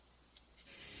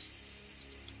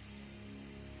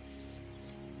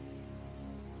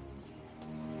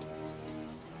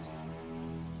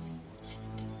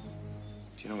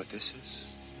Do you know what this is?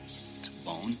 It's a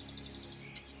bone.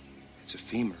 It's a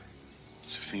femur.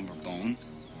 It's a femur bone.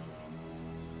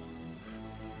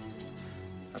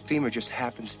 A femur just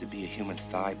happens to be a human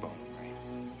thigh bone, right?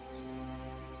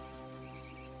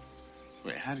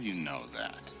 Wait, how do you know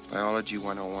that? Biology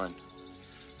 101.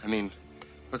 I mean,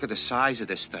 look at the size of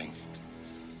this thing.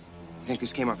 You think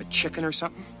this came off a chicken or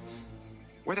something?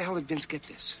 Where the hell did Vince get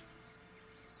this?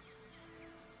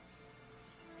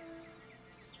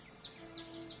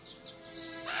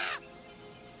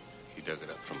 He dug it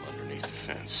up from underneath the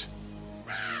fence.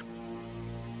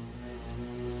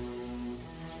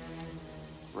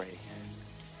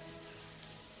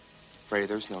 Ray,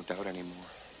 there's no doubt anymore.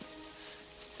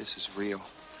 This is real.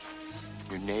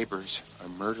 Your neighbors are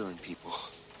murdering people.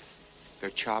 They're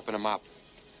chopping them up.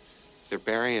 They're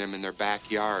burying them in their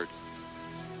backyard.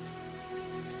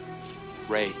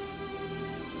 Ray,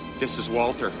 this is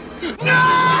Walter.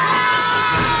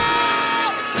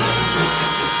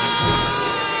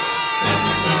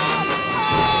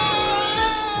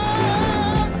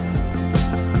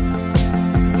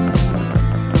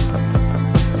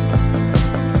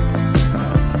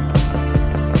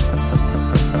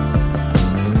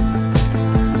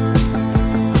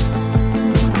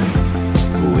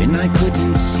 I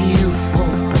couldn't see you for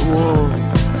the wall.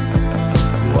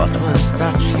 What was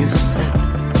that you said?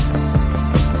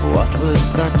 What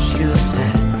was that you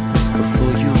said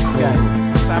before you called?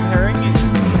 Guys, Sam Herring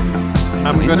is...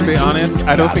 I'm gonna be honest,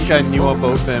 I don't think I knew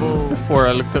about them before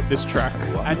I looked up this track.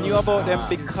 I knew about them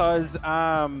because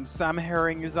Sam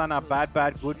Herring is on a Bad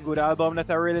Bad Good Good album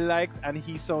that I really liked, and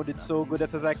he sounded so good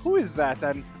that I was like, who is that?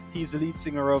 And he's the lead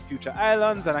singer of Future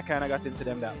Islands, and I kind of got into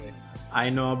them that way. I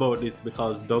know about this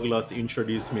because Douglas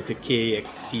introduced me to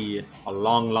KXP a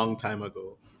long time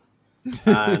ago.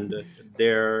 And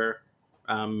their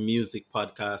music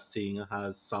podcasting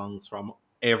has songs from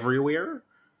everywhere.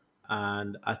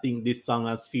 And I think this song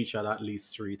has featured at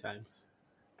least 3 times.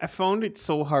 I found it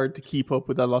so hard to keep up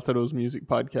with a lot of those music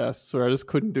podcasts where I just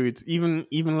couldn't do it. Even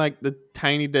like the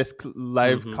Tiny Desk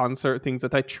live concert things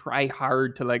that I try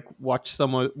hard to like watch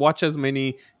as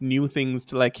many new things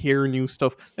to like hear new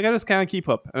stuff. Like I just can't keep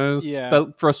up. I just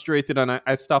felt frustrated and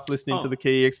I stopped listening to the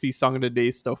KEXP Song of the Day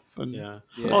stuff. And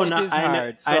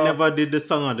I never did the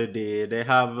Song of the Day. They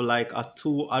have like a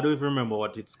 2, I don't even remember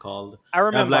what it's called. I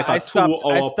remember like I stopped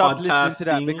listening to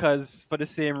that thing. because for the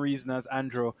same reason as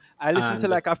Andrew. I listened to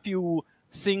like a few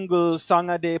single song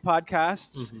a day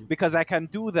podcasts because I can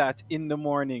do that in the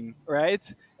morning, right?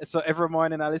 So every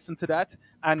morning I listen to that,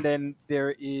 and then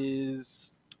there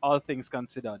is All Things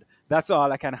Considered. That's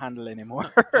all I can handle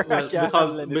anymore. Well,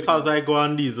 because I go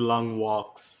on these long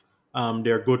walks,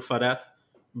 they're good for that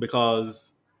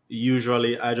because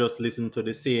usually I just listen to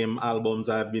the same albums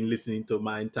I've been listening to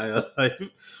my entire life.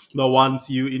 But once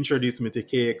you introduce me to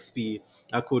KXP,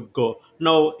 I could go.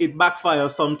 No, it backfires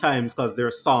sometimes because there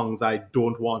are songs I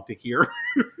don't want to hear.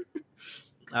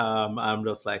 I'm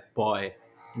just like, boy,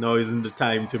 now isn't the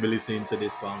time to be listening to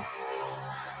this song.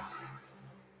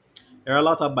 There are a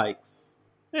lot of bikes.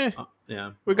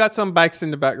 Yeah. We got some bikes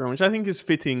in the background, which I think is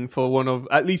fitting for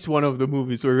at least one of the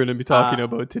movies we're going to be talking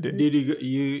about today. Did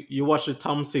you watch the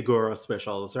Tom Segura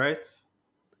specials, right?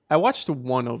 I watched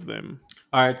one of them.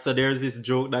 All right, so there's this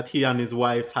joke that he and his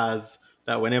wife has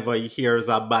that whenever he hears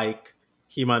a bike,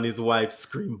 him and his wife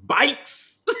scream,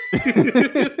 "Bikes!"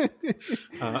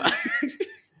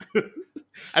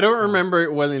 I don't remember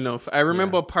it well enough. I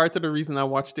remember part of the reason I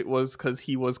watched it was because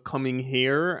he was coming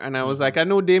here, and I was like, I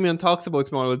know Damien talks about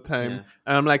him all the time,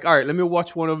 and I'm like, all right, let me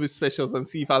watch one of his specials and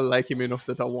see if I like him enough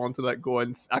that I want to like go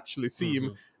and actually see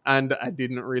him. And I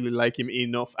didn't really like him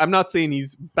enough. I'm not saying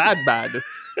he's bad,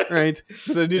 right?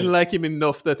 But I didn't like him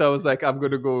enough that I was like, I'm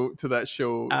going to go to that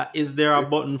show. Is there a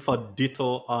button for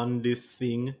ditto on this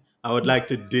thing? I would like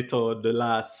to ditto the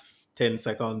last 10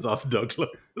 seconds of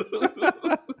Douglas.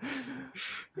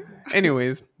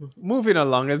 Anyways, moving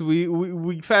along as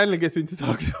we finally get into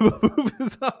talking about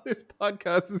movies on this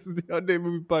podcast. This is the Hyundai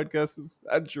Movie Podcast. This is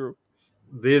Andrew.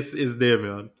 This is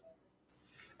Damien.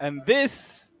 And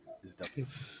this is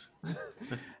Douglas.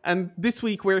 And this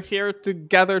week we're here to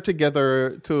gather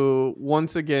together to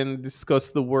once again discuss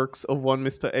the works of one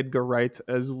Mr. Edgar Wright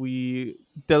as we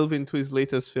delve into his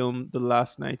latest film, The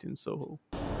Last Night in Soho.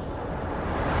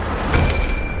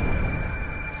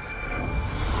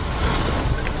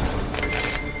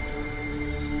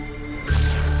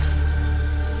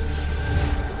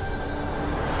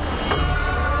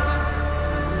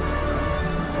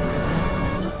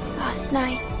 Last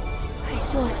night, I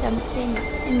saw something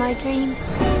in my dreams.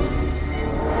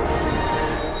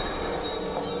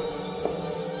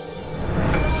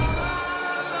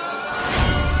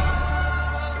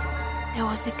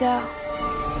 was a girl.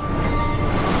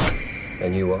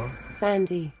 And you are?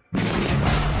 Sandy.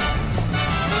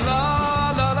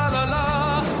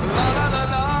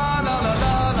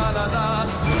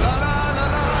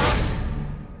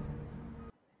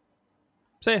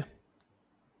 So yeah,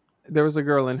 there was a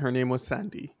girl and her name was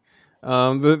Sandy.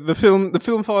 The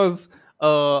film follows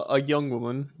a young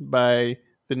woman by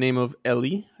the name of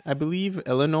Ellie, I believe,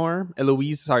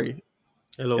 Eloise.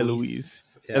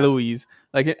 Yeah. Eloise.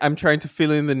 Like I'm trying to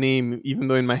fill in the name, even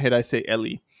though in my head I say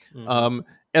Ellie.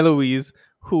 Eloise,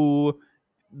 who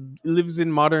lives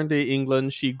in modern day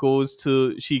England. She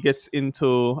gets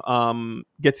into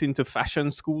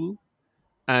fashion school,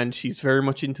 and she's very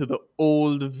much into the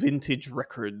old vintage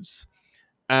records,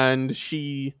 and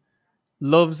she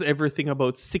loves everything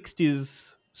about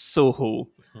 60s Soho.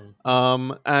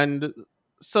 And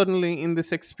suddenly in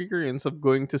this experience of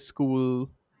going to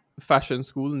fashion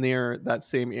school near that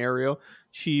same area,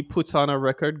 she puts on a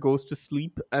record, goes to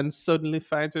sleep, and suddenly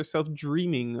finds herself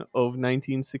dreaming of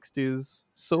 1960s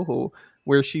Soho,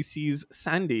 where she sees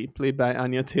Sandy, played by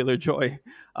Anya Taylor-Joy,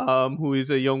 who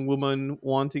is a young woman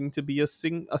wanting to be a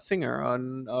singer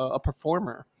and a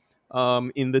performer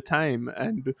in the time.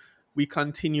 And we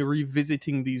continue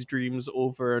revisiting these dreams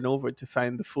over and over to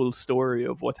find the full story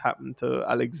of what happened to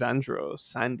Alexandra,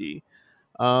 Sandy.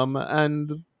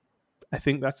 And I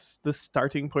think that's the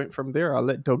starting point from there. I'll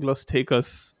let Douglas take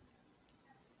us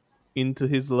into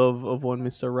his love of one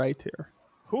Mr. Wright here.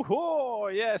 Hoo-hoo,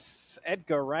 yes,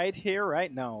 Edgar Wright here right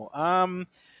now.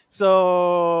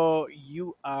 So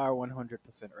you are 100%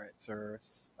 right, sir.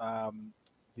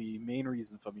 The main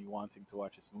reason for me wanting to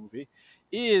watch this movie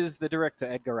is the director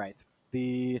Edgar Wright,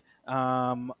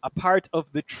 a part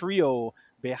of the trio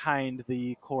behind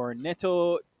the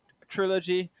Cornetto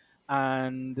trilogy,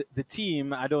 and the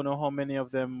team. I don't know how many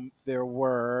of them there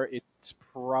were. It's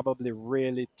probably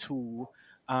really two,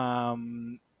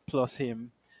 plus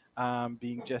him,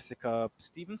 being Jessica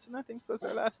Stevenson, I think was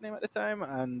her last name at the time,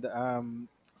 and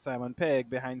Simon Pegg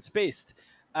behind Spaced.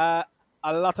 A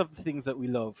lot of the things that we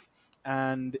love.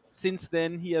 And since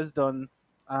then, he has done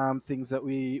things that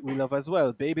we love as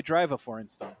well. Baby Driver, for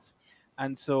instance.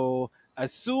 And so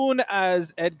as soon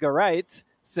as Edgar Wright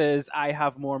says, I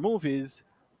have more movies,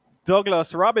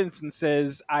 Douglas Robinson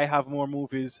says, I have more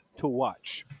movies to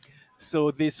watch. So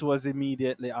this was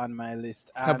immediately on my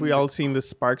list. Have we all seen the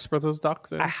Sparks Brothers doc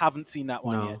then? I haven't seen that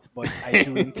one yet, but I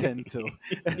do intend to.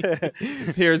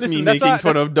 Here's me making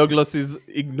fun of Douglas's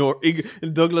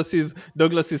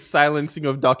Douglas's silencing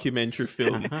of documentary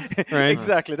film. Right?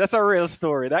 Exactly. That's a real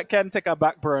story. That can take a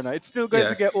back burner. It's still going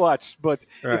to get watched, but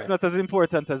it's not as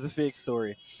important as a fake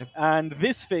story. And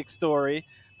this fake story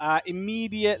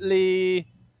immediately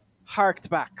harkened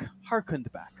back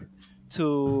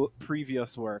to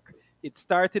previous work. It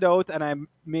started out, and I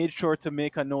made sure to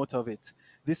make a note of it.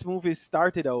 This movie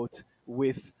started out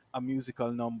with a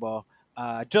musical number,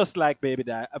 just like Baby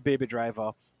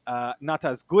Driver. Not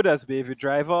as good as Baby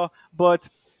Driver, but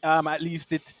at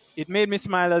least it made me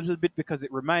smile a little bit because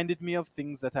it reminded me of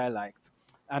things that I liked.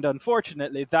 And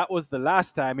unfortunately, that was the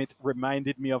last time it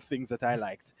reminded me of things that I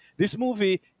liked. This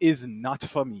movie is not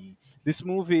for me. This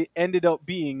movie ended up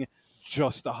being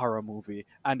just a horror movie,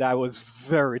 and I was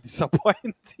very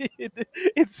disappointed.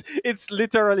 It's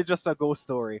literally just a ghost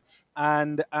story.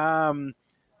 And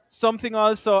something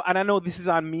also, and I know this is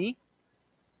on me,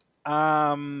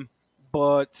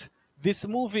 but this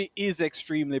movie is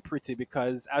extremely pretty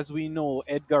because, as we know,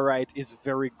 Edgar Wright is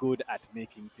very good at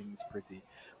making things pretty,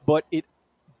 but it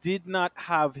did not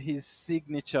have his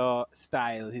signature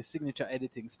style, his signature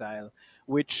editing style,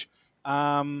 which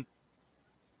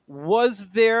was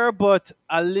there, but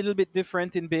a little bit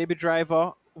different in Baby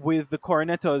Driver. With the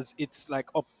Cornettos, it's like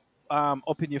up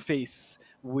in your face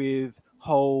with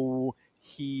how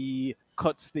he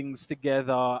cuts things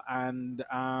together, and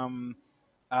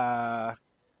I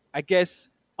guess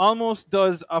almost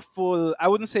does a full, I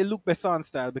wouldn't say Luc Besson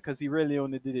style because he really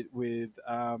only did it with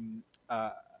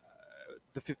The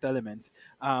Fifth Element,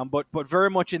 but very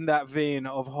much in that vein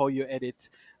of how you edit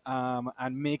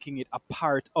and making it a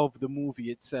part of the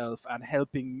movie itself and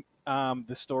helping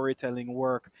the storytelling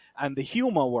work and the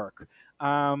humor work.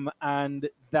 And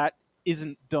that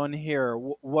isn't done here.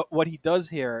 What he does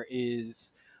here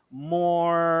is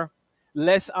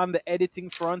less on the editing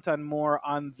front and more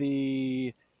on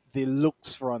the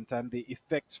looks front and the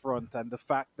effects front, and the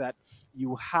fact that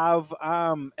you have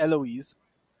Eloise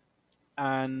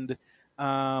and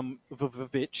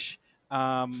Vovich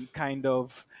kind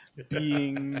of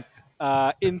being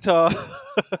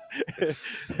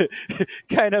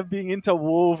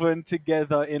interwoven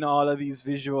together in all of these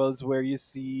visuals, where you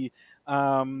see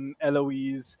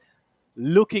Eloise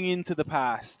looking into the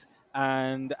past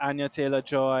and Anya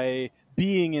Taylor-Joy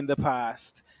being in the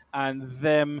past and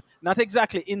them not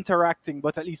exactly interacting,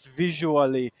 but at least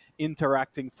visually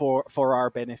interacting for our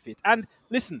benefit. And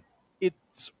listen,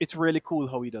 it's really cool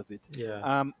how he does it.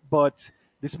 Yeah. But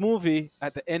this movie,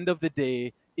 at the end of the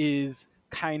day, is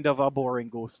kind of a boring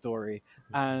ghost story,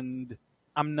 and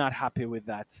I'm not happy with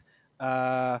that.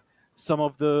 Some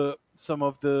of the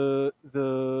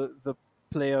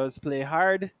players play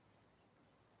hard.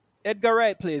 Edgar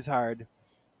Wright plays hard.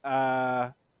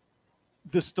 The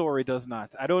story does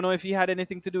not. I don't know if he had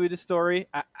anything to do with the story.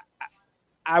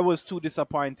 I was too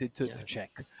disappointed to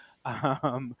check.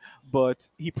 But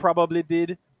he probably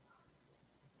did.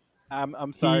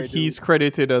 I'm sorry. He's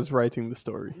credited as writing the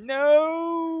story.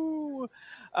 No.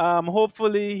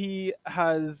 Hopefully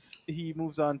he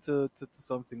moves on to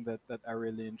something that I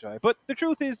really enjoy. But the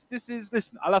truth is,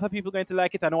 listen, a lot of people are going to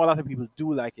like it. I know a lot of people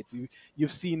do like it.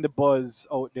 You've seen the buzz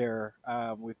out there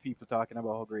with people talking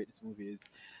about how great this movie is.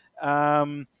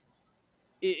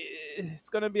 It's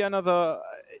gonna be another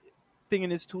thing in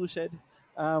his tool shed.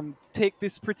 Take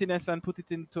this prettiness and put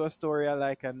it into a story I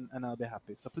like, and I'll be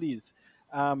happy. So please,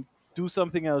 do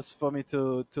something else for me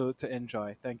to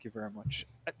enjoy. Thank you very much.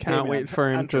 Can't wait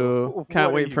for him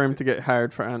to get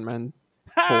hired for Ant-Man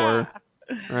 4,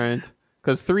 right?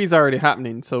 Because 3's already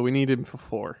happening, so we need him for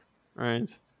 4,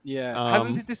 right? Yeah.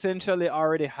 Hasn't it essentially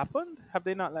already happened? Have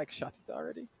they not shot it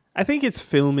already? I think it's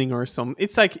filming or something.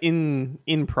 It's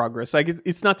in progress.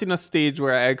 It's not in a stage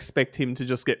where I expect him to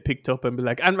just get picked up and be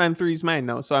like, Ant-Man 3 is mine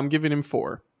now, so I'm giving him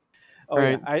 4. Oh,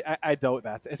 right. Yeah. I doubt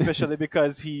that, especially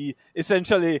because he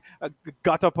essentially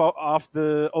got up out of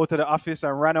the office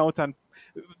and ran out and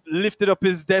lifted up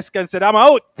his desk and said, "I'm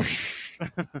out."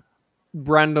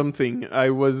 Random thing. I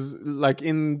was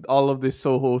in all of this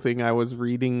Soho thing, I was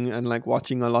reading and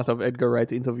watching a lot of Edgar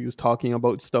Wright interviews talking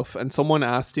about stuff, and someone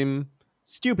asked him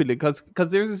stupidly, because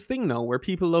there's this thing now where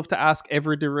people love to ask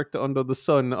every director under the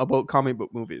sun about comic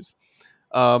book movies.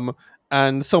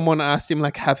 And someone asked him,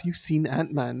 have you seen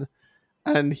Ant-Man?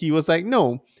 And he was like,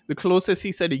 no. The closest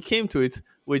he said he came to it,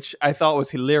 which I thought was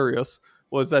hilarious,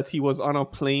 was that he was on a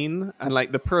plane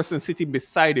and the person sitting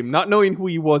beside him, not knowing who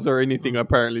he was or anything,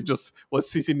 apparently just was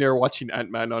sitting there watching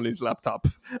Ant-Man on his laptop.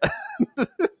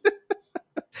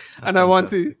 And I want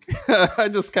to, I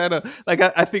just kind of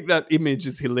I think that image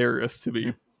is hilarious to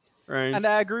me. Right. And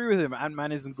I agree with him.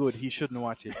 Ant-Man isn't good. He shouldn't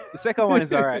watch it. The second one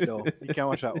is all right, though. You can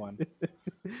watch that one.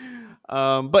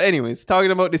 But anyways,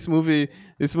 talking about this movie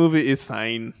is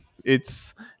fine.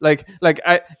 It's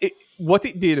what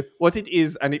it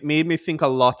is, and it made me think a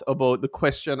lot about the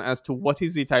question as to what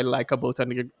is it I like about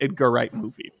an Edgar Wright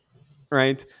movie,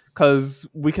 right? Because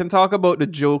we can talk about the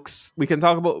jokes, we can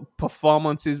talk about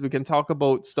performances, we can talk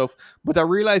about stuff, but I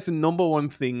realize the number one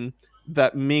thing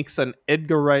that makes an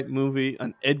Edgar Wright movie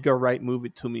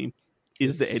to me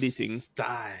is the editing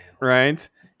style, right?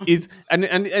 Is and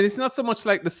it's not so much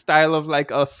the style of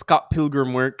a Scott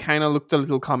Pilgrim where it kind of looked a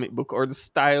little comic book, or the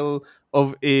style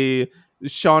of a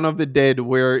Shaun of the Dead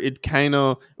where it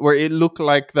looked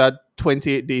like that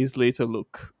 28 Days Later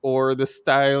look, or the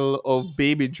style of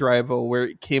Baby Driver where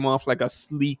it came off like a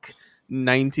sleek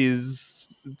 90s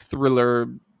thriller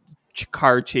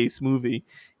car chase movie.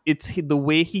 It's the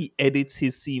way he edits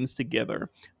his scenes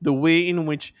together, the way in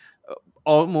which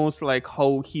almost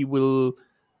how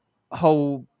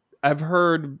I've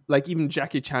heard even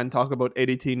Jackie Chan talk about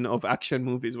editing of action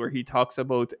movies, where he talks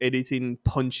about editing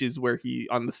punches where he,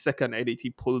 on the second edit, he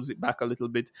pulls it back a little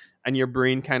bit and your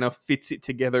brain kind of fits it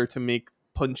together to make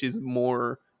punches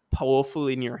more powerful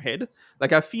in your head.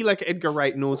 I feel like Edgar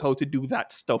Wright knows how to do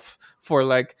that stuff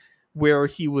for where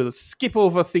he will skip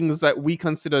over things that we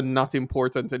consider not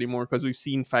important anymore because we've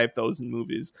seen 5,000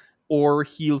 movies, or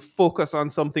he'll focus on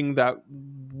something that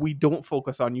we don't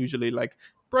focus on usually, like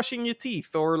brushing your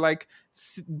teeth, or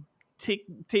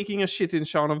taking a shit in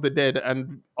Shaun of the Dead,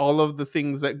 and all of the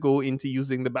things that go into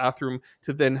using the bathroom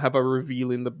to then have a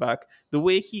reveal in the back. The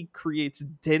way he creates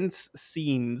dense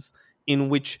scenes in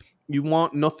which you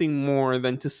want nothing more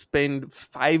than to spend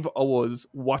 5 hours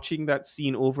watching that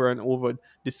scene over and over,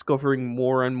 discovering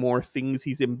more and more things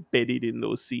he's embedded in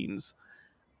those scenes.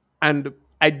 And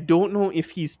I don't know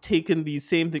if he's taken these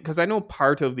same things, because I know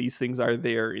part of these things are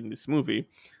there in this movie,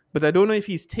 but I don't know if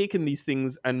he's taken these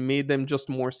things and made them just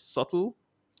more subtle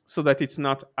so that it's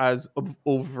not as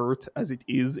overt as it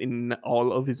is in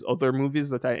all of his other movies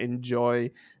that I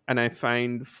enjoy. And I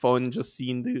find fun just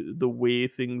seeing the way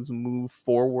things move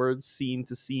forward, scene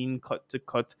to scene, cut to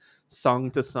cut,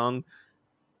 song to song.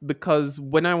 because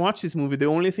when I watch this movie, the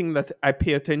only thing that I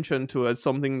pay attention to as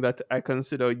something that I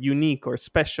consider unique or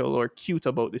special or cute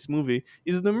about this movie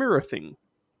is the mirror thing,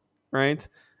 right?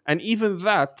 And even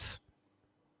that,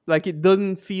 like, it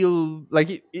doesn't feel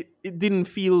like it didn't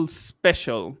feel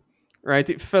special, right?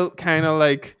 It felt kind of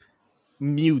like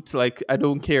mute, like I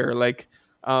don't care, like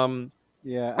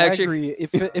Yeah, I agree.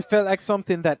 It felt like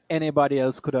something that anybody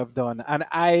else could have done, and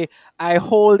I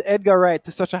hold Edgar Wright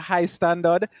to such a high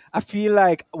standard. I feel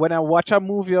like when I watch a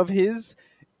movie of his,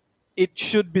 it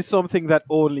should be something that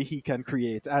only he can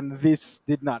create, and this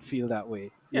did not feel that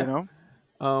way. Yeah. You know.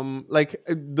 Like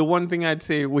the one thing I'd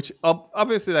say, which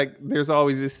obviously, like, there's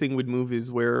always this thing with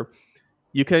movies where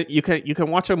you can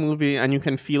watch a movie and you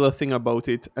can feel a thing about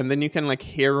it, and then you can like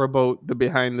hear about the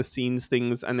behind the scenes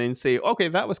things and then say, okay,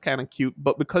 that was kind of cute,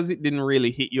 but because it didn't really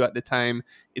hit you at the time,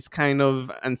 it's kind of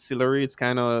ancillary. It's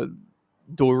kind of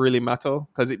don't really matter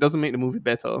because it doesn't make the movie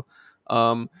better.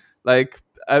 Like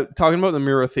talking about the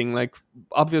mirror thing, like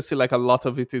obviously, like a lot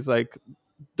of it is like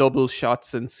double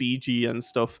shots and CG and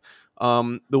stuff.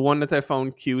 The one that I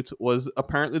found cute was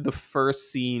apparently the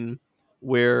first scene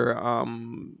where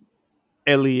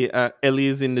Ellie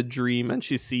is in the dream and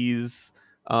she sees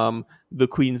the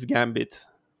Queen's Gambit,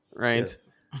 right? Yes.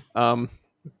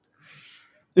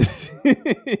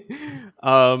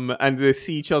 And they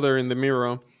see each other in the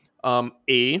mirror.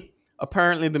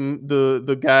 Apparently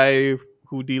the guy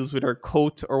who deals with her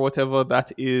coat or whatever,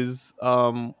 that is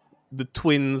the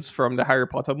twins from the Harry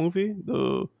Potter movie,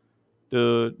 the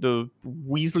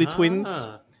Weasley twins.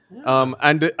 Yeah.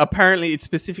 And apparently it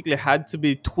specifically had to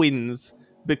be twins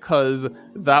because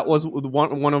that was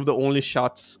one of the only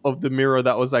shots of the mirror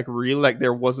that was like real, like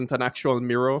there wasn't an actual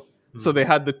mirror. So they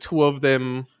had the two of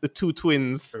them, the two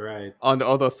twins, right on the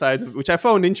other side, which I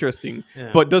found interesting.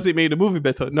 Yeah. But does it make the movie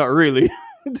better? Not really.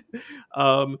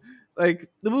 Like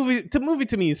the movie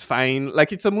to me is fine.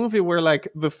 Like it's a movie where like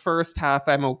the first half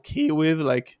I'm okay with.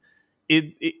 Like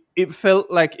it felt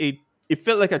like a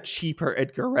cheaper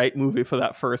Edgar Wright movie for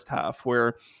that first half,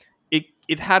 where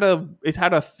it had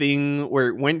a thing where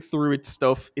it went through its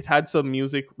stuff. It had some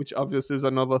music, which obviously is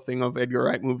another thing of Edgar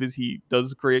Wright movies. He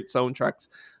does create soundtracks.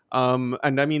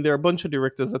 And I mean, there are a bunch of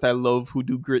directors that I love who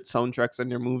do great soundtracks,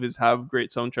 and their movies have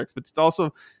great soundtracks. But it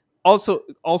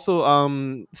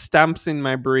also stamps in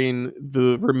my brain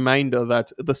the reminder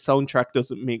that the soundtrack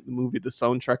doesn't make the movie. The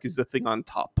soundtrack is the thing on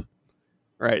top,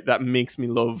 right? That makes me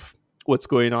love what's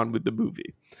going on with the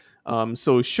movie.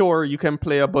 So sure, you can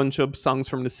play a bunch of songs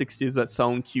from the 60s that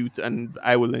sound cute and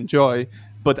I will enjoy,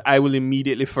 but I will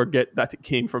immediately forget that it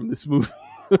came from this movie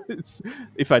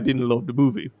if I didn't love the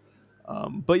movie.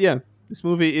 But yeah, this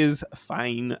movie is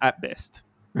fine at best.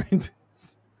 Right?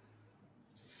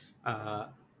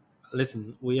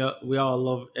 Listen, we all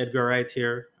love Edgar Wright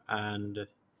here, and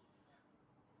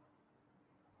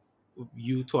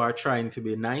you two are trying to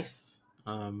be nice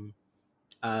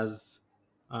as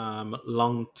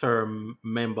long-term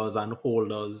members and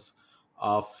holders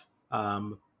of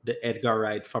the Edgar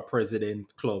Wright for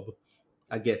President Club.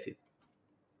 I get it.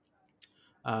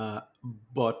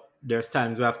 But there's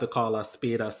times we have to call a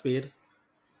spade,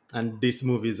 and this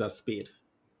movie is a spade.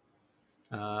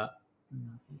 The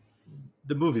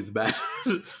movie's bad.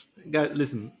 Guys,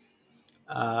 listen.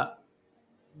 The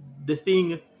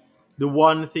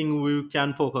one thing we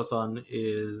can focus on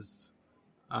is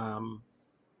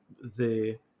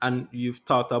and you've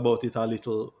talked about it a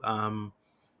little,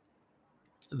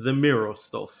 the mirror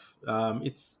stuff.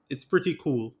 It's pretty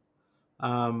cool.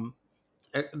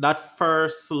 That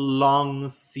first long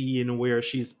scene where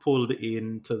she's pulled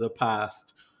into the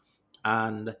past,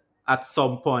 and at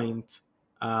some point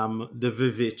the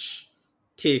Vivitch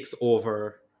takes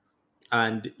over,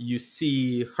 and you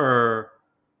see her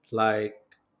like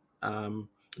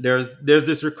there's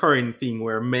this recurring thing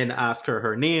where men ask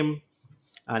her name,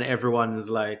 and everyone is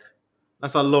like,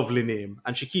 that's a lovely name,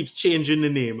 and she keeps changing the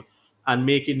name and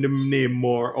making the name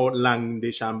more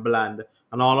outlandish and bland,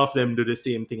 and all of them do the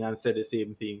same thing and say the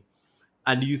same thing.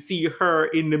 And you see her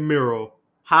in the mirror,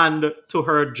 hand to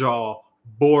her jaw,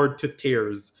 bored to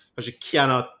tears, because she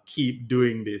cannot keep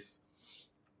doing this.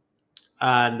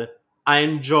 And I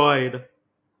enjoyed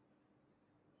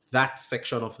that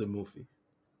section of the movie.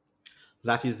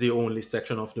 That is the only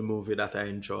section of the movie that I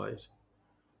enjoyed.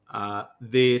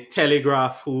 They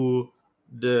telegraph who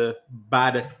the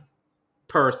bad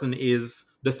person is.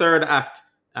 The third act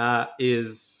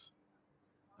is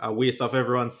a waste of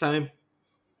everyone's time.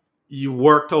 You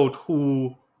worked out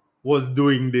who was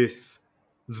doing this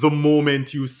the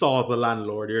moment you saw the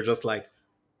landlord. You're just like,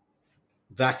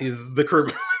 that is the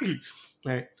criminal.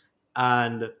 Right?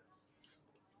 And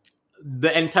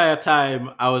the entire time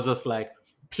I was just like,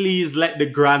 please let the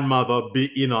grandmother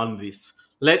be in on this.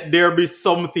 Let there be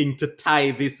something to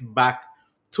tie this back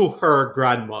to her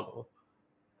grandmother,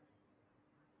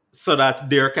 so that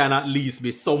there can at least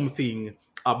be something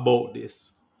about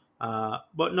this.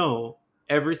 But no,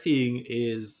 everything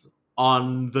is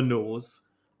on the nose.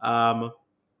 The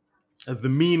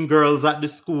mean girls at the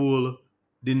school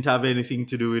didn't have anything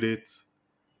to do with it.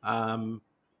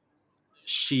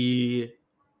 She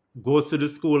goes to the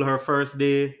school her first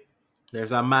day.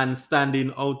 There's a man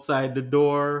standing outside the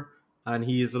door, and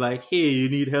he's like, "Hey, you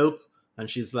need help?" And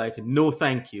she's like, "No,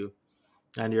 thank you."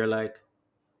 And you're like,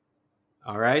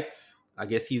 all right, I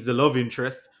guess he's the love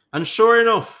interest. And sure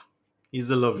enough, he's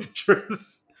the love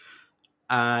interest.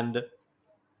 And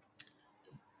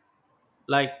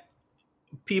like,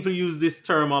 people use this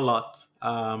term a lot,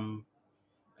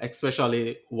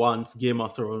 especially once Game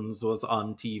of Thrones was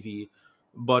on TV.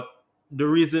 But the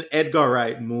reason Edgar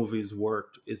Wright movies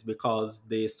worked is because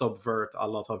they subvert a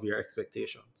lot of your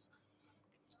expectations.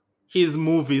 His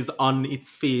movies on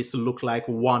its face look like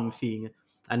one thing,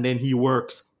 and then he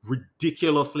works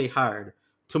ridiculously hard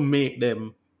to make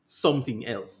them something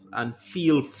else and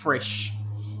feel fresh.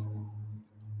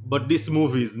 But this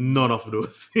movie is none of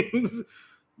those things.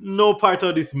 No part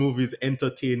of this movie is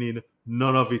entertaining.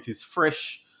 None of it is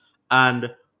fresh.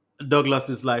 And Douglas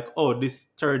is like, oh, this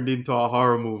turned into a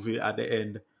horror movie at the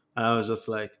end. And I was just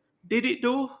like, did it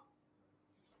though?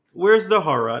 Where's the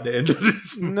horror at the end of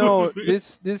this movie? No,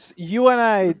 this you and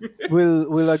I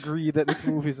will agree that this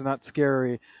movie is not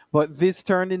scary, but this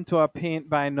turned into a paint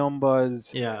by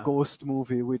numbers ghost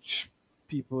movie, which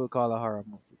people will call a horror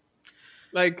movie.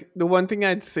 Like, the one thing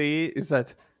I'd say is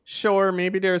that, sure,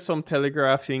 maybe there's some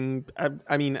telegraphing.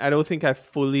 I mean, I don't think I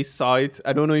fully saw it.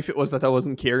 I don't know if it was that I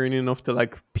wasn't caring enough to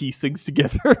like piece things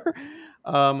together.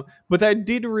 But I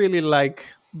did really like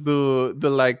the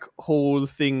like whole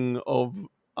thing of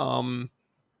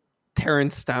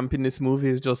Terrence Stamp in this movie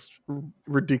is just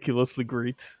ridiculously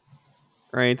great.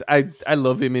 Right? I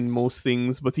love him in most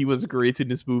things, but he was great in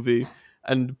this movie,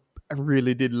 and I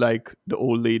really did like the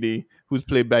old lady who's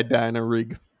played by Diana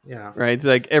Rigg. Yeah. Right?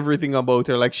 Like, everything about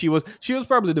her. Like, she was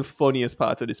probably the funniest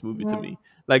part of this movie to me.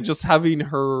 Like, just having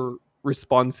her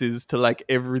responses to like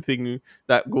everything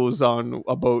that goes on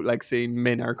about like saying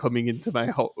men are coming into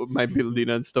my building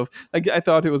and stuff. Like, I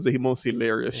thought it was the most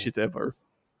hilarious shit ever.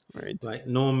 Right? Like,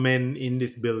 no men in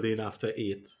this building after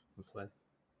 8. It's like,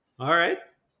 all right.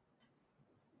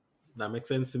 That makes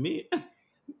sense to me.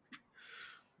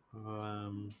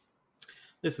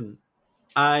 Listen,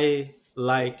 I,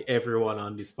 like everyone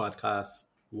on this podcast,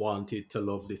 wanted to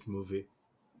love this movie.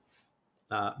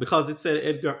 Because it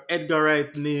said Edgar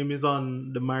Wright name is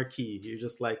on the marquee. You're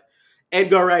just like,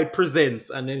 Edgar Wright presents,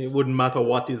 and then it wouldn't matter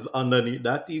what is underneath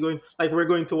that. We're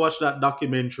going to watch that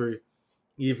documentary,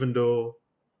 even though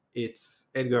it's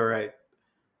Edgar Wright.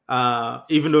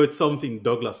 Even though it's something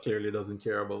Douglas clearly doesn't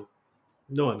care about.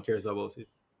 No one cares about it.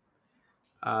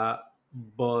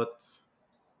 But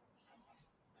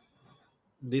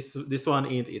this one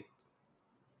ain't it.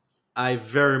 I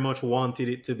very much wanted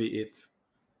it to be it,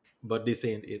 but this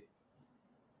ain't it.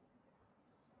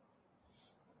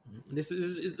 This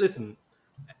is, listen,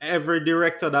 every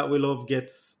director that we love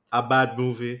gets a bad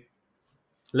movie.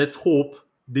 Let's hope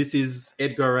this is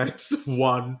Edgar Wright's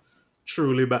one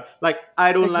truly bad. Like,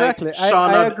 I don't exactly. like Shaun.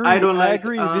 I agree. I don't like. I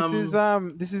agree.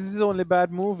 This is his only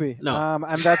bad movie. No.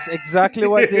 And that's exactly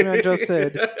what Damien just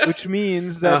said, which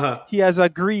means that he has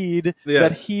agreed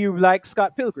that he likes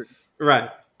Scott Pilgrim. Right.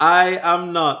 I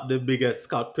am not the biggest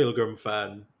Scott Pilgrim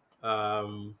fan,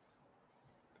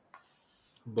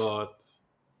 but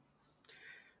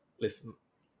listen,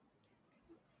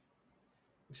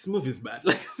 this movie is bad.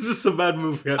 Like, it's just a bad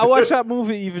movie. I watched that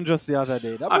movie even just the other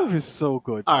day. That movie is so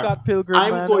good. Scott Pilgrim.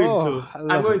 I'm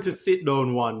going to sit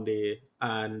down one day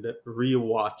and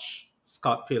rewatch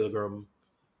Scott Pilgrim.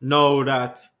 Know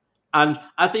that, and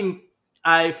I think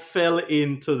I fell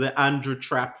into the Andrew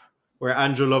trap, where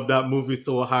Andrew loved that movie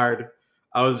so hard.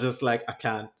 I was just like, I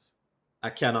cannot.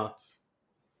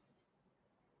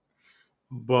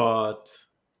 But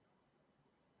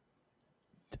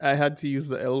I had to use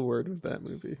the L word with that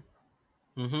movie.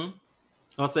 Mm-hmm.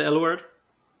 What's the L word?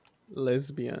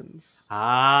 Lesbians.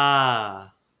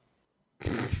 Yes.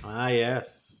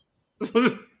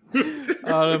 Oh,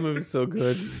 that movie's so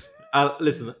good.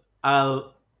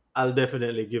 I'll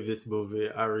definitely give this movie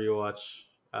a rewatch.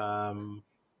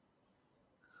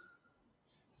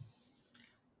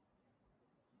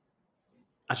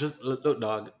 Look,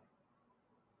 dog.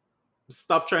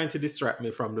 Stop trying to distract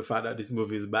me from the fact that this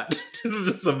movie is bad. This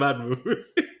is just a bad movie.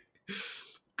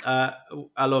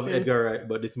 I love Edgar Wright,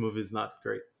 but this movie is not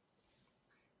great.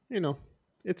 You know,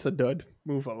 It's a dud.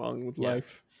 Move along with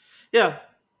life. Yeah.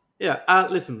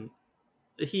 Listen,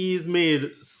 he's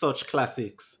made such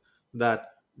classics that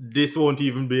this won't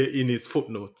even be in his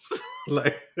footnotes.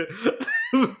 Like,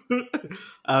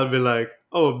 I'll be like,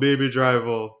 oh, Baby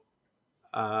Driver,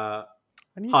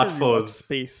 Hot Fuzz.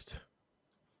 Spaced.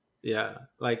 Yeah,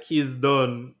 like he's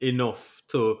done enough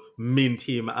to mint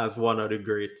him as one of the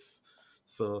greats.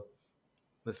 So,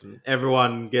 listen,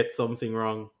 everyone gets something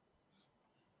wrong.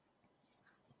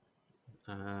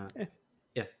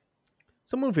 Yeah.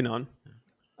 So moving on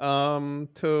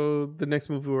to the next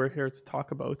movie we're here to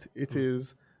talk about. It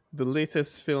is the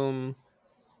latest film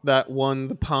that won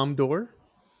the Palme d'Or.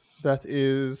 That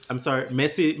is... I'm sorry,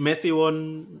 Messi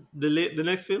won the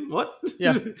next film? What?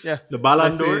 Yeah. The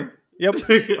Ballon d'Or? Yep.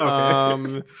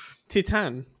 Okay.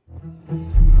 Titan.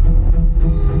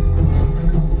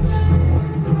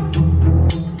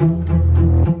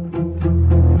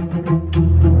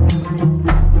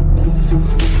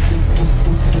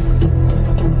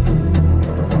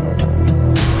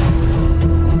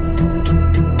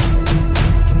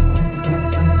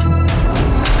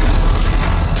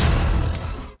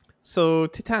 So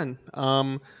Titan,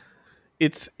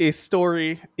 it's a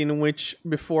story in which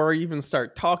before I even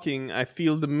start talking, I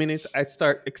feel the minute I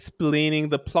start explaining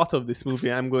the plot of this movie,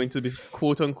 I'm going to be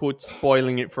quote unquote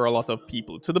spoiling it for a lot of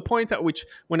people. To the point at which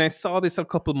when I saw this a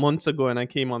couple months ago and I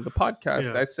came on the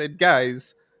podcast, I said,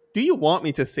 guys, do you want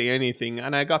me to say anything?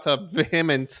 And I got a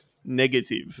vehement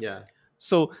negative. Yeah.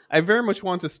 So I very much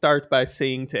want to start by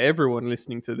saying to everyone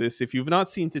listening to this, if you've not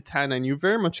seen Titan and you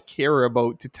very much care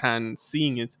about Titan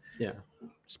seeing it,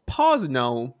 just pause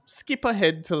now, skip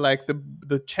ahead to like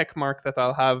the check mark that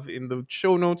I'll have in the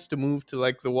show notes to move to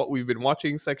like the what we've been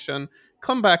watching section.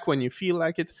 Come back when you feel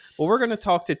like it. But we're going to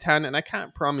talk Titan, and I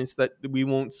can't promise that we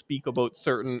won't speak about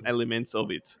certain elements of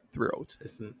it throughout.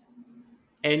 Listen,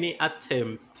 any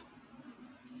attempt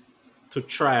to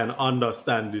try and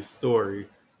understand this story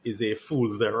is a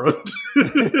fool's errand.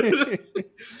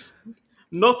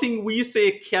 Nothing we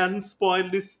say can spoil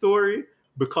this story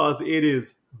because it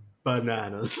is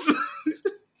bananas.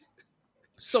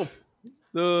 So,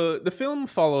 the film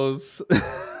follows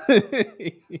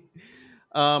the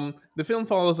film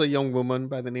follows a young woman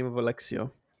by the name of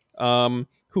Alexia,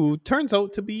 who turns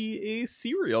out to be a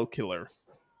serial killer.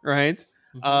 Right?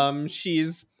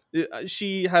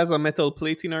 She has a metal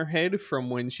plate in her head from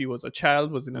when she was a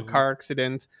child, was in a car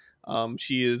accident.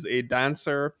 She is a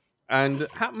dancer and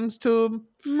happens to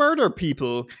murder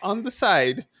people on the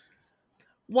side.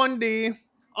 One day,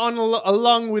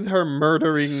 along with her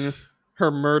murdering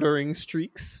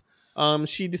streaks,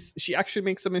 she actually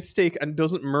makes a mistake and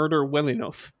doesn't murder well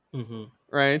enough,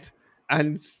 right?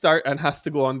 And has to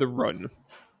go on the run.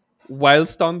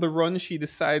 Whilst on the run, she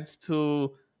decides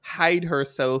to hide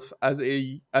herself as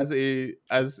a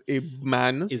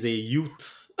man, is a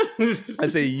youth.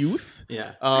 As a youth,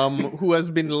 who has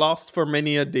been lost for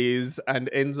many a days and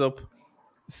ends up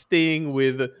staying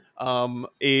with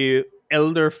a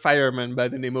elder fireman by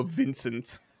the name of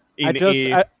Vincent. I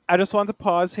just want to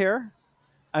pause here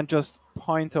and just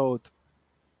point out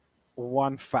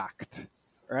one fact,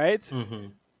 right?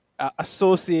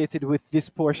 Associated with this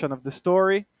portion of the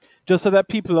story, just so that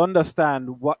people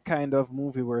understand what kind of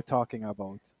movie we're talking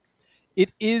about.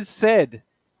 It is said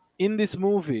in this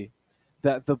movie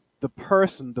that the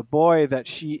boy that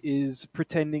she is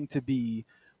pretending to be,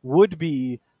 would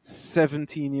be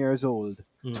 17 years old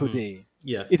today.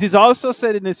 Yes. It is also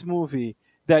said in this movie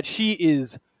that she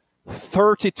is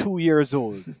 32 years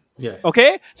old. Yes.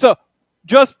 Okay? So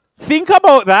just think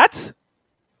about that.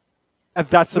 And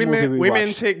that's the movie we women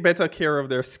watched. take better care of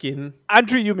their skin.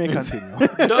 Andrew, you may continue.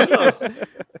 Douglas,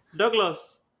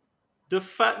 the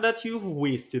fact that you've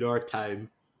wasted our time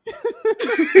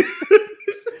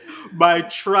by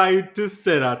trying to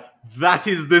say that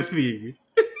is the thing.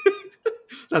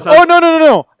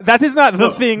 No. That is not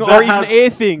the thing or even a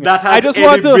thing. That has I just any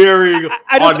want to, bearing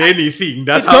on anything.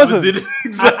 That doesn't.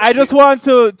 Exactly. I just want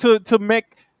to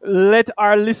let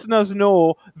our listeners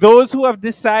know, those who have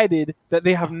decided that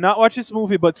they have not watched this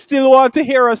movie but still want to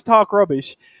hear us talk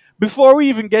rubbish, before we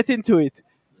even get into it,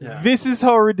 this is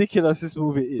how ridiculous this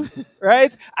movie is,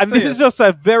 right? And so this is just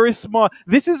a very small,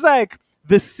 this is like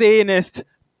the sanest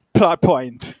plot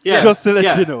point, just to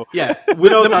let you know. Yeah,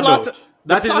 without a doubt.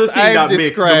 That is the thing that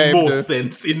makes the most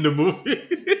sense in the movie.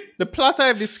 The plot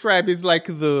I've described is like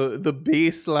the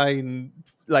baseline,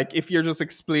 like if you're just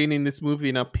explaining this movie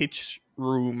in a pitch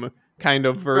room kind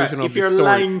of version of the story. If you're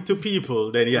lying to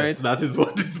people, then yes, that is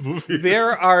what this movie is.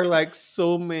 There are like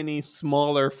so many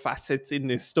smaller facets in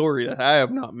this story that I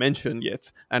have not mentioned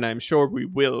yet, and I'm sure we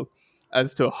will.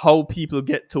 as to how people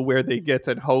get to where they get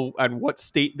and what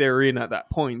state they're in at that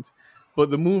point. But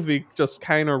the movie just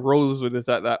kind of rolls with it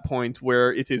at that point,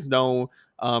 where it is now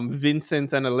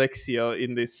Vincent and Alexia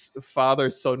in this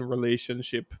father-son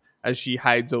relationship as she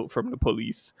hides out from the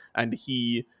police, and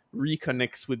he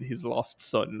reconnects with his lost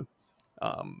son,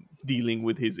 dealing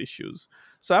with his issues.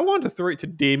 So I want to throw it to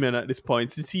Damien at this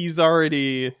point, since he's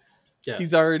already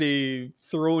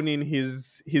thrown in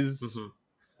his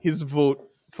vote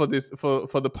for this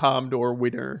for the Palme d'Or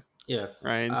winner. Yes.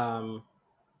 Right.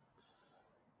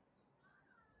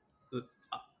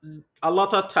 A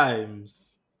lot of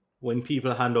times when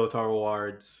people hand out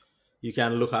awards, you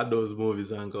can look at those movies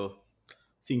and go,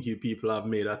 think you people have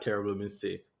made a terrible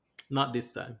mistake. Not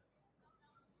this time.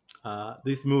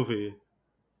 This movie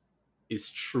is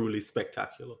truly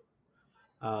spectacular.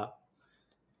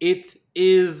 It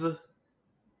is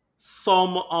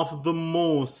some of the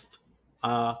most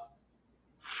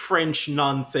French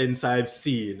nonsense I've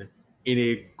seen in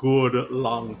a good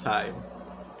long time.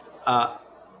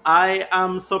 I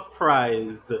am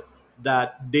surprised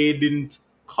that they didn't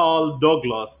call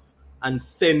Douglas and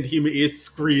send him a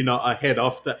screener ahead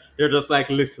of that. They're just like,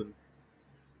 listen,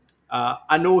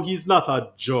 I know he's not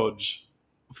a judge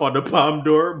for the Palme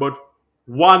d'Or, but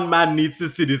one man needs to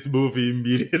see this movie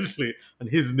immediately, and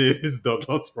his name is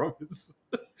Douglas Robinson.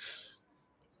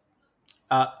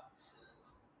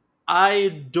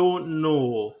 I don't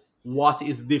know what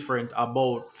is different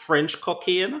about French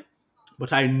cocaine,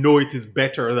 but I know it is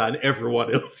better than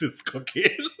everyone else's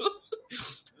cocaine.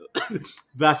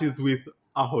 That is with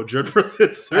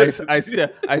 100%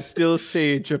 certainty. I still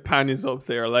say Japan is up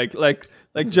there. Like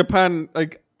Japan.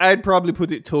 Like I'd probably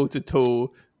put it toe to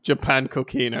toe Japan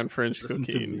cocaine and French Listen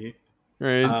cocaine. to me.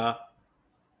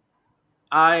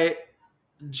 Right.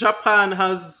 Japan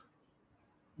has.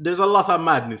 There's a lot of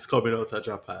madness coming out of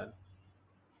Japan.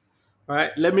 All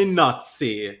right. Let me not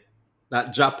say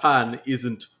that Japan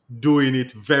isn't doing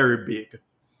it very big.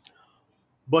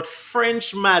 But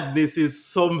French madness is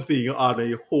something on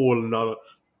a whole nother.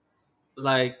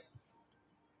 Like,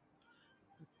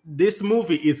 this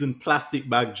movie isn't Plastic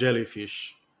Bag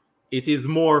Jellyfish. It is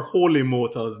more Holy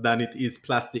Motors than it is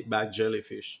Plastic Bag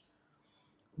Jellyfish.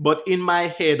 But in my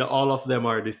head, all of them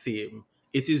are the same.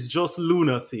 It is just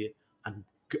lunacy. And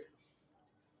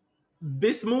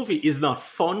this movie is not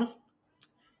fun.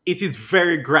 It is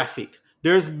very graphic.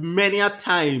 There's many a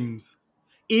times,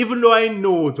 even though I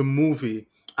know the movie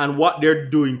and what they're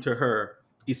doing to her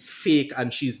is fake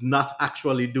and she's not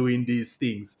actually doing these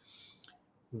things,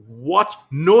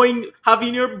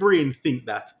 having your brain think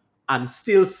that and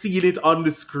still seeing it on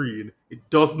the screen, it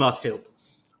does not help.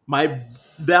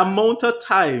 The amount of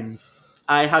times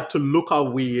I had to look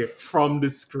away from the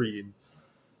screen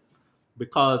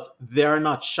because they're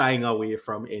not shying away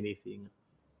from anything.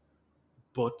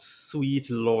 But sweet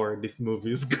Lord, this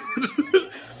movie is good.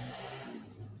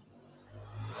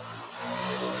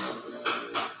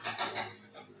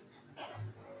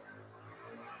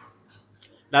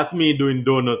 That's me doing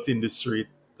donuts in the street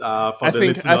for the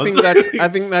listeners. I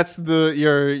think that's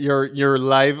your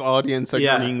live audience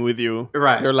agreeing with you.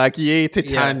 Right. You're like, yay,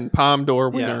 Titan, Palme d'Or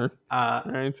winner.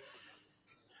 Right.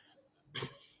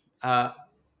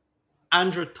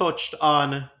 Andrew touched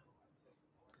on,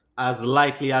 as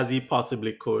lightly as he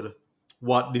possibly could,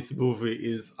 what this movie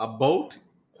is about? ?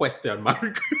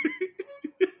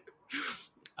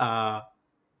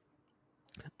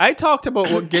 I talked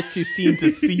about what gets you scene to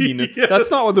scene. Yes.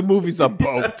 That's not what the movie's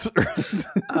about.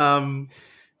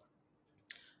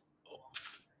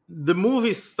 The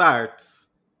movie starts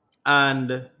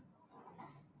and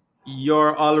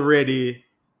you're already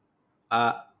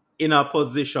in a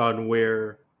position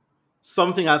where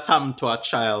something has happened to a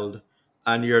child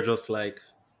and you're just like,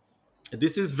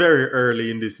 this is very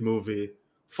early in this movie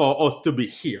for us to be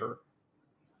here.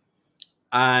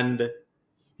 And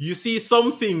you see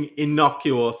something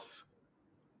innocuous,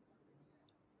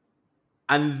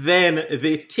 and then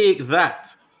they take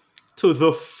that to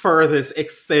the furthest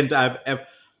extent I've ever.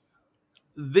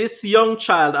 This young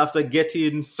child, after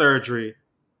getting surgery,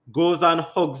 goes and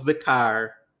hugs the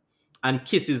car and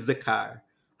kisses the car,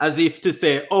 as if to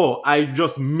say, oh, I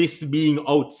just miss being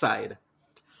outside.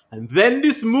 And then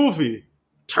this movie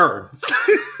turns.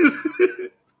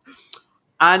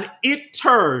 And it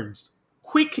turns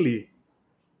quickly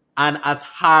and as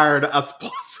hard as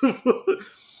possible.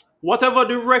 Whatever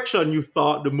direction you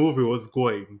thought the movie was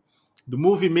going, the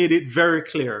movie made it very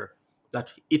clear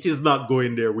that it is not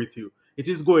going there with you. It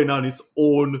is going on its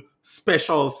own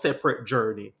special, separate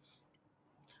journey.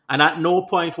 And at no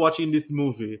point watching this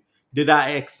movie did I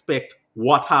expect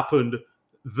what happened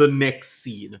the next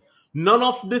scene. None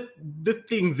of the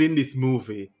things in this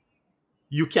movie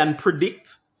you can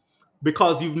predict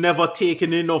because you've never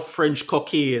taken enough French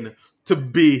cocaine to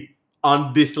be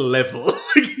on this level.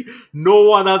 No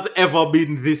one has ever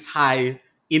been this high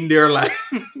in their life.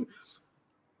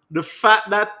 The fact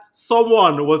that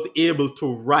someone was able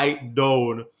to write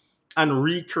down and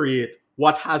recreate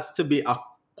what has to be a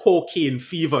cocaine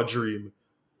fever dream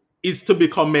is to be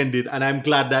commended, and I'm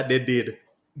glad that they did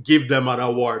give them an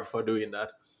award for doing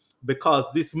that.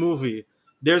 Because this movie,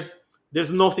 there's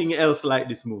nothing else like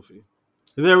this movie.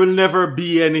 There will never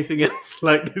be anything else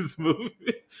like this movie.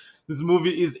 This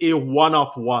movie is a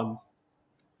one-of-one.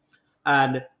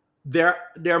 And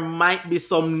there might be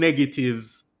some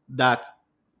negatives that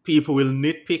people will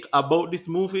nitpick about this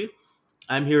movie.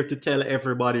 I'm here to tell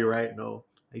everybody right now,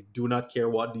 I do not care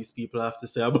what these people have to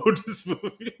say about this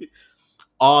movie.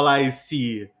 All I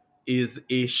see is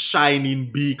a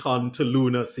shining beacon to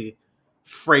lunacy,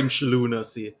 French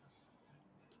lunacy.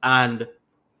 And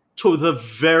to the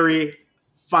very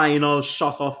final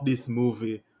shot of this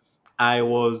movie, I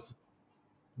was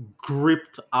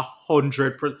gripped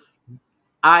 100%.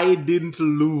 I didn't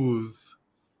lose.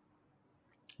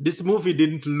 This movie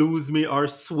didn't lose me or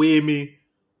sway me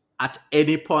at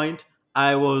any point.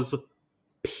 I was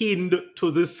pinned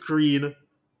to the screen.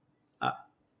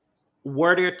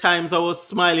 Were there times I was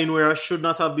smiling where I should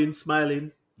not have been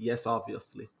smiling? Yes,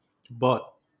 obviously.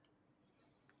 But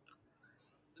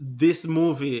this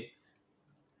movie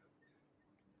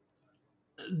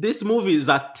is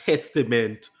a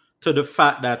testament to the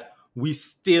fact that we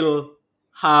still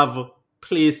have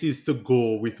places to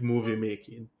go with movie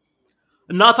making.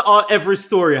 Not every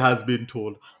story has been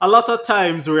told. A lot of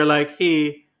times we're like,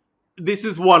 hey, this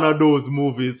is one of those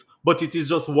movies, but it is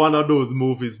just one of those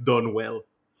movies done well.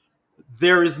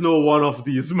 There is no one of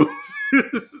these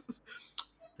movies.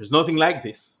 There's nothing like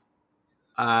this.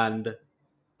 And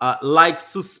like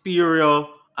Suspiria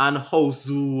and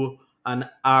Hozu and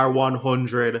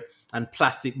R100 and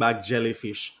Plastic Bag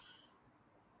Jellyfish,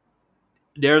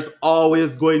 there's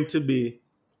always going to be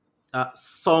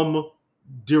some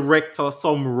director,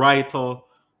 some writer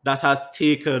that has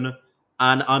taken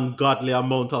an ungodly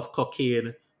amount of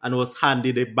cocaine and was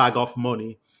handed a bag of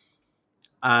money.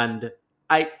 And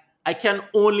I can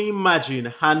only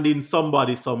imagine handing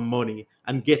somebody some money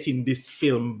and getting this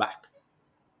film back.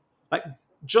 Like,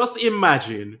 just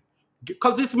imagine,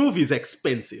 because this movie is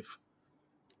expensive.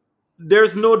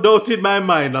 There's no doubt in my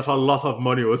mind that a lot of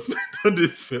money was spent on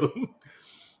this film.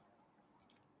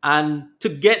 And to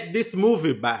get this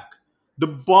movie back, the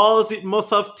balls it must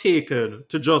have taken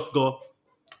to just go,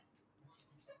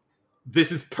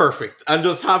 this is perfect, and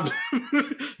just have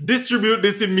distribute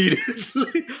this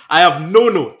immediately. I have no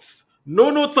notes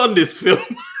on this film.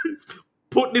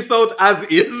 Put this out as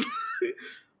is.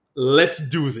 Let's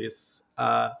do this.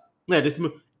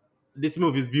 This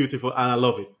movie is beautiful, and I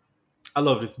love it. I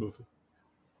love this movie.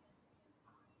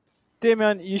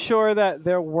 Damien, you sure that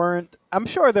there weren't? I'm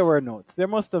sure there were notes. There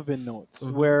must have been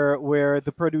notes where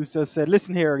the producer said,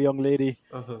 "Listen here, young lady.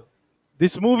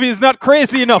 This movie is not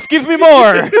crazy enough. Give me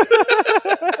more."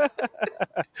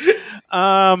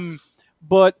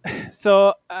 But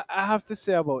so I have to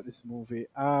say about this movie,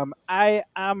 I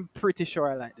am pretty sure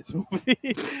I like this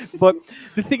movie. But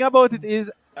the thing about it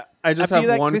is, I just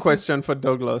have one question for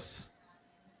Douglas.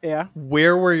 Yeah.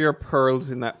 Where were your pearls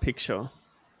in that picture?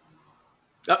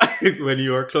 When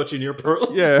you were clutching your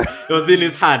pearls? Yeah. It was in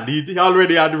his hand. He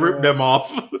already had ripped them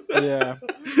off. Yeah.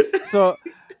 So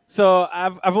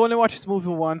I've only watched this movie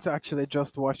once. Actually,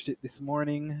 just watched it this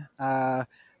morning.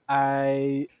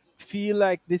 I feel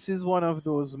like this is one of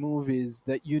those movies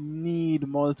that you need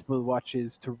multiple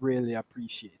watches to really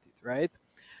appreciate it, right?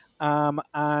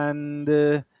 And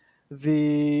the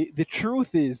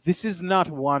truth is, this is not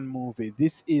one movie.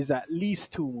 This is at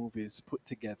least two movies put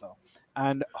together.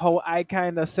 And how I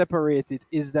kind of separate it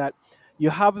is that you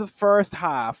have the first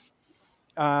half,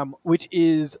 which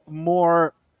is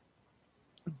more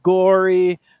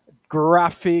gory,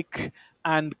 graphic,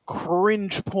 and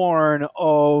cringe porn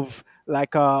of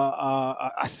like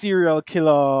a serial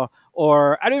killer,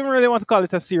 or I don't even really want to call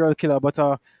it a serial killer, but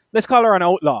let's call her an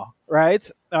outlaw, right?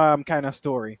 Kind of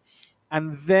story.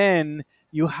 And then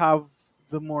you have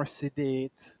the more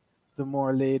sedate, the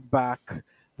more laid back,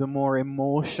 the more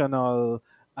emotional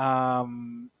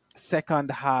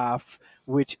second half,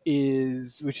 which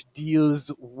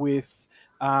deals with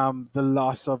the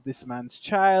loss of this man's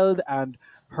child and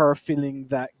her filling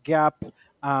that gap,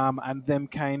 and them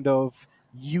kind of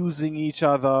using each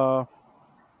other.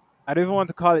 I don't even want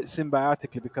to call it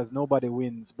symbiotically because nobody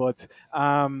wins, but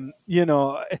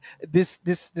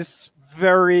this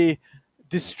very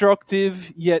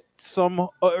destructive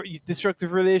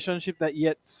destructive relationship that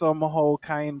yet somehow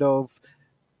kind of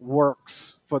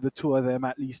works for the two of them,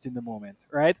 at least in the moment,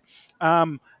 right?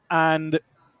 And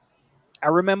I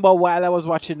remember while I was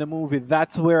watching the movie,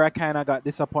 that's where I kind of got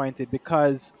disappointed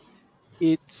because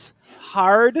it's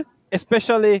hard,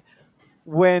 especially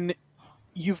when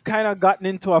you've kind of gotten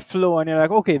into a flow and you're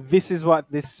like, okay, this is what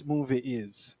this movie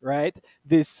is, right?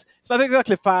 It's not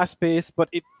exactly fast paced, but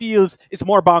it's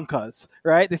more bonkers,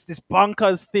 right? This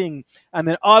bonkers thing. And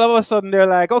then all of a sudden they're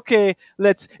like, okay,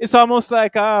 it's almost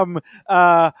like,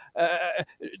 to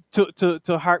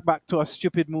hark back to a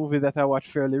stupid movie that I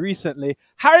watched fairly recently,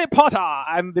 Harry Potter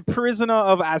and the Prisoner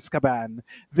of Azkaban.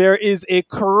 There is a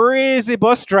crazy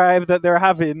bus drive that they're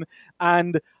having,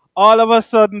 and all of a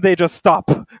sudden they just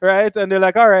stop, right? And they're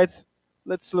like, all right,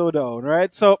 let's slow down,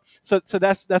 right? So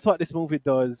that's what this movie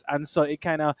does. And so it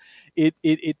kind of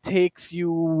it takes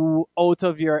you out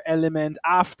of your element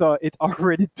after it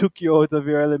already took you out of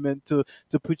your element to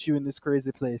put you in this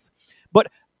crazy place. But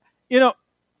there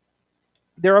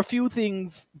are a few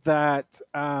things that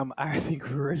I think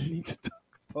we really need to talk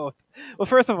about. Well,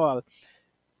 first of all,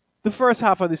 the first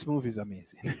half of this movie is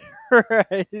amazing,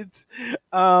 right?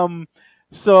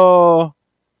 So,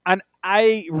 and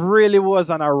I really was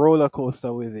on a roller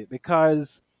coaster with it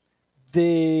because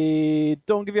they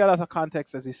don't give you a lot of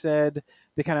context, as you said.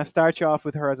 They kind of start you off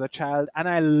with her as a child, and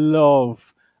I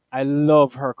love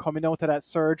her coming out of that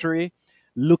surgery,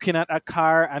 looking at a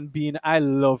car and being, "I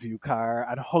love you, car,"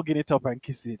 and hugging it up and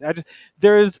kissing it.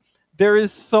 There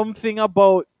is something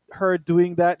about her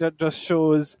doing that just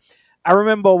shows. I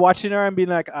remember watching her and being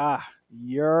like,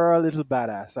 you're a little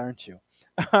badass, aren't you?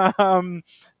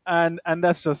 And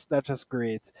that's just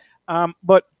great.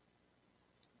 But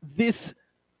this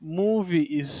movie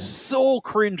is so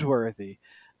cringeworthy,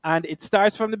 and it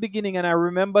starts from the beginning. And I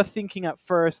remember thinking at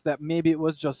first that maybe it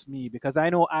was just me, because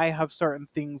I know I have certain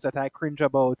things that I cringe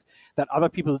about that other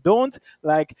people don't,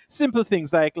 like simple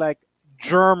things like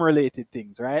germ-related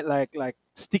things, right? Like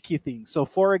sticky things. So,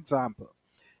 for example,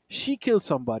 she killed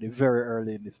somebody very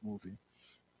early in this movie.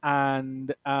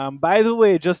 And by the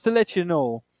way, just to let you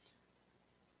know,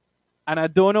 and I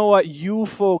don't know what you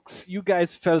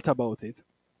guys felt about it,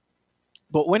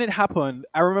 but when it happened,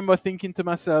 I remember thinking to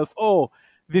myself, oh,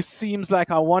 this seems like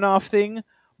a one-off thing,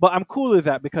 but I'm cool with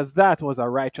that because that was a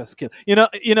righteous kill.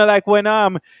 Like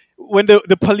when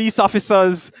the police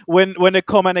officers, when they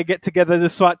come and they get together, the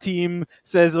SWAT team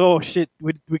says, "Oh shit,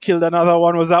 we killed another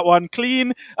one. Was that one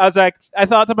clean?" I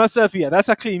thought to myself, yeah, that's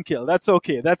a clean kill. That's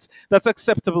okay. That's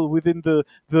acceptable within the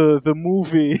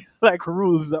movie like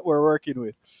rules that we're working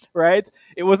with, right?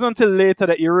 It wasn't until later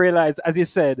that you realize, as you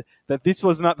said, that this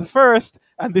was not the first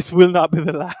and this will not be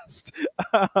the last.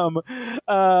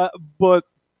 But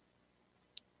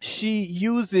she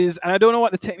uses, and I don't know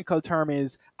what the technical term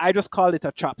is, I just call it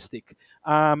a chopstick.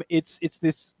 It's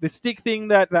the stick thing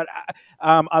that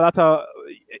a lot of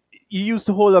you used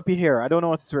to hold up your hair. I don't know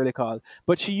what it's really called,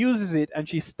 but she uses it and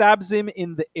she stabs him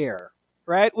in the air,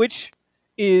 right? Which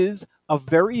is a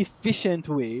very efficient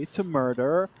way to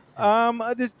murder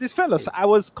this fellow. So I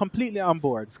was completely on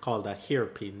board. It's called a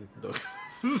hairpin.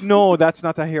 No, that's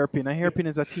not a hairpin. A hairpin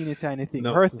is a teeny tiny thing.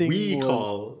 No, her thing we was...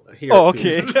 call hairpins. Oh,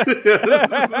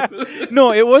 okay.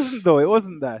 No, it wasn't though. It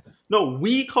wasn't that. No,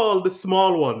 we call the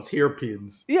small ones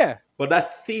hairpins. Yeah. But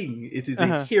that thing, it is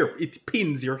a hair. It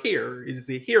pins your hair. It is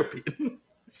a hairpin.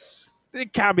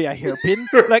 It can't be a hairpin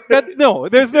like that. No,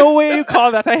 there's no way you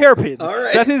call that a hairpin. All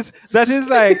right. That is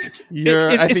like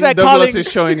I think like Douglas is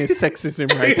showing his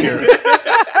sexism right here.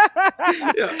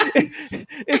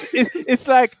 It's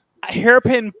like a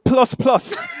hairpin plus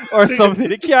or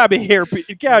something. It can't be hairpin.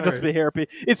 It can't just be hairpin.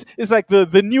 It's like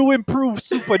the new improved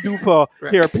super duper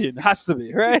hairpin has to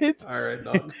be, right? All right,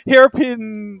 dog.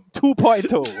 Hairpin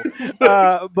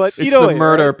 2.0. But it's either the way,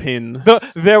 murder right? pin.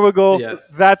 There we go. Yes.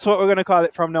 That's what we're gonna call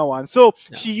it from now on. So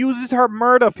she uses her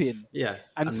murder pin.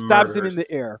 Yes. And stabs him in the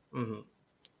air. Mm-hmm.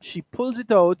 She pulls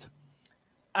it out,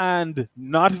 and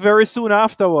not very soon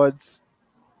afterwards,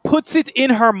 puts it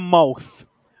in her mouth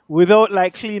without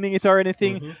like cleaning it or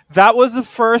anything. Mm-hmm. That was the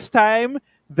first time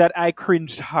that I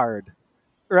cringed hard,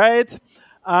 right?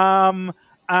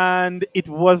 And it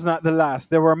was not the last.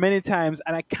 There were many times,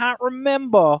 and I can't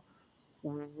remember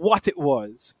what it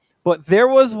was, but there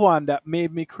was one that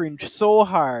made me cringe so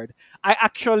hard. I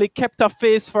actually kept a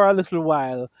face for a little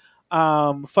while,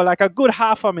 for like a good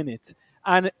half a minute.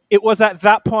 And it was at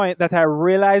that point that I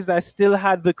realized I still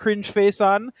had the cringe face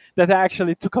on, that I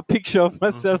actually took a picture of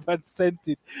myself and sent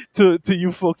it to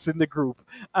you folks in the group.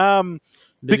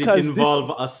 Did it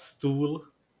involve a stool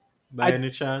by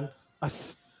any chance?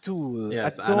 stool.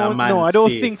 Yes, I and a don't man's know. I don't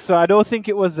face. think so. I don't think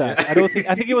it was that. Yeah.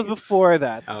 I think it was before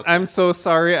that. Okay. I'm so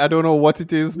sorry. I don't know what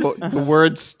it is, but the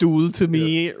word stool to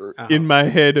me in my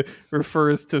head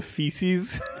refers to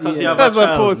feces. Because you Yeah. have a As child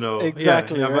opposed- now.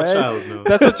 Exactly, Yeah, you have right? a child now.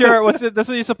 That's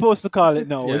what you're supposed to call it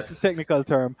now. It's the Yes. technical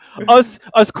term. Us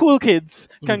cool kids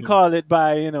can Mhm. call it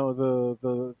by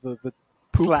the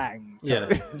slang.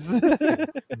 Yes. terms.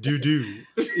 Do.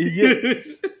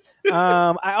 Yes.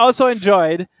 I also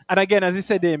enjoyed, and again, as you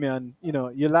said, Damien,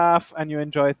 you laugh and you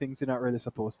enjoy things you're not really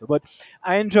supposed to. But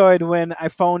I enjoyed when I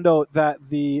found out that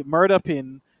the murder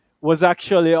pin was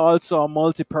actually also a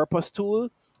multi-purpose tool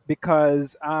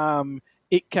because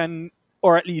it can,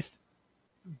 or at least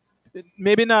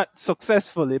maybe not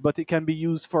successfully, but it can be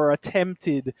used for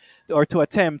to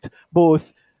attempt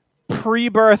both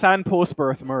pre-birth and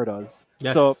post-birth murders.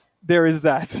 Yes. So there is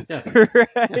that, Yeah.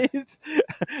 right?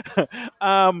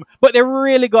 But they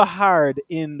really got hard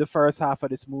in the first half of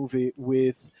this movie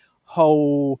with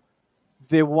how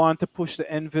they want to push the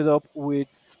envelope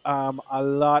with a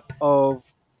lot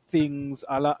of things,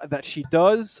 a lot that she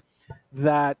does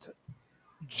that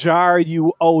jar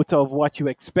you out of what you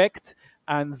expect,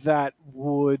 and that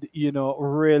would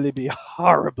really be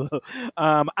horrible.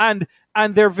 And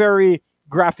they're very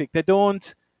graphic. They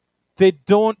don't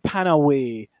pan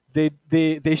away.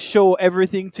 They show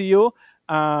everything to you,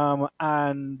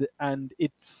 and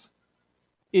it's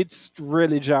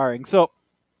really jarring. So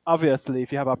obviously,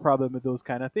 if you have a problem with those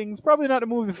kind of things, probably not the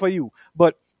movie for you.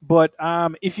 But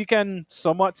if you can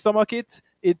somewhat stomach it,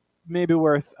 it may be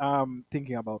worth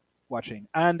thinking about watching.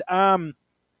 And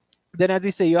then, as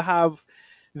you say, you have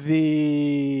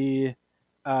the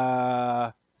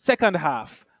second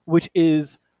half, which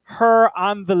is her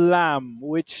on the lam,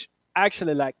 which I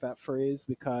actually like that phrase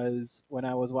because when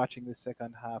I was watching the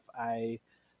second half, I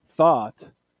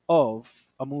thought of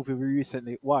a movie we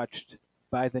recently watched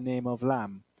by the name of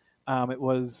Lamb. It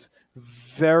was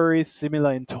very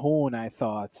similar in tone, I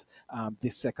thought,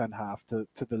 this second half to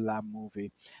the Lamb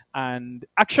movie. And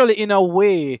actually, in a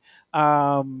way,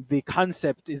 the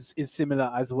concept is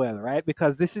similar as well, right?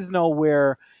 Because this is now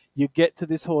where you get to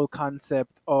this whole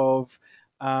concept of,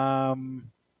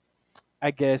 I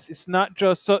guess, it's not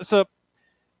just... So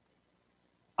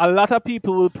a lot of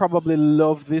people will probably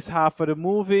love this half of the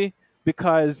movie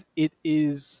because it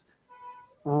is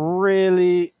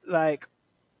really like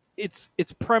it's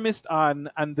premised on,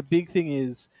 and the big thing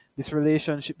is this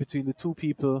relationship between the two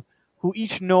people who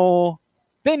each know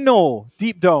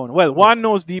deep down. Well, one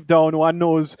knows deep down, one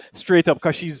knows straight up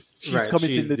because she's Right,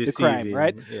 committing she's the crime, deceiving,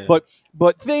 right? yeah.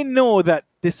 But they know that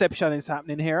deception is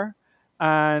happening here,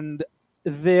 and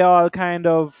they all kind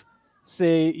of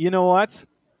say, you know what,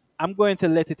 I'm going to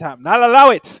let it happen. I'll allow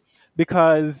it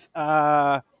because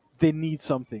they need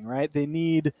something, right? They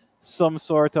need some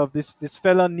sort of this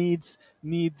fella needs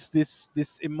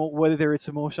whether it's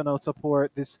emotional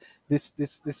support, this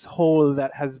hole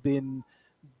that has been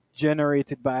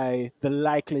generated by the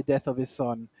likely death of his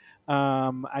son,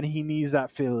 and he needs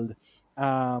that filled.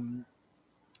 And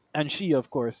she, of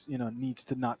course, needs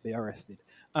to not be arrested.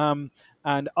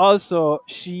 And also,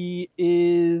 she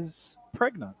is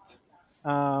pregnant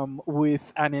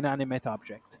with an inanimate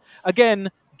object. Again,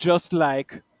 just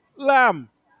like Lamb.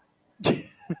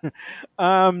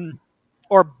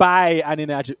 Or by an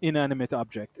inanimate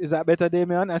object. Is that better,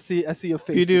 Damien? I see your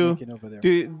face making over there.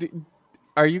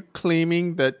 Are you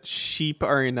claiming that sheep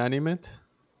are inanimate?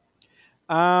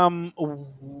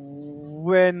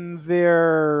 When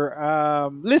they're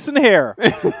listen here,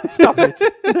 stop it.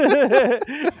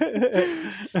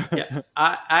 Yeah,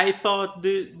 I thought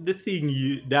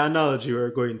the analogy you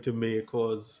were going to make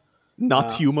was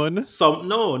Not human.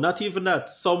 Not even that.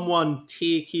 Someone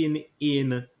taking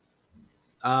in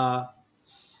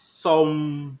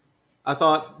some. I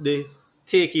thought the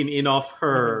taking in of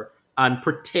her and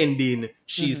pretending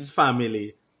she's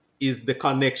family is the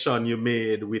connection you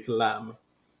made with Lamb.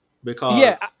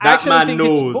 Because that man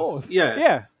knows.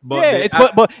 Yeah. But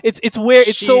but it's weird.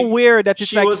 It's so weird that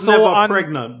it's she like was so never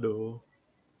pregnant though.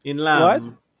 In Lamb. What?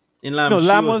 In Lamb. No,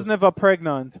 Lamb was never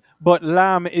pregnant, but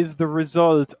Lamb is the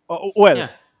result.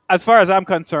 As far as I'm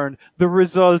concerned, the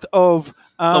result of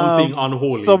something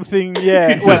unholy. Something,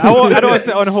 yeah. Well, I don't want to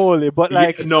say unholy, but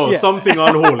like something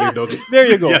unholy, Doug. There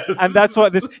you go. Yes. And that's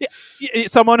what this.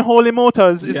 Some unholy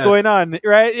motors is going on,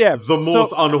 right? Yeah. The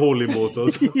most unholy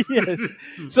motors. Yes.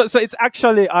 So it's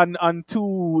actually on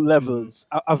two levels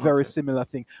a very similar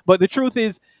thing. But the truth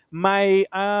is, my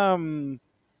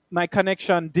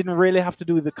connection didn't really have to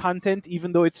do with the content,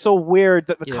 even though it's so weird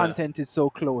that the content is so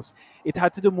close. It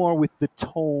had to do more with the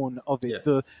tone of it,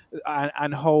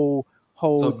 and how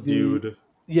subdued.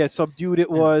 subdued it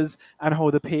was, and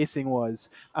how the pacing was.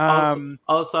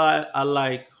 Also, I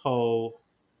like how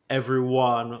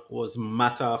everyone was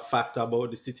matter of fact about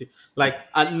the city. Like,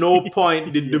 at no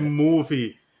point did the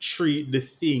movie treat the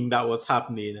thing that was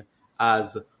happening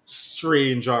as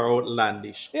strange or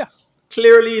outlandish. Yeah.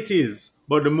 Clearly it is,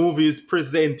 but the movie is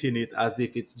presenting it as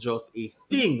if it's just a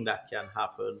thing that can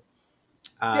happen.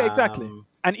 Yeah, exactly.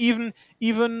 And even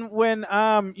when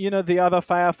the other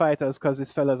firefighters, because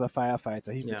this fella's a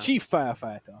firefighter, he's the chief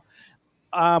firefighter.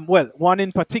 One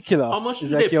in particular. How much do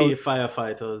they pay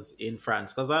firefighters in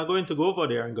France? Because I'm going to go over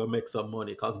there and go make some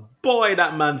money. Because boy,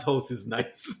 that man's house is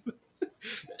nice.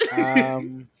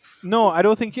 No, I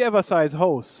don't think you ever saw his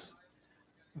house.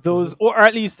 Or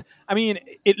at least, I mean,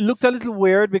 it looked a little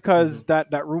weird because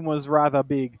that room was rather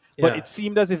big, but it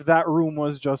seemed as if that room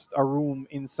was just a room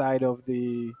inside of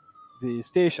the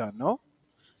station. No,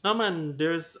 man.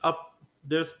 There's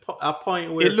a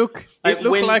point where it looked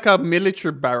like a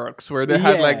military barracks where they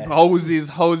had like houses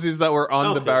that were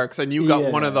on the barracks, and you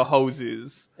got one of the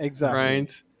houses, exactly,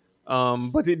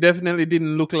 right? But it definitely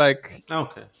didn't look like.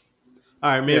 Okay. All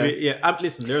right, maybe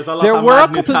listen, there's a lot. There of were a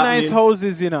madness couple happening. nice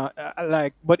houses,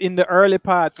 but in the early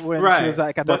part when she was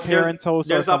like at her parents'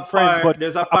 house or some friends, but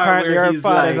there's a part apparently her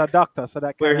father's a doctor, so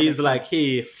that where he's like,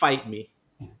 "Hey, fight me,"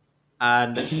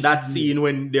 and that scene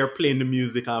when they're playing the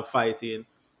music and fighting.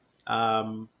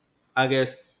 I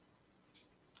guess,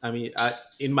 I mean,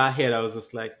 in my head, I was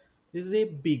just like, this is a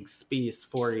big space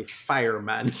for a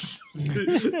fireman.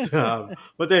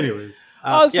 But anyways,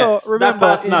 also remember, that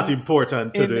part's not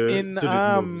important to this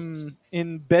movie.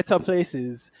 In better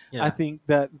places, I think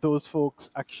that those folks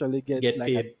actually get like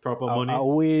paid proper money, a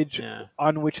wage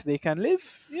on which they can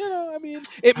live. I mean,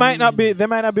 they might not be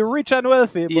rich and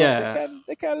wealthy, but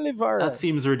they can live all right. That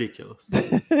seems ridiculous.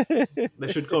 They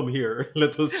should come here.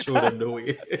 Let us show them the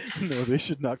way. No, they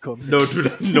should not come here. No,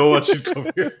 no one should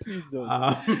come here. Please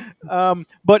don't.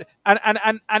 But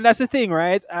and that's the thing,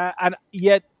 right? And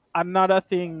yet another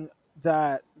thing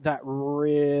that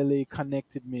really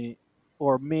connected me,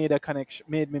 or made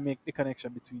me make the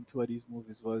connection between two of these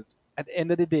movies, was at the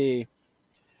end of the day,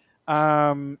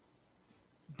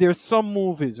 there's some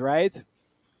movies, right,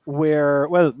 where,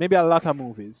 well, maybe a lot of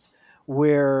movies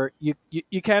where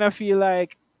you kind of feel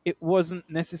like it wasn't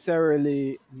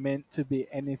necessarily meant to be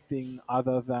anything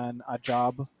other than a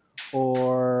job,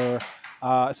 or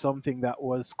something that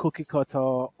was cookie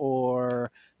cutter,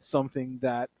 or something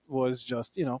that was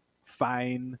just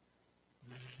fine.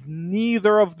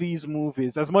 Neither of these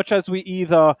movies, as much as we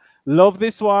either love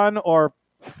this one or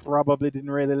probably didn't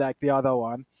really like the other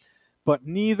one, but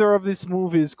neither of these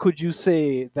movies could you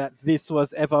say that this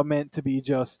was ever meant to be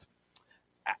just,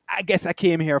 I guess I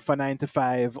came here for 9 to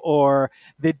 5, or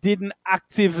they didn't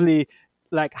actively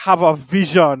like have a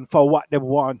vision for what they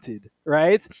wanted,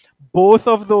 right? Both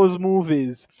of those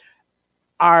movies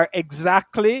are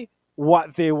exactly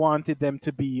what they wanted them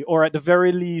to be, or at the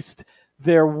very least,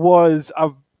 there was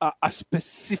a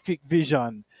specific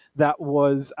vision that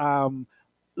was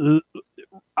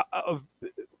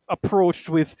approached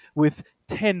with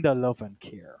tender love and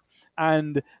care,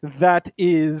 and that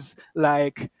is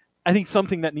like, I think,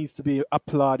 something that needs to be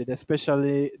applauded,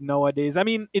 especially nowadays. I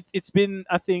mean, it's been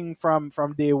a thing from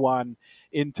day one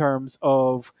in terms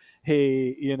of,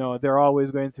 hey, they're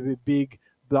always going to be big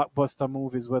blockbuster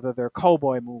movies, whether they're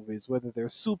cowboy movies, whether they're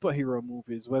superhero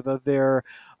movies, whether they're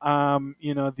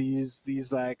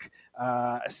these like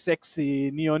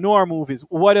sexy neo-noir movies,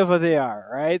 whatever they are,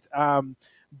 right?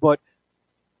 But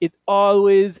it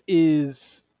always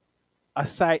is a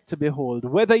sight to behold,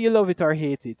 whether you love it or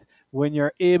hate it, when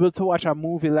you're able to watch a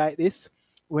movie like this,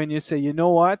 when you say, you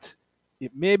know what,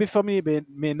 it may be for me, but it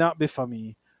may not be for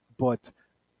me, but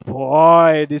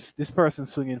boy, this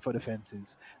person's swinging for the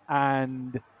fences.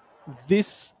 And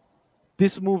this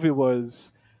movie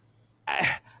was,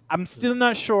 I'm still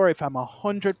not sure if I'm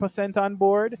 100% on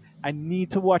board. I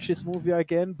need to watch this movie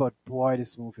again, but boy,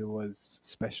 this movie was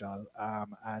special.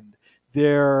 And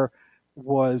there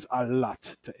was a lot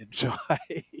to enjoy.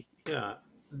 Yeah,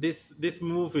 this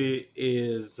movie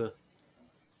is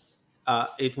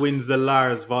it wins the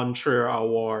Lars von Trier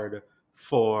Award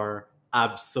for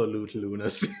absolute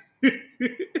lunacy.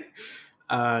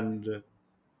 And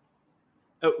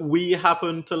we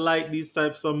happen to like these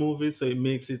types of movies, so it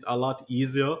makes it a lot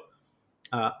easier.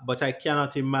 But I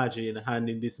cannot imagine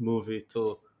handing this movie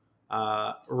to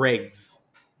Regs.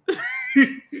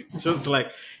 Just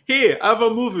like, hey, I have a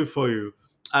movie for you.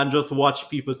 And just watch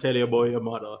people tell you about your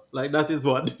mother. Like, that is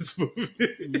what this movie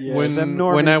is. Yeah,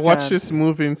 when I watched this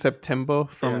movie in September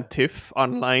from TIFF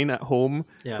online at home,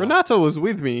 Renato was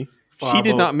with me. She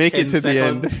did not make it to the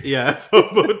end. Yeah, for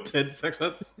about 10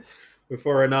 seconds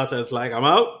before Renata's like, I'm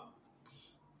out.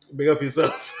 Big up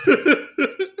yourself.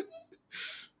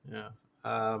 Yeah.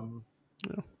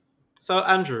 So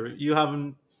Andrew,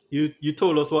 you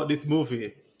told us what this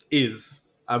movie is.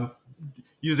 I'm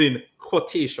using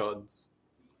quotations.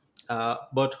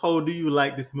 But how do you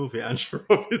like this movie, Andrew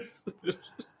Roberts?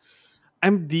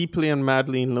 I'm deeply and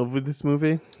madly in love with this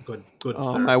movie. Good,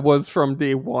 sir. I was from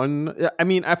day one. I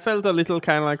mean, I felt a little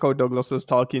kind of like how Douglas was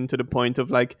talking, to the point of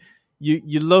like,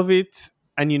 you love it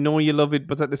and you know you love it,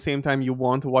 but at the same time you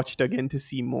want to watch it again to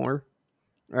see more,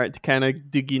 right? To kind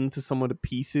of dig into some of the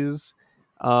pieces.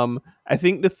 I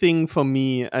think the thing for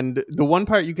me, and the one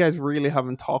part you guys really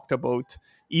haven't talked about,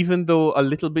 even though a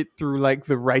little bit through like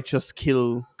the righteous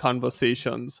kill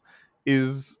conversations,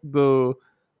 is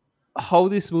how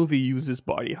this movie uses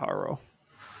body horror,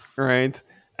 right?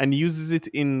 And uses it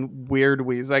in weird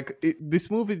ways. Like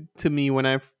this movie, to me, when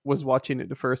I was watching it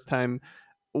the first time,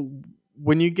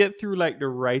 when you get through like the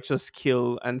righteous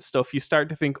kill and stuff, you start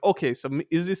to think, okay, so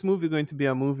is this movie going to be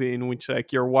a movie in which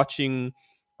like you're watching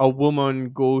a woman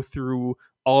go through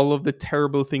all of the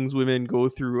terrible things women go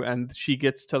through, and she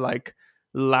gets to like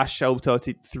lash out at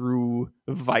it through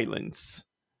violence,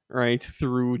 right?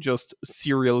 Through just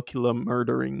serial killer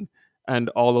murdering and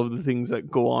all of the things that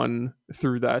go on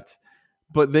through that.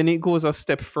 But then it goes a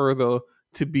step further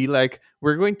to be like,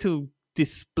 we're going to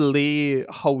display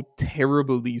how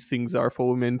terrible these things are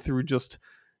for women through just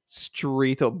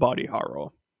straight up body horror,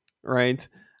 right?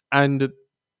 And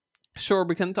sure,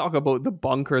 we can talk about the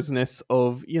bonkersness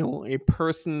of, you know, a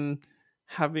person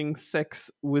having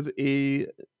sex with a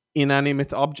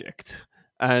inanimate object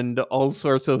and all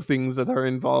sorts of things that are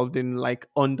involved in like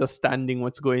understanding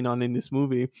what's going on in this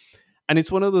movie. And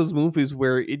it's one of those movies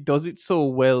where it does it so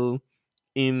well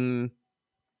in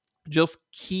just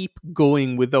keep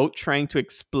going without trying to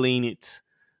explain it,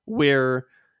 where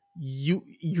you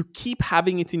keep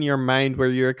having it in your mind where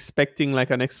you're expecting like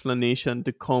an explanation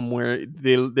to come, where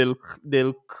they'll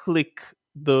click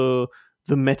the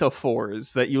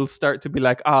metaphors that you'll start to be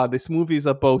like, this movie is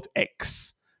about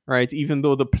X, right? Even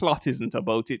though the plot isn't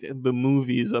about it, the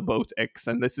movie is about X,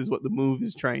 and this is what the movie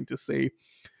is trying to say.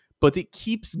 But it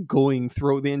keeps going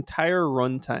throughout the entire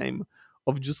runtime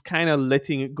of just kind of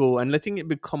letting it go and letting it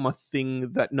become a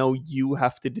thing that now you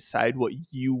have to decide what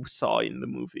you saw in the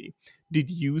movie. Did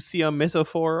you see a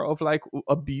metaphor of like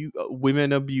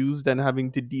women abused and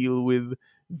having to deal with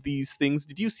these things?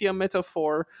 Did you see a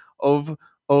metaphor of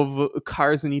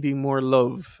cars needing more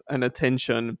love and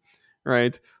attention,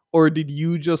 right? Or did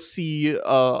you just see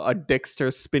a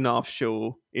Dexter spin-off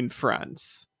show in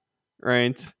France,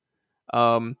 right?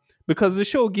 Because the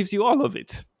show gives you all of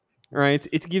it, right?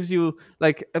 It gives you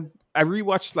like I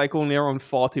rewatched like only around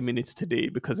 40 minutes today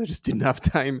because I just didn't have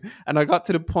time, and I got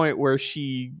to the point where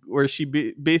she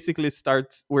basically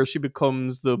starts, where she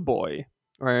becomes the boy,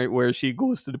 right? Where she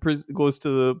goes to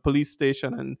the police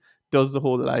station and does the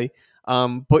whole lie.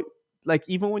 But like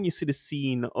even when you see the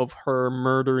scene of her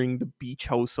murdering the beach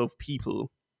house of people,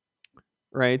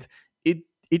 right?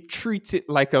 It treats it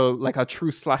like a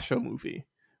true slasher movie,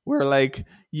 where like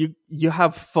you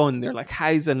have fun. They're like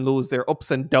highs and lows, they're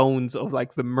ups and downs of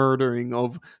like the murdering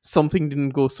of something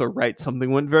didn't go so right,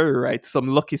 something went very right, some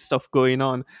lucky stuff going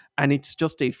on, and it's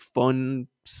just a fun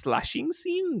slashing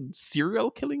scene,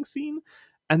 serial killing scene.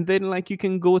 And then like you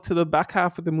can go to the back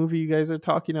half of the movie you guys are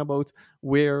talking about,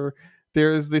 where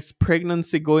there's this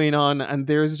pregnancy going on and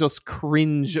there's just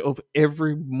cringe of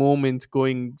every moment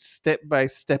going step by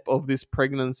step of this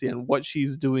pregnancy and what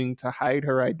she's doing to hide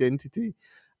her identity.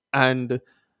 And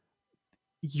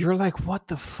you're like, what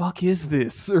the fuck is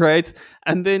this, right?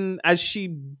 And then as she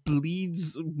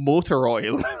bleeds motor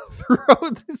oil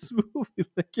throughout this movie,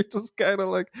 like you're just kind of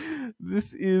like,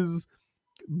 this is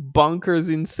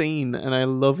bonkers insane, and I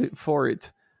love it for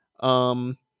it.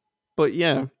 But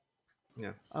yeah.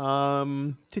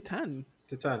 Titan,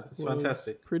 it's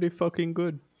fantastic, pretty fucking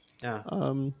good. Yeah.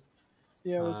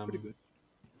 Yeah, it was pretty good.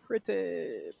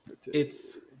 Pretty.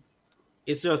 It's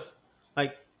just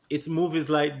like, it's movies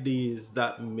like these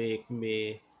that make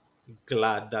me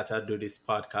glad that I do this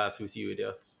podcast with you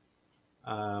idiots.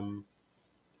 Not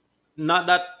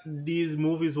that these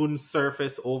movies wouldn't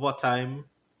surface over time,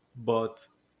 but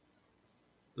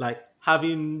like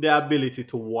having the ability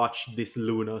to watch this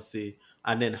lunacy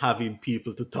and then having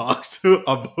people to talk to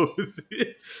about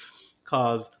it.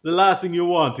 Because the last thing you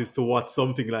want is to watch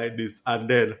something like this and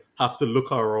then have to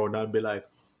look around and be like,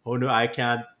 oh no, I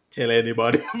can't tell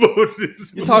anybody about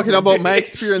this. You're talking about my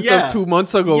experience of 2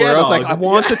 months ago, where I was like, I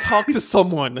want to talk to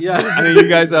someone. And then you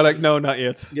guys are like, no, not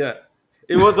yet. Yeah.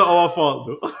 It wasn't our fault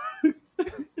though.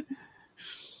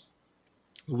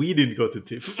 We didn't go to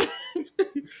TIFF.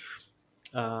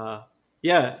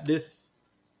 This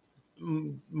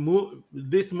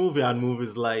movie and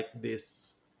movies like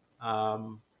this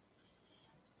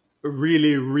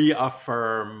really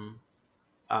reaffirm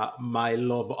my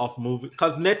love of movies,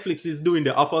 because Netflix is doing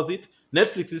the opposite.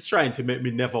 Netflix is trying to make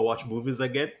me never watch movies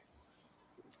again.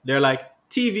 They're like,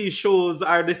 TV shows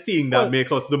are the thing that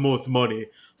make us the most money.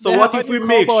 So what if we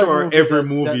make sure every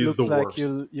movie is the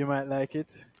worst? You might like it.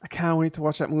 I can't wait to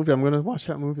watch that movie. I'm going to watch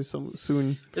that movie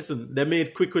soon. Listen, they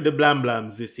made Quick with the Blam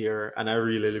Blams this year, and I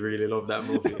really, really love that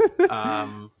movie.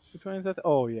 Which one is that?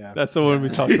 Oh, yeah. That's the one we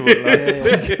talked about last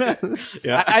week.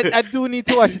 Yeah. I do need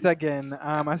to watch it again.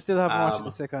 I still haven't watched it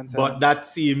the second time. But that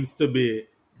seems to be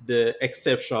the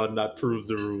exception that proves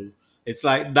the rule. It's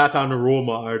like that and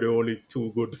Roma are the only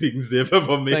two good things they've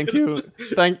ever made. Thank you.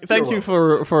 Thank you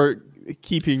for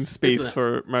keeping space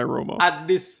for my Roma. At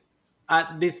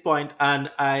this point,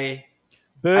 and I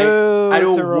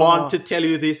don't want to tell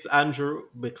you this, Andrew,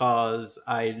 because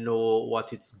I know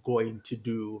what it's going to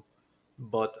do,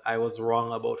 but I was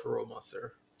wrong about Roma,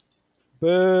 sir.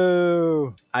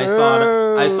 Boo! I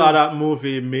saw that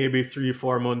movie maybe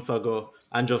 3-4 months ago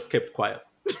and just kept quiet.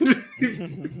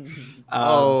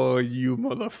 Oh, you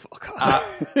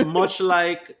motherfucker. Much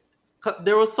like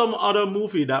there was some other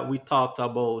movie that we talked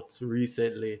about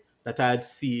recently that I had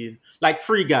seen, like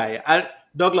Free Guy. And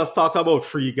Douglas talked about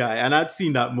Free Guy, and I'd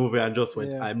seen that movie and just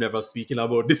went, I'm never speaking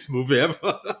about this movie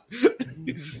ever.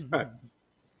 Right.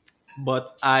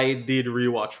 But I did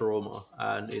rewatch Roma,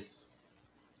 and it's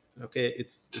okay.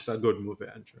 It's a good movie,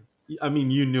 Andrew. I mean,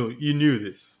 you knew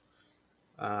this.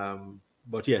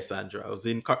 But yes, Andrew,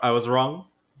 I was wrong,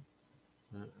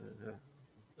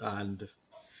 and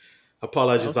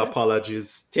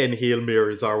apologies. 10 Hail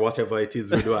Marys or whatever it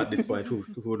is we do at this point. Who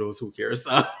knows? Who cares?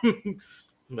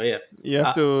 But yeah, you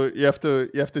have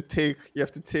to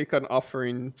take an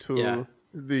offering to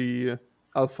the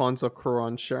Alfonso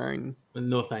Cuarón shrine.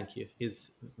 No, thank you.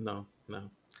 No.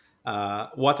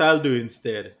 What I'll do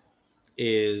instead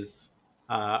is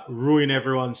ruin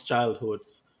everyone's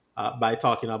childhoods by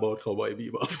talking about Cowboy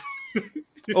Bebop.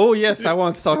 Oh yes, I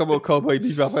want to talk about Cowboy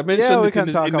Bebop. I mentioned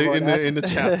it in the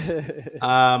chat.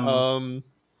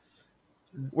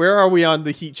 Where are we on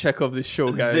the heat check of this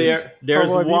show, guys?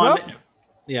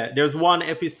 There's one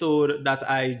episode that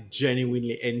I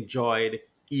genuinely enjoyed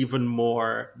even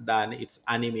more than its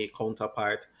anime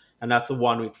counterpart, and that's the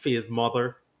one with Faye's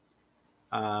mother.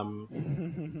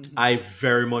 I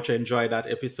very much enjoyed that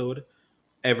episode.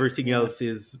 Everything else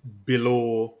is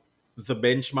below the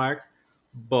benchmark,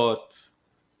 but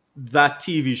that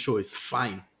TV show is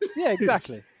fine. Yeah,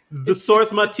 exactly. The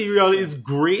source material is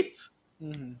great.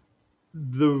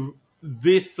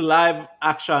 This live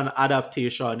action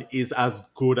adaptation is as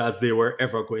good as they were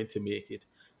ever going to make it.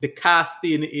 The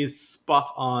casting is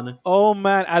spot on. Oh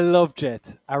man, I love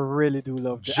Jet. I really do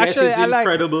love Jet. Jet is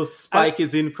incredible. Spike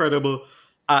is incredible.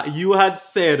 You had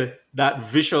said that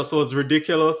Vicious was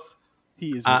ridiculous.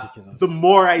 He is ridiculous. The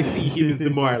more I see him, the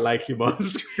more I like him on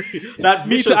screen. That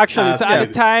me too, actually. So at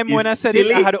the time when I said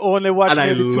it, I had only watched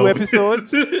maybe 2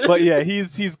 episodes. But yeah,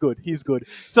 he's good. He's good.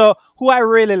 So who I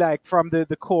really like from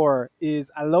the core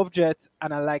is I love Jet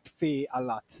and I like Faye a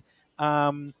lot.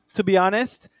 To be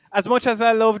honest, as much as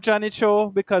I love Johnny Cho,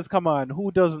 because come on, who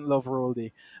doesn't love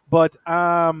Roldy? But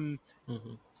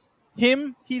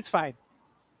he's fine.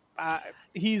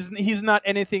 He's not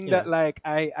anything that like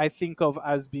I think of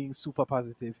as being super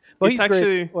positive. But he's actually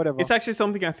great, whatever. It's actually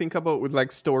something I think about with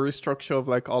like story structure of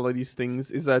like all of these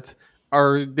things is that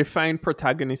our defined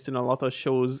protagonist in a lot of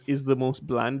shows is the most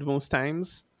bland most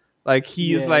times. Like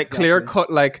he's clear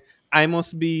cut, like I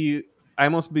must be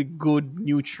good,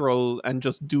 neutral, and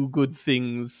just do good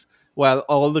things, while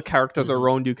all the characters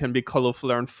around you can be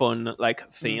colorful and fun,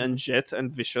 like Faye and Jet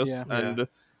and Vicious and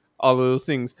all of those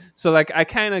things. So like I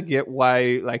kind of get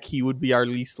why like he would be our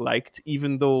least liked,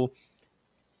 even though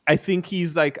I think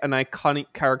he's like an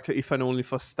iconic character if and only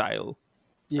for style.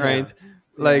 Right?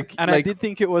 Like I did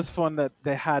think it was fun that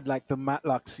they had like the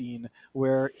Matlock scene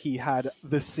where he had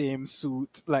the same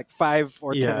suit, like 5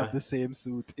 or 10 of the same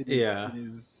suit in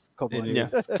his cupboard. In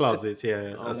his closet.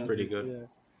 That's pretty good.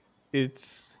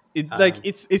 It's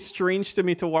it's strange to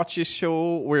me to watch this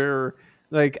show where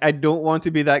like I don't want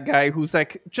to be that guy who's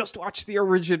like, just watch the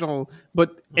original.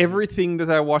 But everything that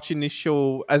I watch in this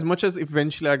show, as much as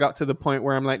eventually I got to the point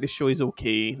where I'm like, this show is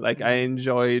okay. Like I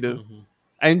enjoyed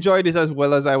it as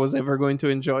well as I was ever going to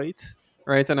enjoy it.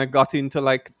 Right. And I got into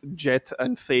like Jet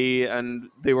and Faye and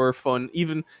they were fun.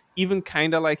 Even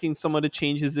kind of liking some of the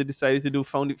changes they decided to do,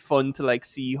 found it fun to like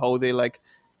see how they like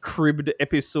cribbed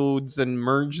episodes and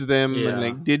merged them and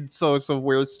like did sorts of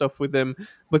weird stuff with them.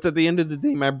 But at the end of the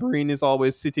day, my brain is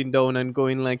always sitting down and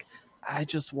going like, I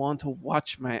just want to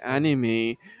watch my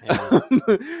anime.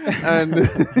 And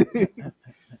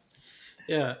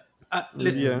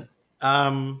listen,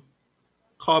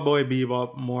 Cowboy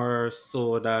Bebop, more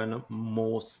so than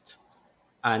most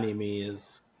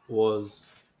animes,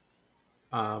 was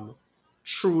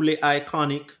truly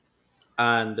iconic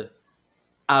and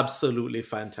absolutely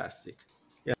fantastic.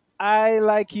 I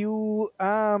like you,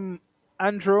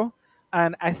 Andrew,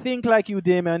 and I think like you,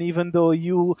 Damien. Even though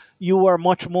you were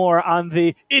much more on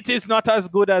the it is not as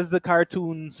good as the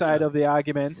cartoon side of the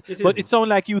argument, but it sounded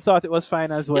like you thought it was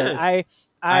fine as well. Yeah,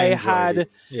 I had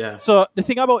it. Yeah. So the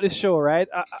thing about this show, right?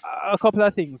 A couple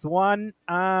of things. One,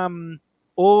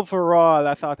 overall,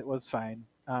 I thought it was fine.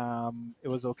 It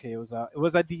was okay. It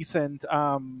was a decent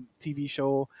TV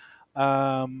show.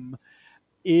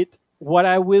 What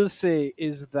I will say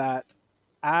is that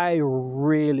I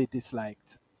really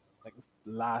disliked like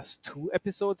the last 2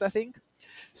 episodes, I think.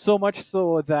 So much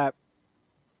so that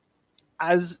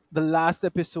as the last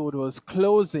episode was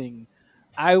closing,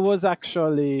 I was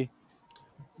actually,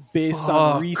 based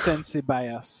on recency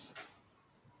bias,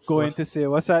 going to say,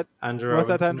 what's that? Andrew What's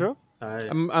Robinson? that,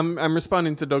 Andrew? I'm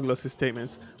responding to Douglas's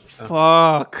statements.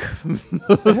 Fuck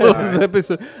those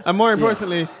episodes, and more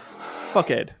importantly,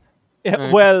 fuck Ed. Yeah,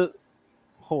 right. Well,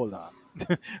 hold on.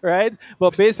 Right?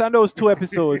 But based on those 2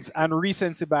 episodes and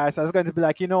recency bias, I was going to be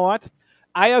like, you know what?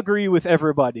 I agree with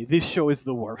everybody. This show is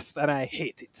the worst and I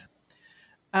hate it.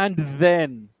 And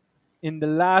then, in the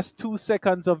last 2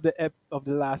 seconds of the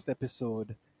last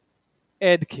episode,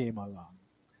 Ed came along.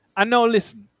 And now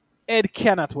listen, Ed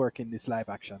cannot work in this live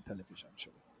action television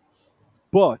show.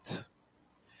 But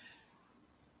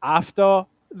after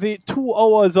the 2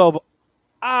 hours of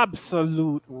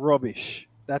absolute rubbish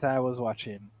that I was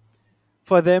watching,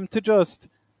 for them to just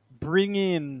bring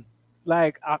in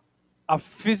like a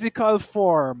physical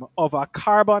form of a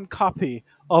carbon copy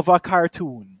of a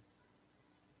cartoon,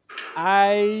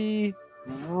 I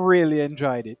really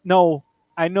enjoyed it. No,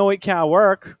 I know it can't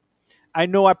work. I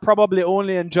know I probably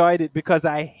only enjoyed it because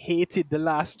I hated the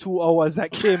last 2 hours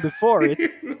that came before it.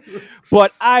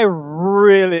 But I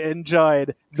really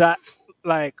enjoyed that,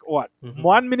 like, what,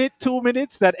 1 minute, 2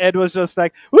 minutes that Ed was just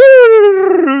like,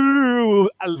 woo,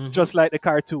 just like the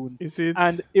cartoon. Is it?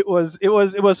 And it was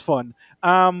fun.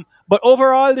 But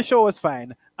overall, the show was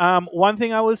fine. One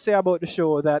thing I will say about the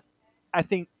show that I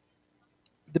think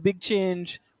the big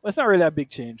change, well, it's not really a big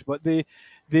change, but the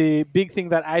big thing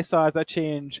that I saw as a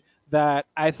change that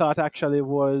I thought actually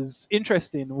was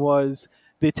interesting was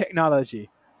the technology.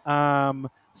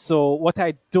 So what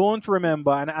I don't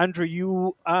remember, and Andrew,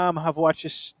 you have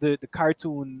watched the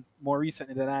cartoon more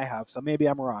recently than I have, so maybe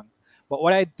I'm wrong. But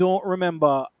what I don't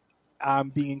remember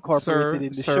being incorporated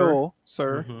in the show...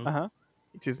 Sir,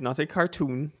 it is not a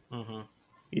cartoon.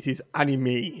 It is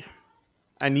anime.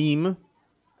 Anime.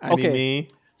 Okay.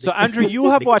 So Andrew, you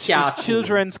have watched this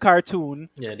children's cartoon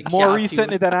more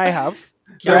recently than I have.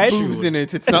 Right? Boobs in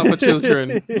it. It's not for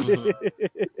children.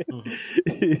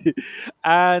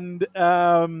 And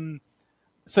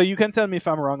so you can tell me if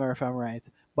I'm wrong or if I'm right.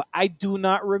 But I do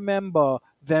not remember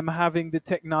them having the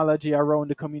technology around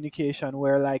the communication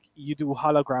where like you do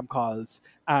hologram calls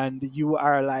and you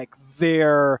are like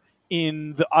there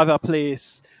in the other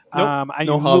place. And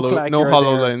you look like you're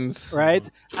HoloLens, right?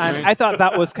 And I thought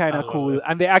that was kind of cool.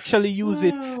 And they actually use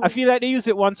it. I feel like they use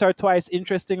it once or twice,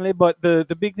 interestingly. But the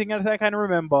big thing that I kind of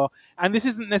remember, and this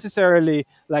isn't necessarily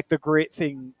like the great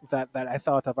thing that I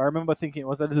thought of. I remember thinking it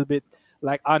was a little bit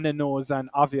like on the nose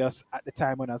and obvious at the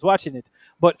time when I was watching it.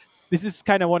 But this is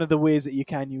kind of one of the ways that you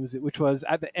can use it, which was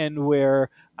at the end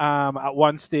where at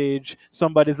one stage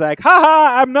somebody's like,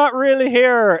 haha, I'm not really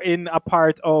here, in a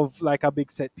part of like a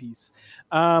big set piece.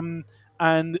 And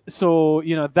so,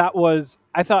 you know,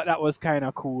 I thought that was kind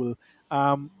of cool.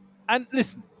 And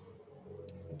listen,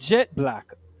 Jet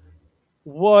Black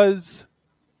was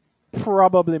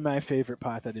probably my favorite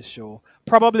part of this show.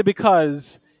 Probably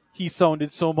because he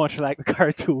sounded so much like the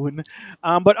cartoon.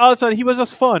 But also he was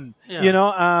just fun, you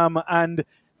know, and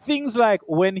things like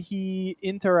when he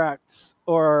interacts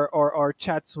or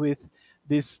chats with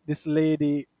this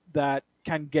lady that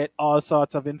can get all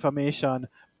sorts of information,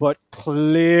 but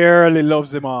clearly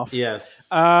loves him off. Yes.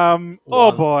 Oh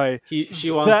boy.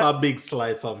 She wants a big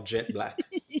slice of Jet Black.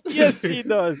 Yes, she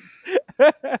does.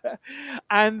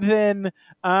 And then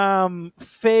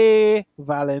Faye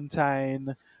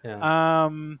Valentine.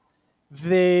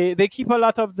 they keep a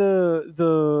lot of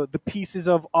the pieces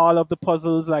of all of the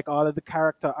puzzles, like all of the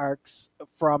character arcs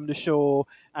from the show,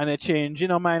 and they change,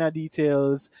 minor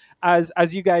details. As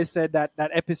you guys said, that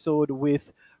episode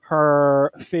with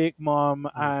her fake mom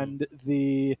and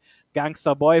the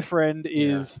gangster boyfriend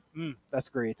is that's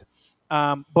great.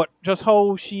 But just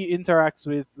how she interacts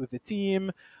with the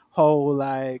team, how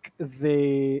like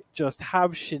they just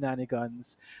have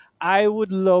shenanigans. I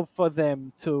would love for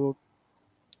them to,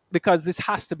 because this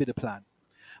has to be the plan.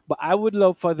 But I would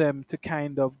love for them to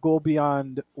kind of go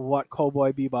beyond what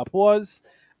Cowboy Bebop was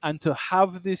and to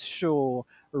have this show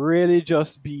really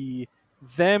just be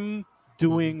them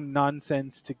doing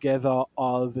nonsense together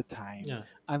all the time. Yeah.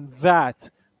 And that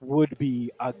would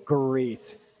be a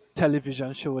great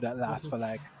television show that lasts for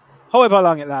like however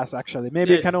long it lasts, actually.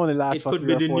 Maybe it can only last for 3 or 4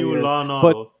 years. It could be the new Law and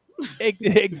But Order.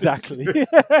 exactly.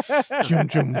 Chun,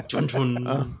 chun.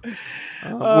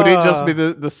 Would it just be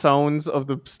the sounds of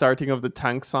the starting of the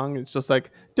tank song? It's just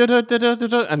like da da da da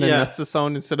da, and then that's the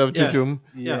sound instead of jujum.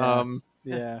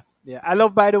 Yeah. I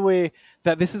love, by the way,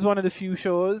 that this is one of the few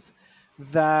shows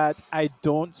that I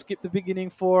don't skip the beginning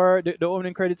for, the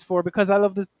opening credits for, because I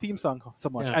love the theme song so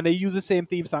much. Yeah. And they use the same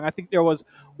theme song. I think there was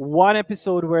one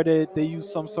episode where they used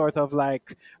some sort of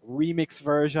like remix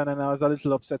version, and I was a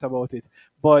little upset about it.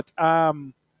 But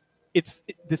it's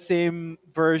the same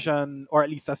version, or at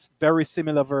least a very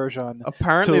similar version.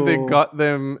 Apparently, they got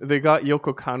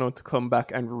Yoko Kanno to come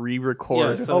back and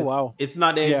re-record. Yeah, so wow. It's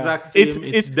not the exact same.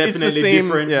 It's definitely the same,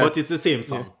 different, but it's the same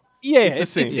song. Yeah,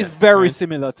 it's the it's same. very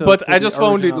similar to. But to I the just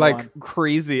found it original like one.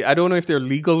 crazy. I don't know if there are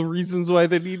legal reasons why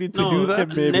they needed to do that.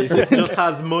 Netflix just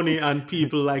has money and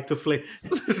people like to flex.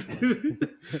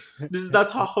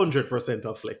 That's 100%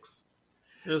 of flex.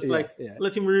 Just let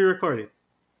him re-record it.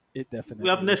 It definitely. We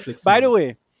have Netflix. By the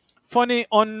way, funny,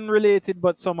 unrelated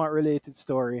but somewhat related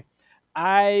story.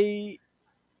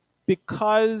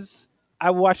 Because I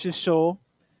watched the show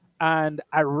and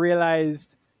I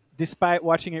realized, despite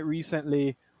watching it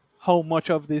recently, how much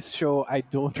of this show I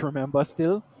don't remember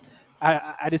still.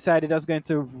 I decided I was going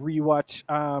to rewatch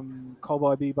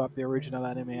Cowboy Bebop, the original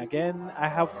anime, again. I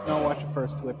have now watched the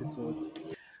first 2 episodes.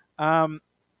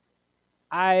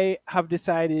 I have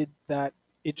decided that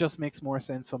it just makes more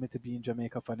sense for me to be in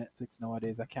Jamaica for Netflix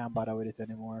nowadays. I can't bother with it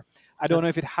anymore. I don't know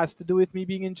if it has to do with me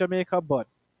being in Jamaica, but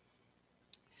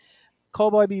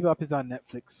Cowboy Bebop is on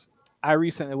Netflix. I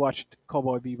recently watched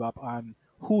Cowboy Bebop on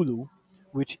Hulu,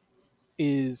 which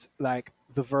is like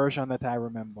the version that I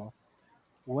remember.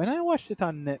 When I watched it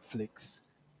on Netflix,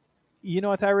 you know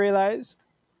what I realized?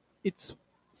 It's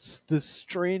the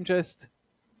strangest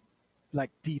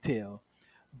like detail.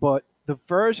 But the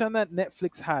version that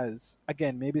Netflix has,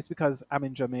 again, maybe it's because I'm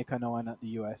in Jamaica now and not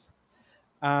the US,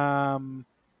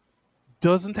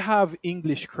 doesn't have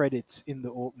English credits in the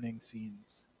opening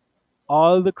scenes.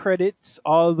 All the credits,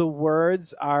 all the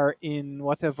words are in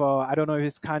whatever, I don't know if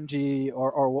it's kanji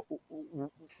or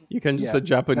You can just say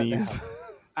Japanese.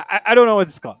 I don't know what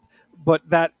it's called, but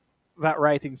that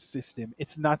writing system,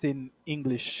 it's not in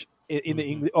English, in the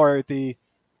English or the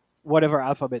whatever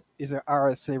alphabet. Is there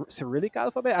a Cyrillic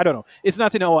alphabet? I don't know. It's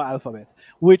not in our alphabet,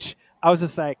 which I was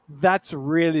just like, that's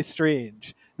really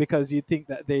strange, because you'd think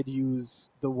that they'd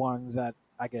use the ones that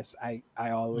I guess I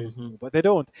always knew, but they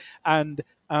don't. And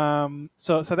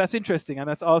so that's interesting, and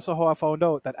that's also how I found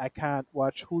out that I can't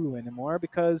watch Hulu anymore,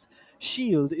 because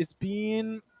Shield is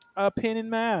being a pain in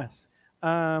my ass.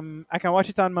 I can watch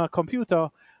it on my computer,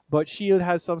 but Shield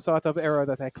has some sort of error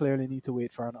that I clearly need to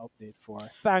wait for an update for.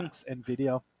 Thanks,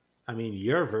 NVIDIA. I mean,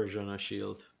 your version of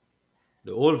Shield,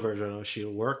 the old version of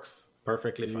Shield works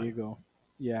perfectly fine. There you go.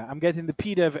 Yeah, I'm getting the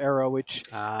PDEV error, which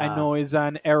I know is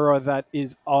an error that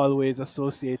is always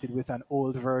associated with an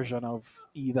old version of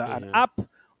either an app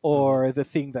or the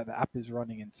thing that the app is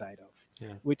running inside of,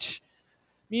 which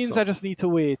means I just need to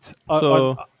wait.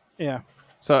 So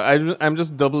I'm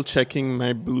just double checking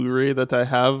my Blu-ray that I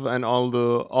have, and all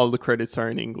the credits are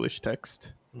in English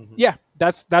text. Yeah,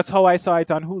 that's how I saw it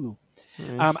on Hulu.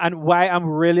 And why I'm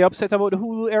really upset about the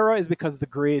Hulu era is because the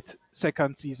great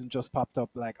second season just popped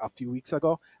up like a few weeks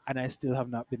ago, and I still have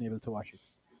not been able to watch it.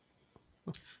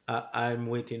 I'm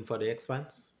waiting for The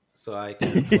Expanse, so I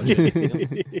can watch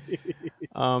anything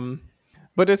else.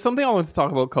 But there's something I want to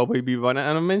talk about Cowboy Bebop, and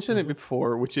I mentioned it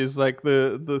before, which is like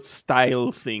the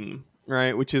style thing,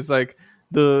 right? Which is like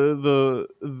the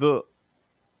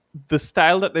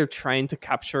style that they're trying to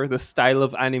capture, the style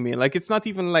of anime. Like, it's not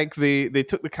even like they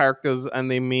took the characters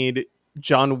and they made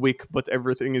John Wick, but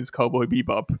everything is Cowboy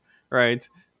Bebop, right?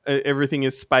 Everything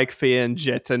is Spike, Faye, and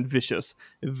Jet and Vicious.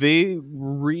 They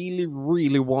really,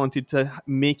 really wanted to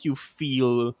make you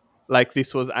feel like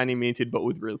this was animated but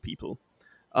with real people.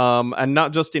 And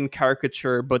not just in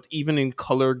caricature, but even in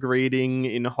color grading,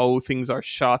 in how things are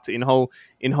shot, in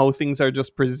how things are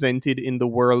just presented in the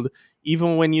world.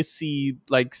 Even when you see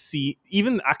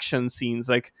even action scenes,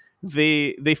 like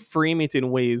they frame it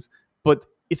in ways, but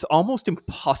it's almost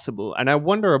impossible. And I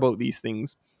wonder about these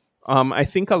things. I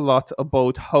think a lot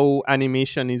about how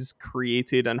animation is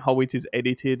created and how it is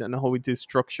edited and how it is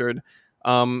structured.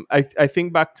 I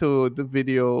think back to the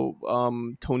video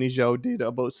Tony Zhao did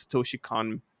about Satoshi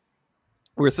Kon,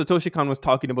 where Satoshi Kon was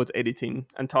talking about editing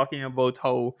and talking about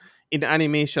how in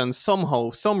animation,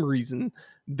 somehow, some reason,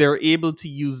 they're able to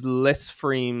use less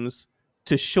frames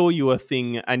to show you a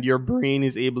thing, and your brain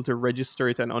is able to register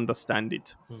it and understand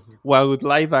it. Mm-hmm. While with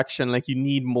live action, like you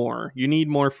need more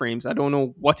frames. I don't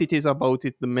know what it is about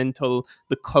it, the mental,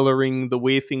 the coloring, the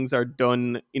way things are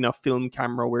done in a film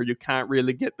camera, where you can't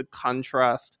really get the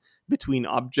contrast between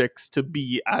objects to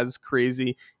be as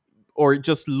crazy, or it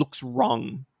just looks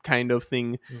wrong, kind of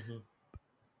thing. Mm-hmm.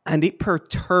 And it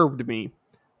perturbed me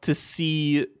to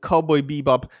see Cowboy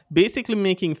Bebop basically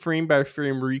making frame by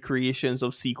frame recreations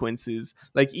of sequences.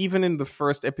 Like even in the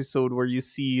first episode where you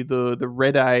see the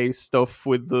red eye stuff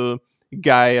with the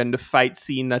guy and the fight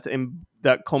scene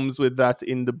that comes with that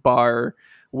in the bar,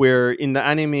 where in the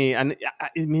anime, and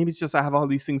maybe it's just I have all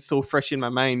these things so fresh in my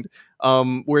mind,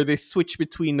 where they switch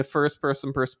between the first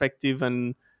person perspective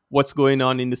and what's going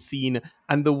on in the scene,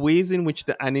 and the ways in which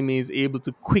the anime is able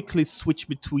to quickly switch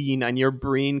between, and your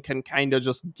brain can kind of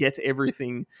just get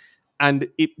everything, and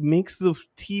it makes the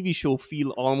TV show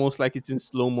feel almost like it's in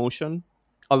slow motion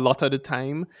a lot of the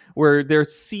time, where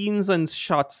there's scenes and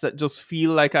shots that just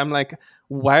feel like I'm like,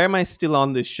 why am I still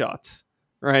on this shot,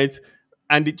 right?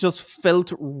 And it just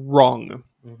felt wrong,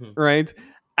 right?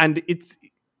 And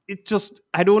it just,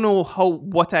 I don't know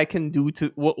what I can do to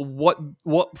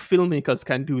what filmmakers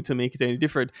can do to make it any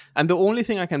different. And the only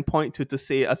thing I can point to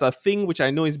say as a thing which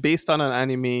I know is based on an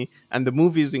anime and the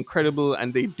movie is incredible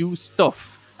and they do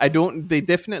stuff, they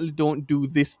definitely don't do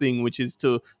this thing, which is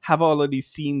to have all of these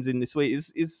scenes in this way,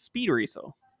 is Speed Racer.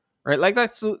 Right? Like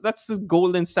that's the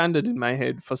golden standard in my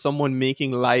head for someone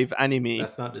making live anime.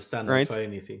 That's not the standard, right? For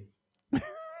anything.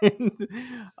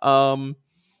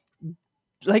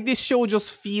 Like this show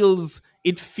just feels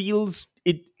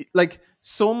like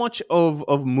so much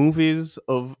of movies,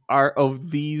 of art, of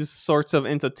these sorts of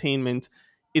entertainment.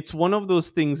 It's one of those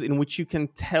things in which you can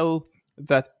tell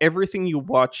that everything you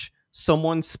watch,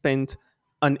 someone spent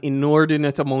an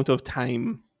inordinate amount of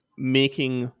time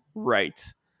making right.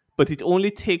 But it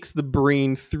only takes the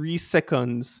brain 3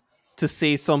 seconds to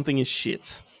say something is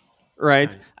shit.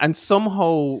 Right? And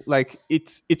somehow, like,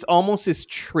 it's almost this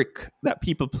trick that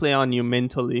people play on you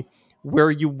mentally,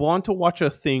 where you want to watch a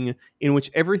thing in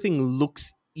which everything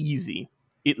looks easy.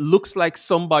 It looks like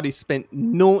somebody spent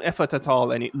no effort at all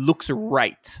and it looks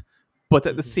right. But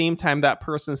at the same time, that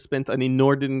person spent an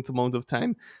inordinate amount of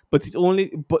time. But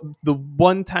the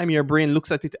one time your brain looks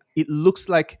at it, it looks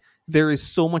like there is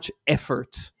so much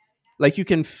effort. Like you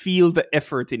can feel the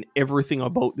effort in everything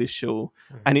about this show,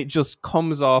 and it just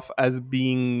comes off as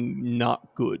being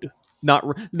not good.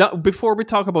 Not before we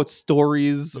talk about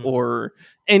stories or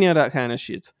any of that kind of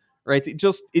shit, right? It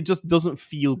just doesn't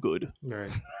feel good.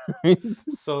 Right.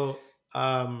 So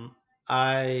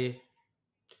I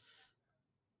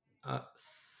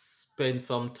spent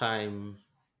some time,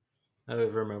 I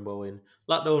don't remember when.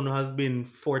 Lockdown has been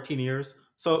 14 years.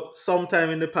 So sometime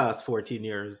in the past 14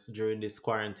 years during this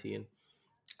quarantine,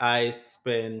 I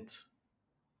spent,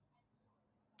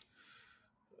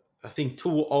 I think,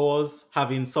 2 hours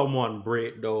having someone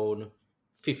break down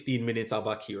 15 minutes of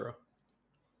Akira.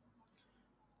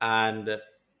 And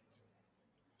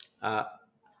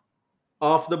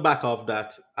off the back of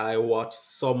that, I watched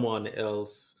someone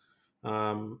else,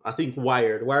 I think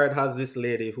Wired. Wired has this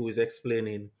lady who is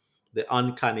explaining the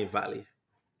Uncanny Valley.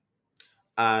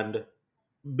 And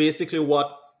basically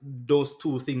what those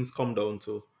two things come down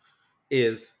to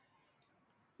is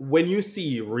when you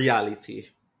see reality,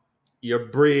 your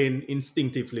brain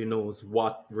instinctively knows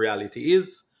what reality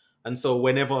is. And so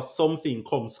whenever something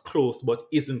comes close but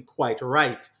isn't quite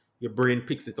right, your brain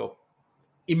picks it up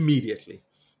immediately.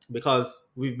 Because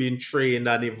we've been trained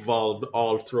and evolved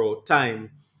all throughout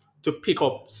time to pick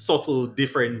up subtle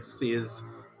differences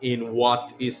in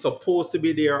what is supposed to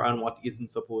be there and what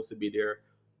isn't supposed to be there.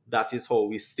 That is how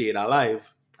we stayed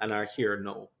alive and are here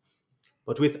now.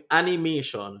 But with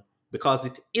animation, because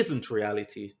it isn't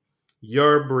reality,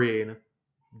 your brain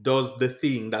does the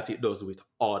thing that it does with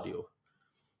audio.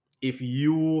 If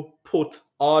you put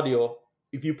audio,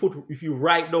 if you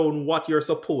write down what you're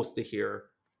supposed to hear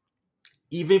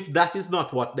even if that is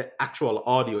not what the actual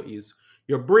audio is,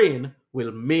 your brain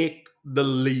will make the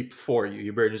leap for you.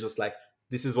 Your brain is just like,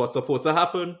 this is what's supposed to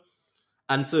happen.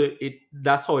 And so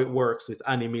that's how it works with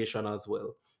animation as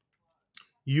well.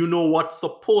 You know what's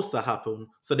supposed to happen,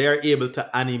 so they are able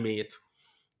to animate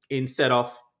instead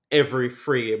of every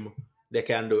frame. They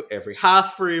can do every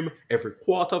half frame, every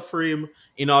quarter frame,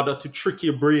 in order to trick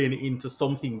your brain into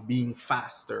something being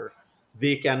faster.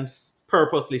 They can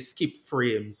purposely skip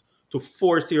frames to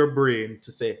force your brain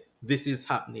to say, this is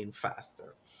happening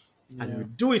faster. Yeah. And you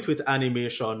do it with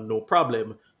animation, no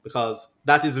problem, because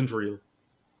that isn't real.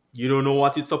 You don't know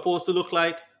what it's supposed to look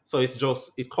like, so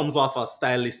it comes off as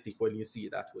stylistic when you see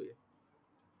it that way.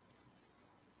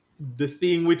 The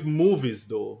thing with movies,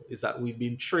 though, is that we've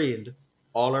been trained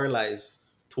all our lives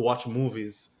to watch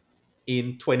movies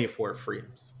in 24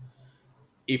 frames.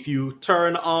 If you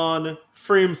turn on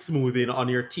frame smoothing on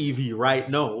your TV right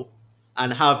now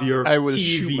and have your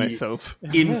TV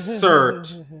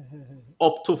insert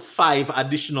up to 5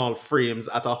 additional frames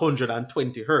at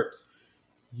 120 hertz,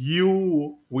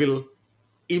 you will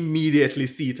immediately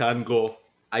see it and go,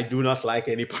 I do not like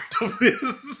any part of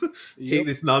this. Take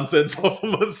this nonsense off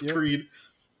of my screen.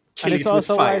 And it's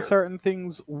also why certain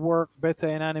things work better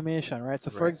in animation, right?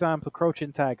 So, for example,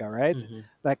 Crouching Tiger, right? And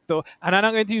I'm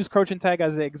not going to use Crouching Tiger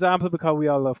as an example because we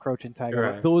all love Crouching Tiger.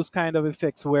 Right. Those kind of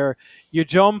effects where you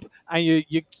jump and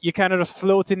you kind of just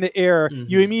float in the air,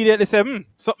 you immediately say,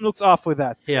 something looks off with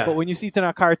that. Yeah. But when you see it in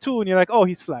a cartoon, you're like, oh,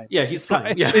 he's flying. Yeah, he's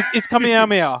flying. It's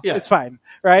Kamehameha. Yeah. It's fine,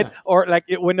 right? Yeah. Or like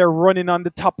when they're running on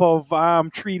the top of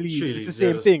tree leaves, it's the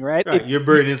same thing, right? Your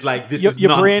brain is like, this is your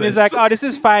nonsense. Brain is like, oh, this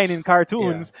is fine in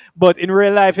cartoons. Yeah. But in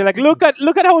real life, you're like, look at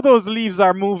how those leaves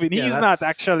are moving. He's not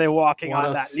actually walking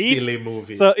on that leaf. Silly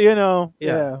movie. So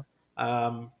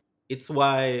it's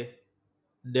why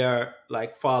they're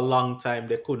like, for a long time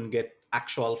they couldn't get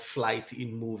actual flight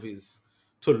in movies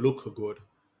to look good.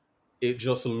 It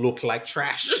just looked like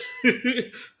trash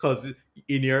because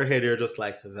in your head you're just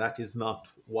like, that is not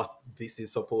what this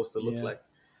is supposed to look like.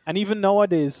 And even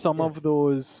nowadays, some of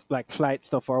those like flight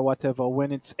stuff or whatever,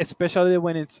 especially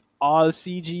when it's all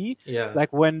CG,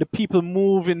 like when the people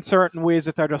move in certain ways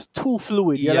that are just too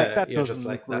fluid, you're like, that doesn't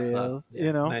look real.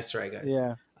 Nice try, guys.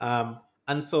 Yeah.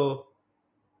 And so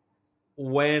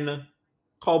when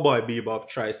Cowboy Bebop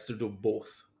tries to do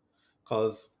both,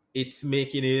 because it's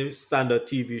making a standard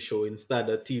TV show in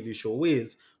standard TV show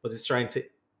ways, but it's trying to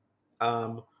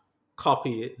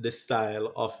copy the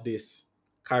style of this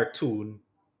cartoon.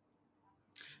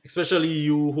 Especially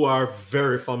you who are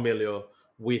very familiar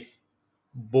with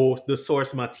both the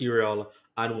source material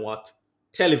and what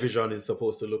television is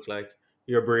supposed to look like.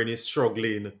 Your brain is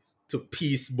struggling to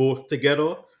piece both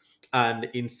together. And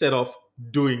instead of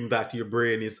doing that, your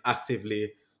brain is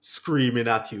actively screaming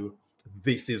at you,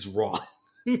 this is wrong.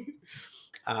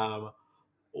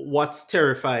 What's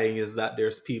terrifying is that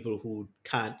there's people who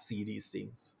can't see these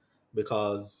things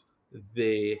because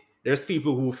there's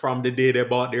people who, from the day they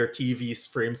bought their TVs,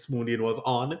 frame smoothing was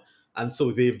on, and so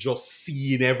they've just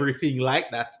seen everything like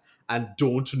that and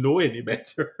don't know any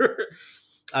better.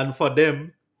 And for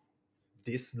them,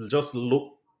 this just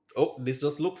look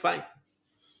fine.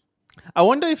 I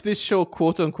wonder if this show,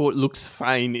 quote unquote, looks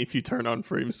fine if you turn on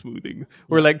frame smoothing,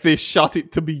 or like they shot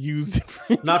it to be used in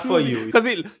frame not for you,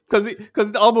 because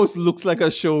it almost looks like a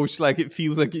show, like it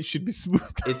feels like it should be smooth.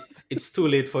 It's too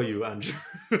late for you, Andrew.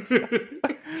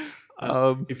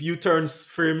 If you turn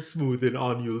frame smoothing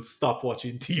on, you'll stop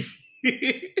watching TV.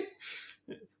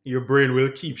 Your brain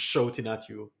will keep shouting at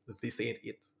you that this ain't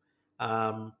it.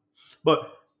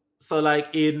 But so like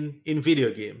in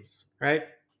video games, right?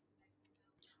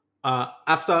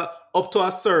 After up to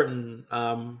a certain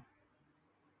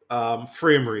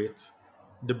frame rate,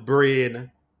 the brain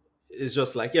is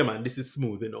just like, yeah, man, this is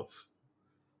smooth enough.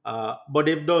 But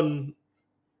they've done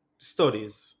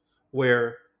studies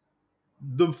where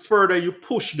the further you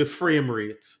push the frame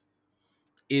rate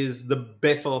is the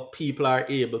better people are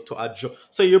able to adjust.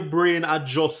 So your brain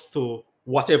adjusts to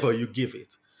whatever you give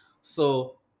it.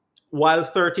 So while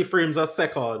 30 frames a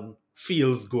second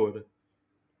feels good,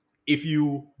 if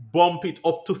you bump it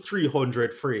up to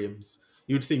 300 frames,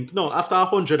 you'd think, no, after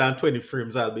 120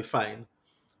 frames, I'll be fine.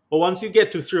 But once you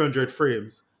get to 300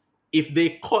 frames, if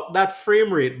they cut that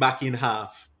frame rate back in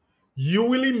half, you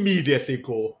will immediately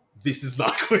go, this is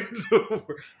not going to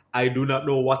work. I do not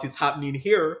know what is happening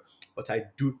here, but I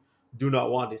do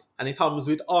not want this. And it happens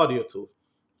with audio too.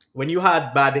 When you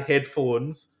had bad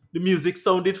headphones, the music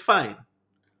sounded fine.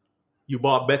 You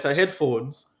bought better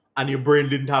headphones, and your brain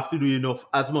didn't have to do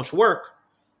as much work.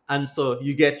 And so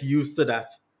you get used to that.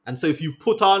 And so if you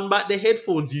put on back the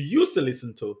headphones you used to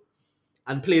listen to,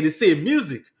 and play the same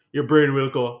music, your brain will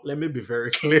go, let me be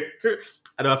very clear.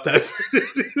 I don't have time for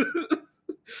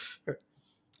this.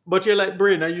 But you're like,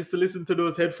 brain, I used to listen to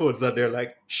those headphones, and they're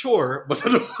like, sure, but I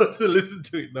don't want to listen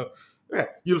to it now. Right.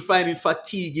 You'll find it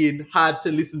fatiguing, hard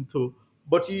to listen to,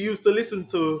 but you used to listen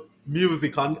to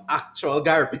music on actual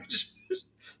garbage.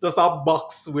 Just a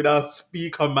box with a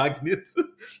speaker magnet.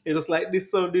 You're just like,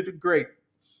 this sounded great.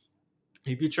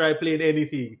 If you try playing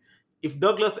anything, if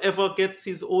Douglas ever gets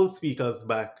his old speakers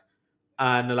back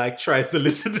and like tries to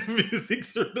listen to music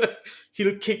through them,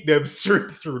 he'll kick them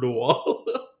straight through the wall.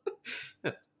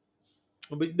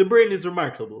 But the brain is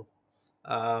remarkable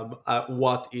at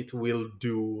what it will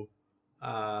do.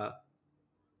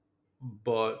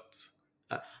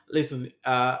 Listen,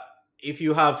 if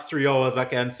you have 3 hours, I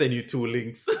can send you 2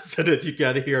 links so that you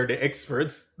can hear the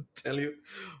experts tell you.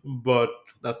 But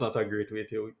that's not a great way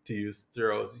to use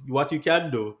 3 hours. What you can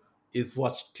do is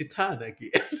watch Titan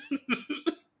again.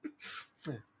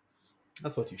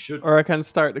 That's what you should. Or I can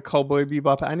start the Cowboy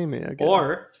Bebop anime again.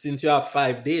 Or, since you have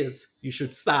 5 days, you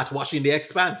should start watching The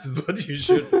Expanse, is what you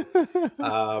should.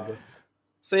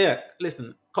 So yeah,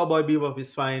 listen, Cowboy Bebop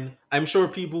is fine. I'm sure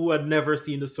people who had never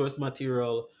seen the source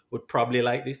material would probably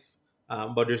like this.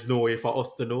 But there's no way for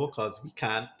us to know because we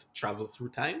can't travel through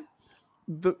time.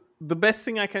 The best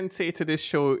thing I can say to this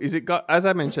show is it got, as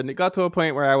I mentioned, it got to a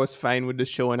point where I was fine with the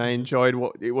show and I enjoyed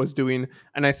what it was doing.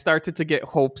 And I started to get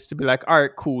hopes to be like, all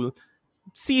right, cool.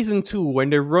 Season 2, when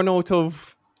they run out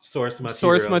of source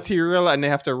material and they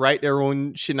have to write their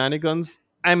own shenanigans,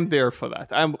 I'm there for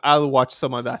that. I'll watch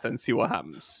some of that and see what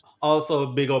happens. Also,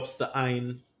 big ups to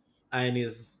Ein. Ein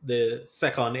is the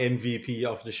second MVP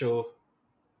of the show.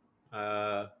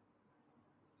 Gotta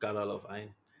love Ein.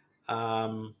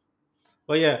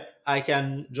 But yeah, I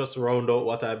can just round out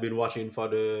what I've been watching for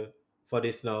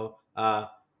this now.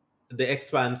 The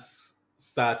Expanse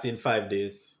starts in 5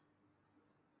 days.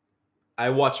 I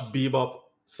watched Bebop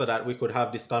so that we could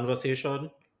have this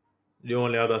conversation. The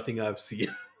only other thing I've seen.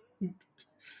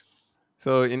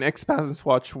 So in Expanse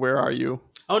Watch, where are you?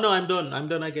 Oh no, I'm done. I'm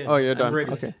done again. Oh, you're done.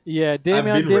 Ready. Okay. Yeah,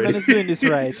 Damien is doing this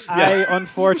right. Yeah. I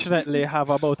unfortunately have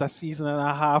about a season and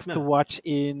a half to watch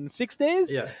in 6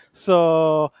 days. Yeah.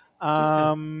 So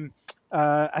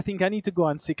I think I need to go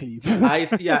on sick leave. I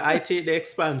take the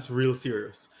Expanse real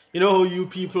serious. You know how you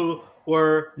people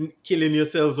were killing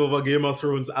yourselves over Game of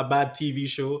Thrones, a bad TV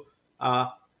show?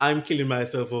 I'm killing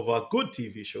myself over a good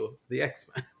TV show, The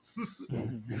Expanse.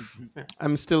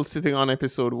 I'm still sitting on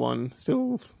episode 1.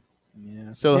 Still Maybe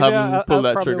haven't pulled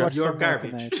that trigger. You're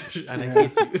garbage, and I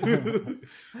hate you.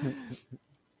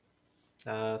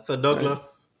 So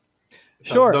Douglas.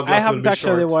 Sure, Douglas I haven't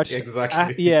actually watched.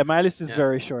 Exactly. My list is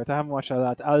very short. I haven't watched a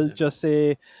lot. I'll just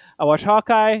say I watched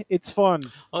Hawkeye. It's fun.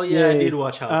 Oh yeah, I did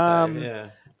watch Hawkeye.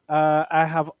 I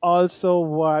have also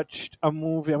watched a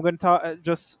movie. I'm going to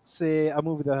just say a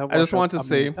movie that I just want to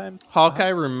say Hawkeye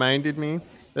reminded me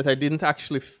that I didn't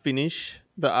actually finish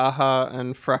the AHA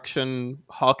and Fraction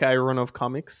Hawkeye run of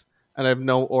comics, and I've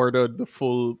now ordered the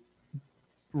full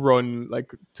run,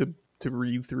 like to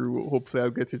read through. Hopefully, I'll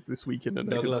get it this weekend. And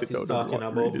Douglas I can sit is down talking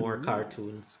about more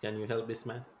cartoons. Can you help this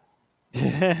man?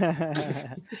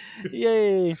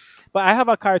 Yay! But I have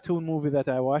a cartoon movie that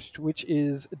I watched, which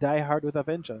is Die Hard with a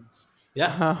Vengeance.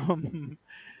 Yeah,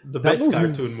 the best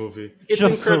cartoon movie. It's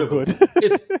incredible. So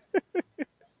good.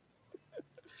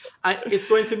 It's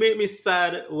going to make me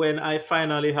sad when I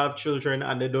finally have children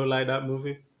and they don't like that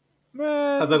movie.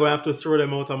 Because I'm going to have to throw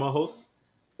them out of my house.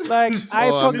 Like, I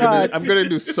forgot. I'm going to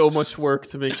do so much work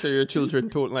to make sure your children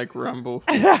don't like Rambo.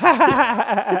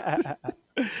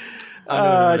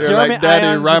 You're like,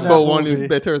 Daddy, Rambo 1 is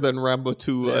better than Rambo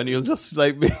 2, and you'll just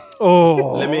like me.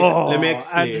 Let me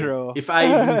explain. Andrew. If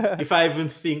I even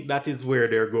think that is where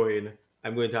they're going,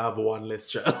 I'm going to have one less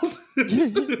child.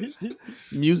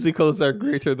 Musicals are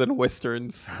greater than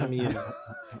westerns. I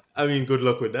mean, good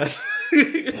luck with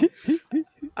that.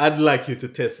 I'd like you to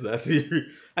test that theory.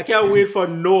 I can't wait for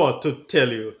Noah to tell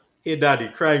you, hey, Daddy,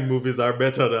 crying movies are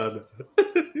better than...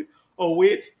 Oh,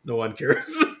 wait, no one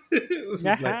cares. It's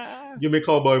just like, give me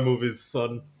cowboy movies,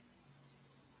 son.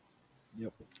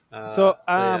 Yep.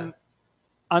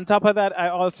 On top of that, I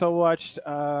also watched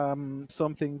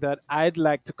something that I'd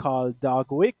like to call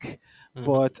Dog Wick,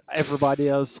 but everybody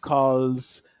else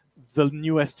calls the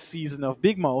newest season of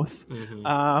Big Mouth.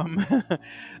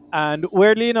 And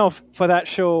weirdly enough, for that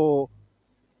show,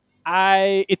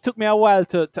 it took me a while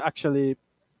to actually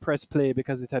press play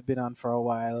because it had been on for a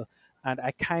while. And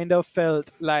I kind of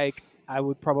felt like I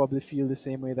would probably feel the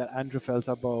same way that Andrew felt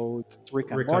about Rick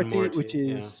and Morty, which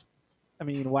is, I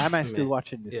mean, why am I still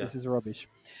watching this? This is rubbish.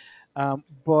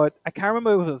 But I can't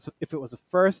remember if it was the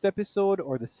first episode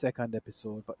or the second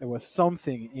episode, but there was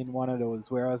something in one of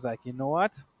those where I was like, you know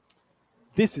what?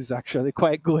 This is actually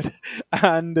quite good.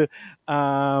 And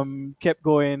kept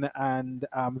going. And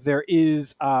there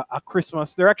is a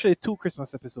Christmas, there are actually 2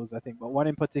 Christmas episodes, I think, but one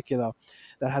in particular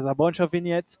that has a bunch of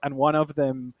vignettes, and one of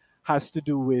them has to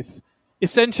do with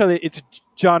essentially it's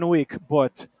John Wick,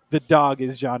 but the dog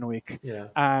is John Wick. Yeah.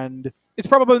 And it's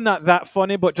probably not that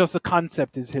funny, but just the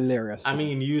concept is hilarious. I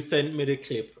mean, you sent me the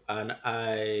clip and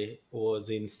I was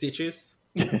in stitches.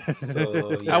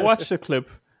 So yeah. I watched the clip.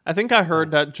 I think I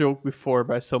heard that joke before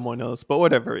by someone else, but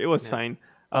whatever, it was fine.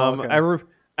 Okay.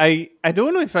 I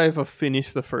don't know if I ever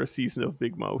finished the first season of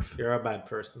Big Mouth. You're a bad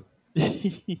person.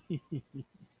 I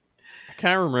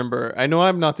can't remember. I know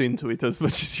I'm not into it as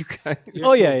much as you guys.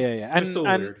 Yeah. And so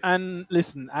and, weird. and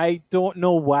listen, I don't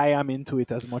know why I'm into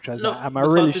it as much as I am. I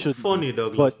because really it's should. funny,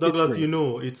 Douglas. But it's Douglas, great. you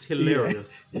know, it's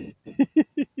hilarious. It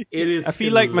is. I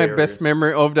feel like my hilarious. best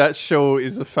memory of that show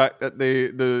is the fact that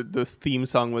the theme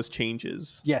song was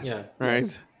Changes. Yes. Yeah. Right.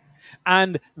 Yes.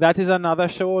 And that is another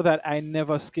show that I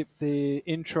never skip the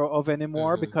intro of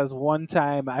anymore, because one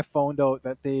time I found out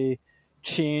that they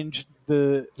changed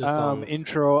the songs.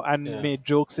 intro and made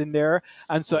jokes in there,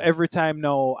 and so every time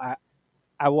now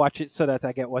I watch it so that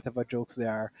I get whatever jokes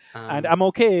there are, and I'm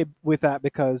okay with that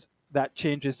because that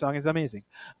Changes song is amazing.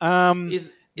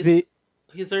 Is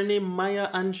her name Maya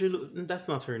Angelou? That's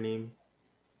not her name.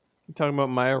 You talking about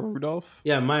Maya Rudolph?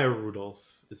 Yeah, Maya Rudolph.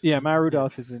 Maya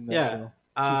Rudolph is in that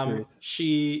show.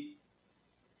 She's great.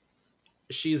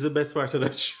 She's the best part of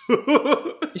that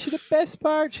show. Is she the best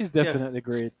part? She's definitely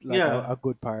great. A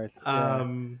good part.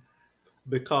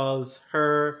 Because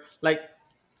her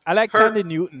I like Tandy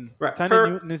Newton. Right, Tandy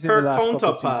Newton is in the last couple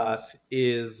counterpart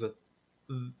seasons.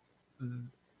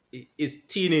 is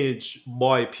teenage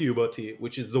boy puberty,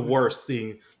 which is the worst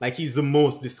thing. Like, he's the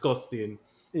most disgusting.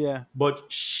 Yeah. But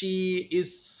she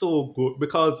is so good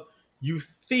because you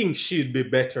think she'd be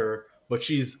better, but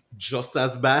she's just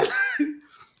as bad.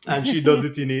 And she does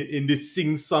it in this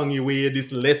sing-songy way,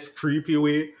 this less creepy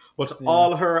way. But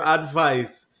all her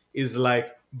advice is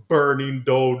like burning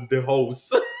down the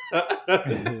house.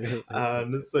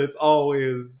 And so it's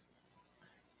always,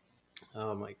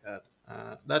 oh my God.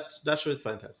 That show is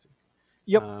fantastic.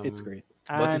 Yep, it's great.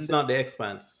 But it's not The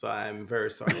Expanse, so I'm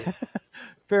very sorry.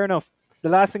 Fair enough. The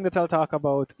last thing that I'll talk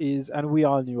about is, and we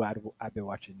all knew I'd be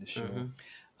watching this show,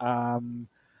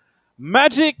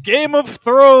 Magic Game of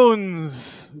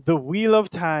Thrones, The Wheel of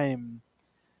Time.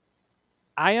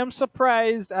 I am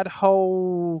surprised at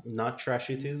how not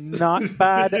trash it is. Not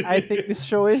bad I think this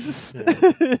show is.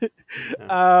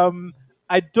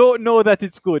 I don't know that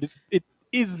it's good. It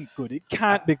isn't good. It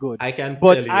can't be good. I can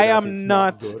but tell you I that am it's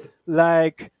not good.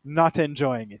 like not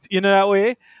enjoying it. You know that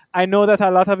way? I know that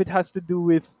a lot of it has to do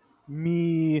with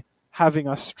me having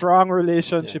a strong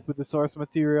relationship with the source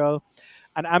material.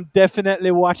 And I'm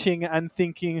definitely watching and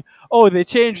thinking, oh, they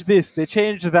changed this, they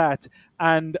changed that.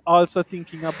 And also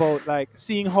thinking about like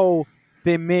seeing how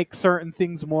they make certain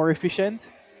things more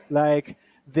efficient. Like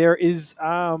there is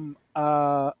a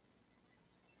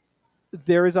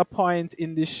point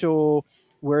in this show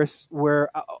where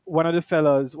one of the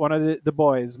fellas, one of the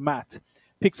boys, Matt,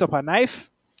 picks up a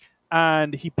knife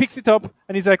and he picks it up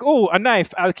and he's like, oh, a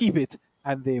knife, I'll keep it.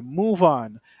 And they move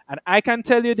on. And I can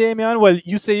tell you, Damien, well,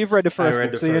 you say you've read the first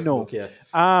book, so you know. Book,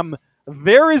 yes.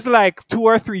 There is like 2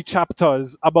 or 3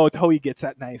 chapters about how he gets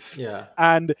that knife. Yeah.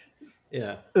 And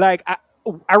yeah, like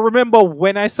I remember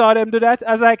when I saw them do that,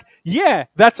 I was like, yeah,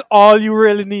 that's all you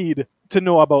really need to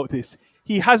know about this.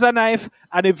 He has a knife,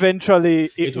 and eventually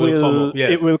it will come up.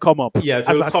 Yes. It will come up. Yeah, it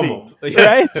will come up. Yeah.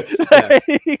 Right?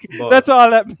 That's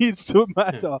all that needs to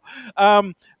matter.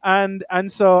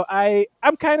 And so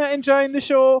I'm kind of enjoying the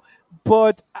show,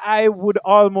 but I would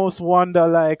almost wonder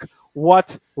like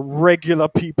what regular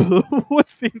people would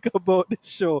think about the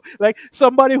show. Like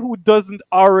somebody who doesn't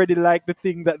already like the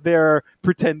thing that they're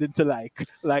pretending to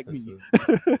like me.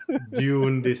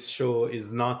 Dune, this show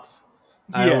is not.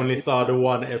 I only saw the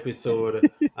one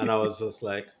episode and I was just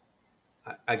like,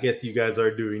 I guess you guys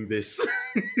are doing this.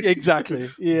 Exactly.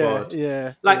 Yeah.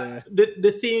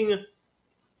 The thing,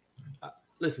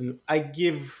 listen, I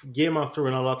give Game of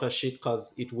Thrones a lot of shit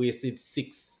because it wasted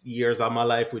 6 years of my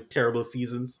life with terrible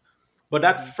seasons. But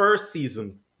that first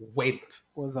season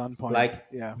was on point. Like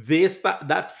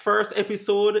that first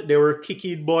episode, they were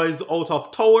kicking boys out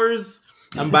of towers.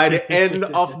 And by the end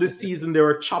of the season, they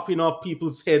were chopping off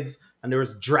people's heads. And there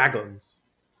was dragons.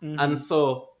 Mm-hmm. And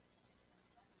so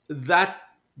that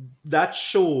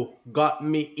show got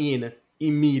me in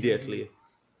immediately.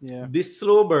 Yeah. This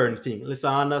slow burn thing,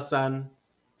 listen, I understand.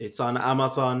 It's on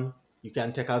Amazon. You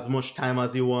can take as much time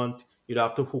as you want. You don't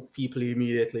have to hook people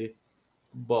immediately.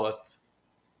 But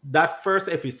that first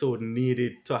episode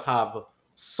needed to have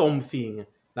something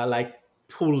that like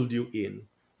pulled you in.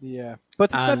 Yeah.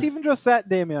 But it's not even just that,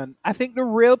 Damien. I think the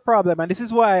real problem, and this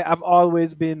is why I've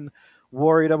always been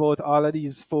worried about all of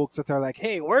these folks that are like,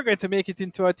 hey, we're going to make it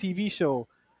into a TV show.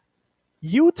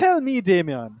 You tell me,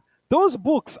 Damien, those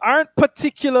books aren't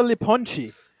particularly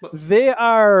punchy. They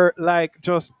are like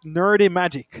just nerdy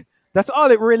magic. That's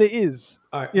all it really is.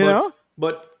 You know?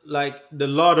 But like the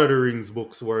Lord of the Rings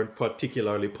books weren't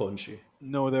particularly punchy.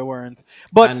 No, they weren't.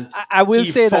 But I will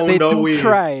say that they do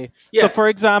try. Yeah. So, for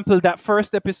example, that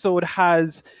first episode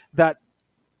has that,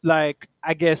 like,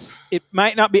 I guess it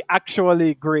might not be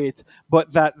actually great,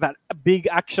 but that big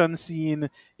action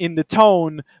scene in the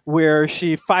town where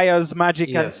she fires magic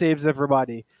and saves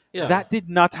everybody. Yeah. That did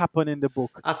not happen in the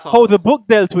book. At all. How the book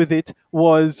dealt with it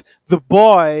was the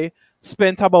boy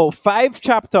spent about 5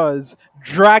 chapters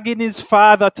dragging his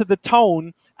father to the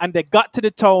town, and they got to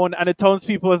the town, and the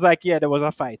townspeople was like, yeah, there was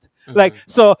a fight. Mm-hmm. Like,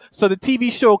 so the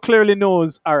TV show clearly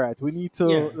knows, all right, we need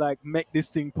to like make this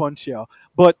thing punchier.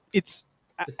 But it's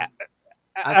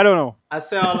I don't know. I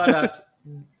say all of that,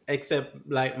 except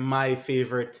like my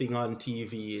favorite thing on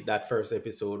TV, that first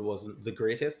episode wasn't the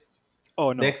greatest.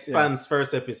 Oh, no. The Expanse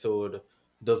first episode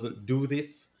doesn't do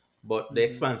this, but The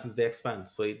Expanse is The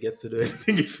Expanse, so it gets to do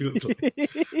anything it feels like.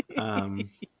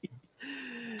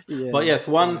 But yes,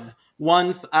 once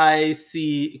I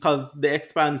see, because The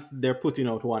Expanse, they're putting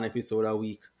out 1 episode a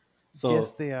week. So yes,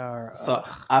 they are. So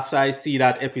after I see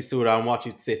that episode and watch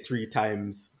it, say 3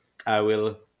 times, I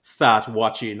will start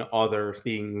watching other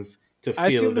things to fill the time. I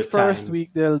assume the first week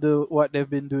they'll do what they've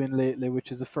been doing lately,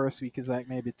 which is the first week is like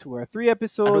maybe 2 or 3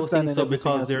 episodes. I don't think so,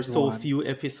 because there's so few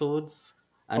episodes.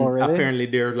 And apparently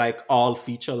they're like all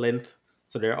feature length.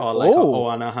 So they're all like an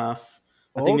hour and a half.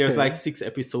 I think there's like 6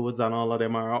 episodes and all of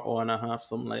them are an hour and a half,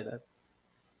 something like that.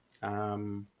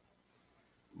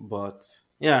 But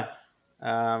yeah.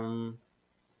 I'll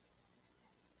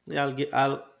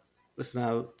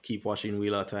keep watching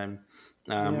Wheel of Time.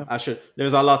 I should.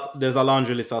 There's a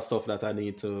laundry list of stuff that I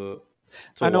need to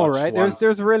I know, right?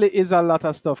 There's really is a lot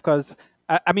of stuff, because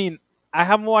I mean, I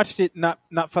haven't watched it, not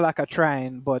for lack of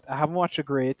trying, but I haven't watched a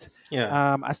great.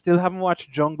 Yeah. I still haven't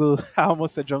watched Jungle. I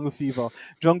almost said Jungle Fever.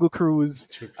 Jungle Cruise,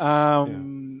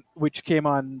 which came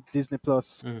on Disney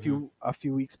Plus a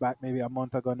few weeks back, maybe a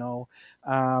month ago now.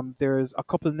 There's a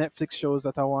couple Netflix shows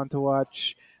that I want to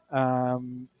watch.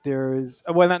 There's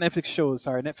not Netflix shows,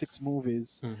 sorry, Netflix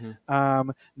movies.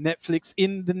 Netflix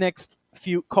in the next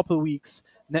couple weeks.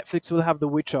 Netflix will have The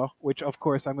Witcher, which of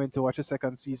course I'm going to watch a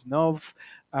second season of.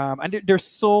 And there's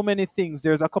so many things.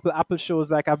 There's a couple Apple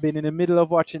shows, like I've been in the middle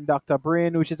of watching Dr.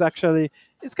 Brain, which is actually,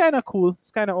 it's kind of cool.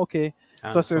 It's kind of okay.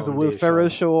 And plus there's a Will Ferrell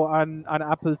show on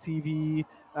Apple TV.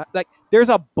 Like there's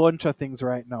a bunch of things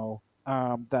right now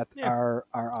that are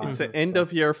on. It's the end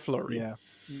of year flurry. Yeah.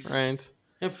 Right.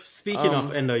 Speaking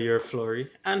of end of year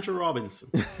flurry, Andrew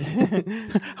Robinson.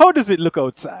 How does it look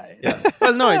outside? Yes.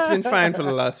 Well, no, it's been fine for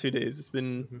the last few days. It's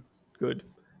been good.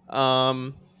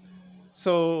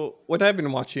 So what I've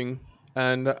been watching,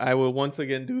 and I will once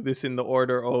again do this in the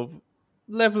order of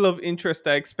level of interest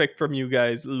I expect from you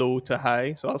guys, low to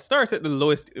high. So I'll start at the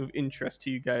lowest of interest to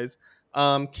you guys.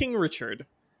 King Richard,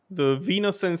 the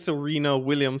Venus and Serena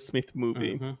William Smith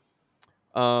movie.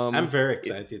 I'm very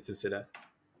excited to see that.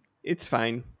 It's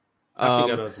fine. I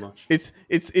figured as much.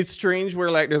 It's strange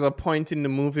where like there's a point in the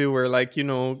movie where like, you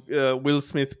know, Will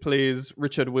Smith plays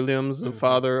Richard Williams, the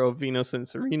father of Venus and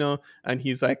Serena, and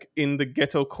he's like in the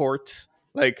ghetto court,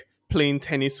 like playing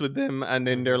tennis with them, and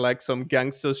then there are like some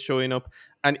gangsters showing up,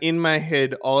 and in my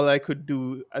head all I could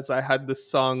do as I had the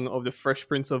song of the Fresh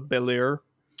Prince of Bel-Air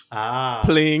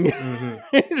playing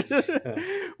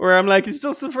where I'm like, it's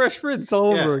just the Fresh Prince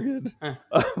all over again.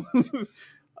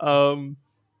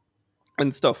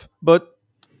 And stuff, but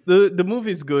the movie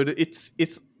is good. It's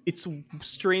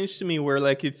strange to me where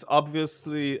like it's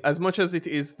obviously, as much as it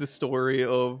is the story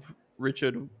of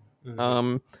Richard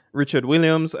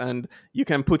Williams, and you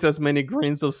can put as many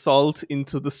grains of salt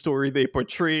into the story they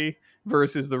portray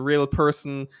versus the real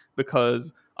person,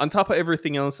 because on top of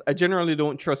everything else, I generally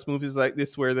don't trust movies like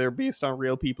this where they're based on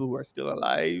real people who are still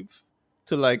alive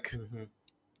to like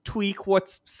tweak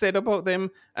what's said about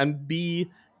them, and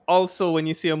also, when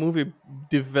you see a movie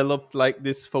developed like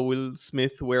this for Will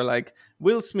Smith, where like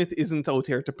Will Smith isn't out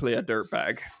here to play a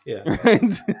dirtbag,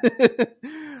 right?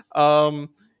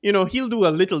 You know, he'll do a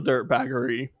little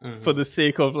dirtbaggery for the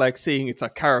sake of like saying it's a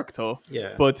character,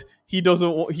 but he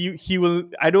doesn't. He will.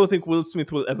 I don't think Will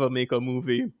Smith will ever make a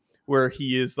movie where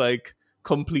he is like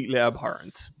completely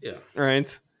abhorrent,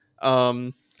 right?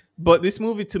 But this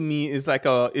movie to me is like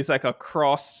a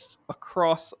cross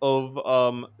of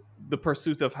The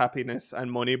Pursuit of Happiness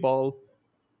and Moneyball,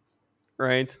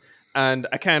 right? And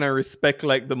I kind of respect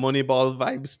like the Moneyball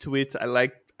vibes to it.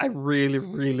 I really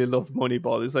really love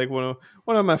Moneyball. It's like one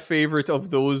of my favorite of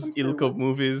those ilk of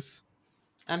movies.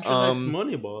 Andrew likes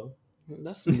Moneyball.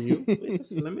 That's new.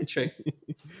 Wait, let me check.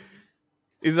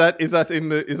 Is that in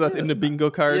the bingo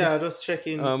card? Yeah, just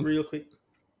checking real quick.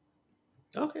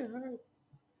 Okay, all right.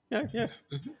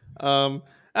 Yeah.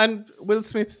 And Will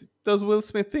Smith does Will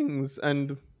Smith things,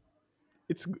 and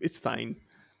it's fine.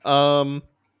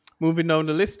 Moving down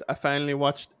the list, I finally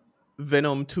watched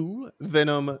Venom 2,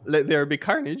 Venom Let There Be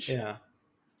Carnage. Yeah.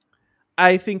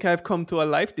 I think I've come to a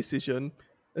life decision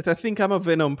that I think I'm a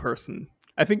Venom person.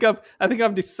 I think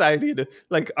I've decided,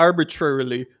 like,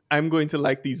 arbitrarily, I'm going to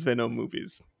like these Venom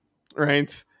movies.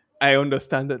 Right? I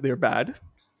understand that they're bad.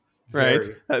 Right?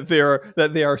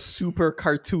 That they are super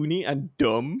cartoony and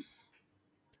dumb.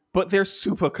 But they're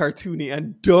super cartoony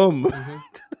and dumb.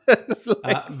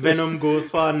 Mm-hmm. Venom goes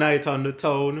for a night on the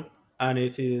town, and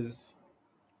it is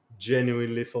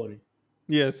genuinely funny.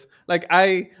 Yes,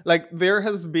 there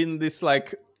has been this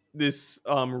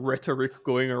rhetoric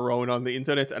going around on the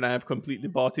internet, and I have completely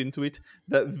bought into it,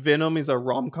 that Venom is a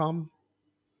rom-com,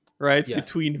 right? Yeah.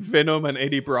 Between Venom and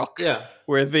Eddie Brock,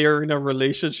 where they're in a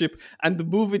relationship, and the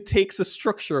movie takes a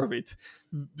structure of it.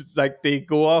 Like, they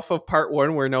go off of part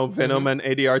one where now Venom and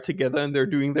Eddie are together, and they're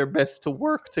doing their best to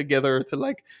work together to,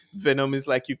 like, Venom is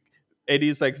like,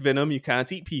 Eddie's like, Venom, you can't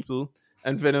eat people,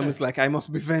 and Venom is like, I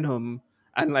must be Venom,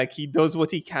 and like he does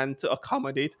what he can to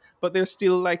accommodate, but they're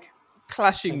still like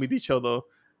clashing with each other,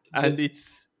 and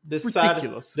it's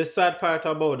ridiculous. The sad part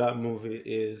about that movie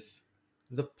is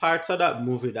the parts of that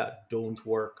movie that don't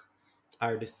work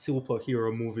are the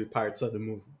superhero movie parts of the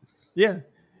movie. Yeah.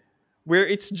 Where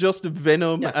it's just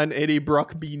Venom and Eddie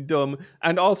Brock being dumb.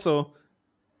 And also,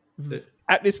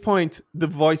 at this point, the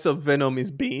voice of Venom is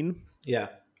Bane. Yeah.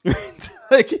 you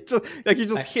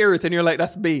just hear it and you're like,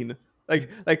 that's Bane.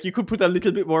 Like you could put a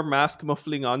little bit more mask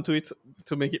muffling onto it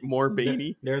to make it more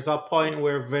Bane-y. There's a point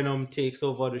where Venom takes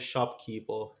over the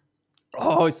shopkeeper.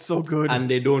 Oh, it's so good. And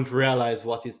they don't realize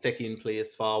what is taking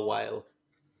place for a while.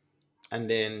 And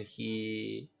then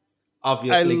he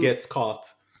obviously gets caught.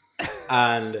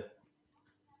 And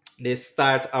they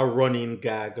start a running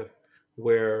gag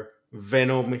where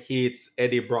Venom hits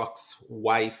Eddie Brock's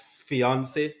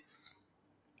fiance.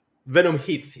 Venom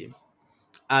hits him.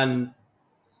 And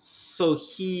so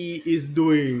he is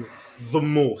doing the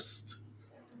most.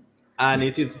 And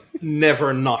it is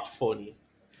never not funny.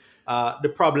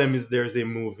 The problem is there's a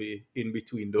movie in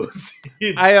between those.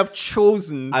 I have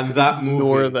chosen to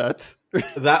ignore that.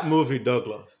 That movie,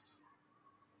 Douglas,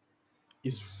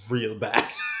 is real bad.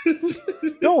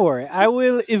 Don't worry, I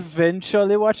will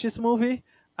eventually watch this movie,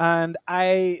 and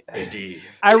I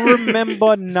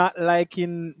remember not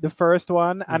liking the first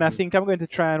one, and I think I'm going to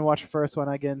try and watch the first one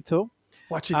again too.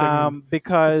 Watch it again.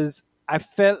 Because I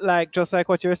felt like, just like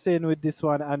what you're saying with this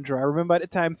one, Andrew, I remember at the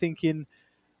time thinking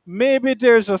maybe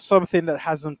there's just something that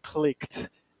hasn't clicked,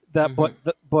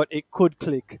 but it could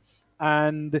click,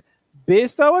 and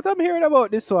based on what I'm hearing about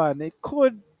this one, it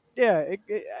could.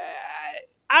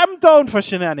 I'm down for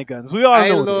shenanigans. We all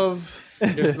know this.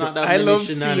 There's not that many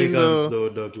shenanigans, though,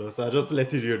 Douglas. I just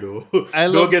letting you know. I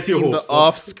love seeing the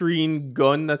off-screen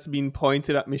gun that's been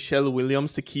pointed at Michelle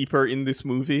Williams to keep her in this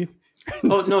movie.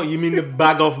 Oh, no, you mean the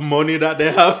bag of money that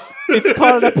they have? It's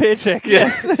called a paycheck.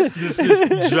 Yes. This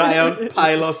is giant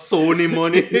pile of Sony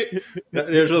money.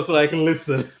 They're just like,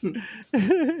 listen,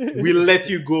 we'll let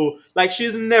you go. Like,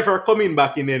 she's never coming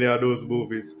back in any of those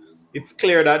movies. It's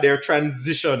clear that they're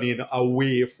transitioning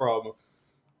away from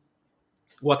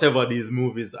whatever these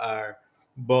movies are.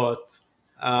 But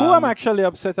who I'm actually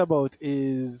upset about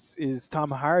is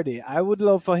Tom Hardy. I would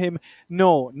love for him,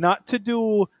 not to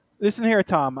do... Listen here,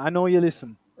 Tom. I know you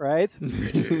listen, right?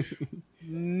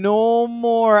 No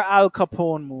more Al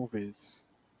Capone movies.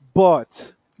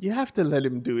 But... you have to let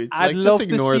him do it. I'd love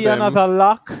to see another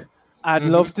Locke. I'd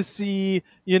love to see,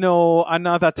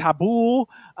 another Taboo.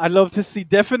 I'd love to see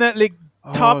definitely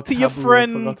talk to your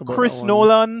friend Chris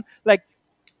Nolan. Like,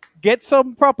 get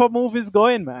some proper movies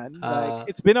going, man. Like,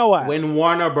 it's been a while. When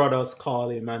Warner Brothers call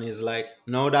him and he's like,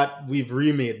 now that we've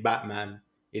remade Batman,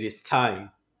 it is time.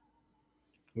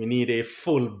 We need a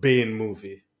full Bane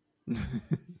movie.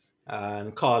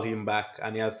 And call him back,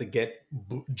 and he has to get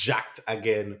jacked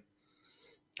again.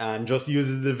 And just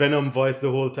uses the Venom voice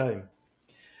the whole time.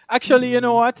 Actually, you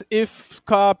know what? If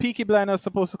Peaky Blinders is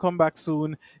supposed to come back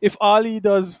soon, if all he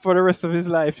does for the rest of his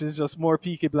life is just more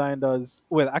Peaky Blinders,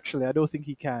 well, actually, I don't think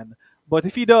he can. But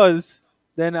if he does,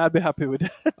 then I'll be happy with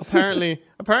that.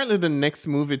 Apparently, the next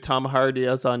movie Tom Hardy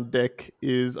has on deck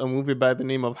is a movie by the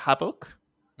name of Havoc,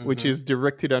 which is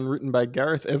directed and written by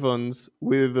Gareth Evans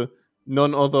with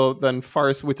none other than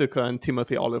Forrest Whitaker and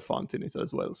Timothy Olyphant in it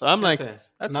as well. So I'm like,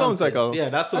 that sounds like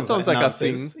a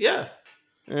thing. Yeah.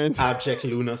 And abject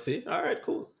lunacy. All right,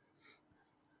 cool.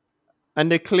 And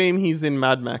they claim he's in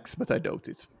Mad Max, but I doubt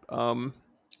it.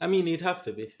 I mean, he'd have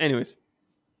to be. Anyways,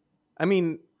 I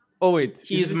mean, oh wait,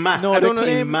 he's Max. No, they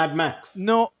claim Mad Max.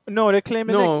 No, they claim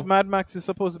the next Mad Max is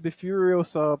supposed to be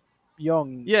Furiosa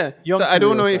young. Yeah, young so Furiosa, I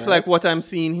don't know if right? like what I'm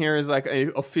seeing here is like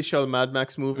a official Mad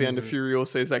Max movie, and the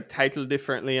Furiosa is like titled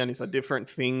differently, and it's a different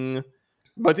thing.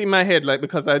 But in my head, like,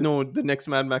 because I know the next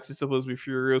Mad Max is supposed to be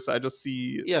Furiosa, I just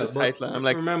see the title, and I'm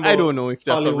like, I don't know if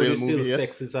that's Hollywood a real movie still yet.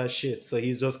 Sexist as shit, so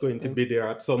he's just going to be there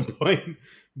at some point,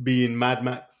 being Mad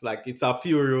Max. Like, it's a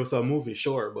Furiosa movie,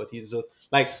 sure, but he's just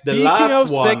like Speaking the last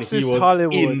of one. sexist He was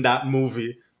Hollywood. in that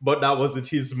movie, but that wasn't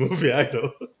his movie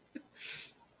either.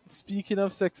 Speaking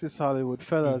of sexist Hollywood,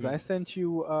 fellas, I sent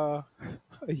you a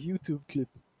YouTube clip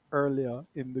earlier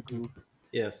in the group.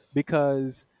 Yes,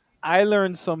 because I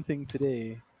learned something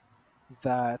today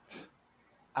that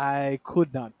I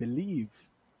could not believe.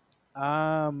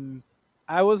 I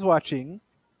was watching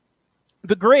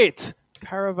The Great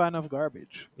Caravan of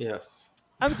Garbage. Yes.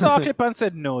 And saw a clip and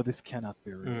said, no, this cannot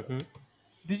be real.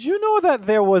 Did you know that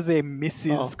there was a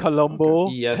Mrs. Columbo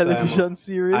television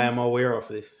series? I am aware of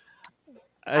this.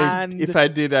 If I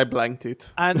did, I blanked it.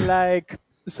 And like,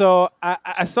 so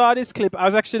I saw this clip. I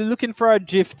was actually looking for a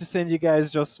GIF to send you guys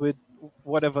just with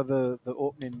whatever the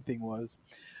opening thing was.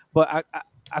 But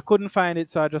I couldn't find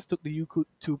it, so I just took the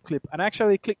YouTube clip and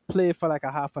actually clicked play for like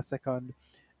a half a second.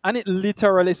 And it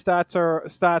literally starts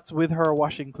with her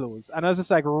washing clothes. And I was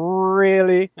just like,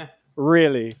 really?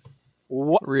 Really?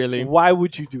 Really? Why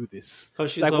would you do this?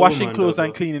 Like washing clothes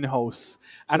and cleaning house.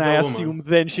 And I assume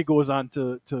then she goes on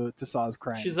to solve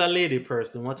crimes. She's a lady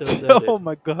person. What else? Oh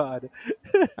my God.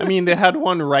 I mean, they had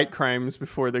one right crimes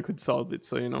before they could solve it,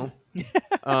 so you know.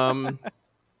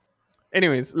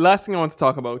 Anyways, last thing I want to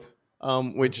talk about,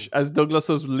 which as Douglas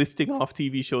was listing off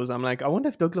TV shows, I'm like, I wonder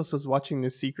if Douglas was watching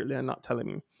this secretly and not telling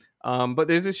me. But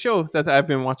there's this show that I've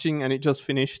been watching, and it just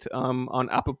finished on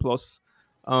Apple Plus,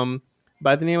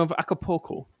 by the name of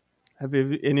Acapulco. Have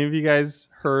any of you guys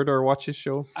heard or watched this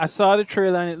show? I saw the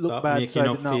trailer and it looked bad, so I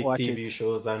did not watch TV it.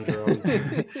 shows, Andrew.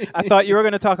 I thought you were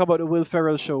going to talk about the Will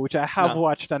Ferrell show, which I have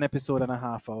watched an episode and a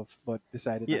half of, but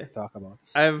decided not to talk about.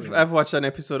 I've watched an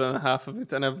episode and a half of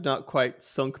it, and I've not quite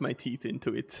sunk my teeth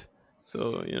into it.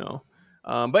 So, you know.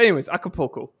 But anyways,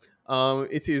 Acapulco.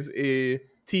 It is a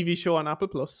TV show on Apple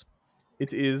Plus.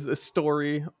 It is a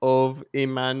story of a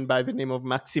man by the name of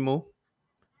Maximo.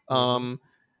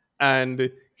 And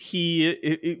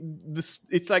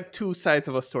it's like two sides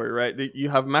of a story, right? You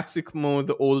have Maximo,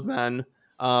 the old man,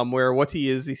 where what he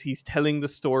is he's telling the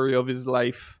story of his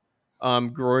life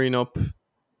growing up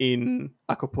in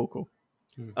Acapulco.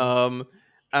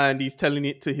 And he's telling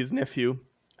it to his nephew.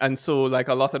 And so like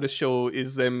a lot of the show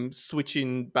is them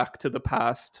switching back to the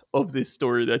past of this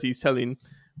story that he's telling,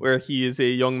 where he is a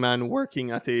young man working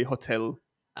at a hotel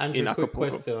in Acapulco. Quick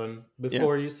question.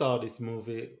 Before you saw this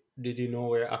movie, did you know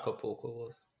where Acapulco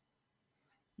was?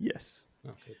 Yes.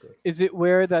 Okay, good. Is it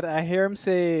weird that I hear him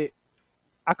say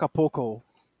Acapulco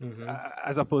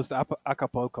as opposed to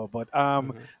Acapulco? But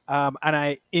and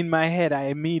I in my head I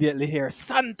immediately hear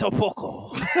Santo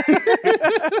Poco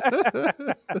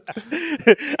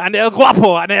and El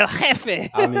Guapo and El Jefe.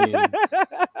 I mean,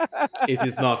 it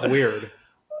is not weird.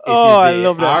 I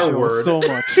love that show so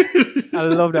much. I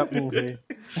love that movie.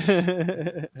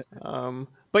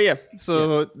 But yeah,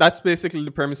 so that's basically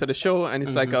the premise of the show, and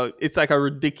it's like a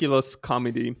ridiculous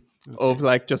comedy of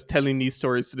like just telling these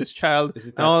stories to this child. Is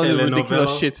it that all the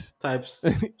ridiculous shit type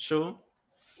show?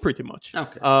 Pretty much.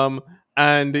 Okay.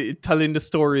 And telling the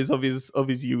stories of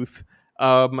his youth.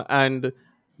 And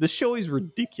the show is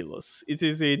ridiculous. It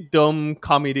is a dumb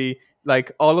comedy.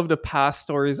 Like all of the past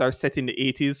stories are set in the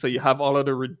 80s, so you have all of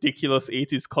the ridiculous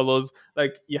 80s colors.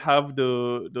 Like you have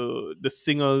the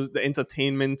singers, the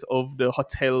entertainment of the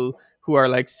hotel who are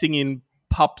like singing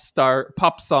pop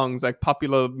songs, like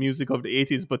popular music of the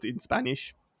 80s, but in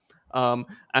Spanish.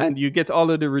 And you get all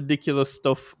of the ridiculous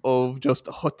stuff of just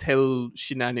hotel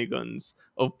shenanigans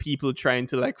of people trying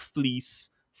to like fleece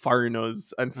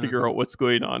foreigners and figure out what's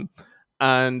going on.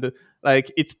 And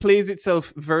like it plays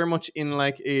itself very much in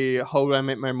like a How I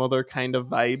Met My Mother kind of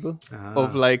vibe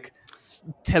of like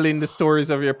telling the stories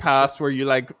of your past, where you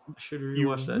like should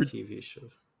rewatch that TV show.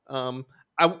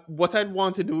 What I'd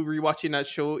want to do rewatching that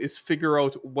show is figure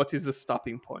out what is the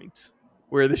stopping point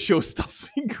where the show stops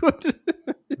being good.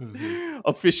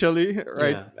 officially,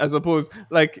 right? Yeah. As opposed,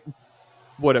 like,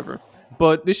 whatever.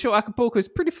 But this show Acapulco is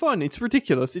pretty fun. It's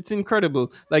ridiculous. It's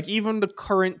incredible. Like, even the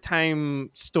current time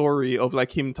story of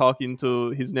like him talking to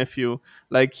his nephew,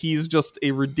 like he's just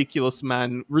a ridiculous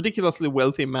man, ridiculously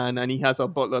wealthy man, and he has a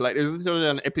butler. Like, there's literally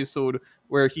an episode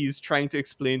where he's trying to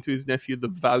explain to his nephew the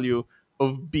value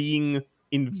of being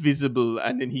invisible,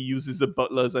 and then he uses a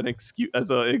butler as an excuse, as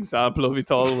an example of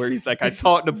it all, where he's like, I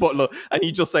taught the butler, and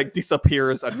he just like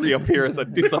disappears and reappears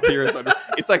and disappears, and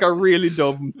it's like a really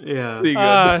dumb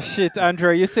thing. Shit,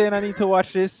 Andrew, you're saying I need to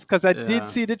watch this? Because I did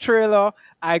see the trailer.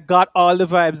 I got all the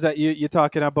vibes that you're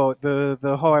talking about,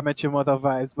 the How I Met Your Mother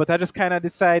vibes, but I just kind of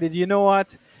decided, you know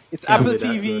what? It's Can't Apple be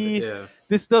that TV. good, yeah.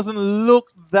 This doesn't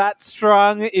look that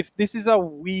strong. If this is a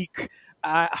weak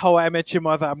How I Met Your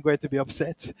Mother, I'm going to be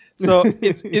upset. So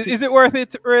is it worth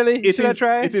it, really? Should I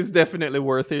try? It is definitely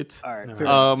worth it. All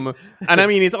right. And I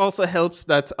mean, it also helps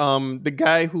that the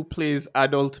guy who plays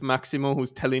Adult Maximo,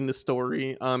 who's telling the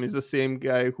story, is the same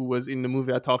guy who was in the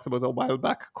movie I talked about a while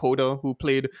back, Coda, who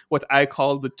played what I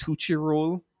call the Tucci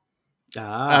role.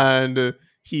 And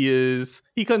he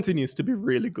continues to be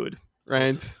really good,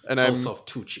 right? House of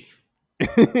Tucci.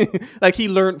 Like, he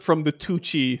learned from the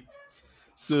Tucci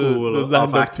School the of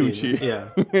land acting. Tucci. Yeah.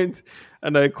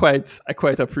 And I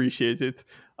quite appreciate it.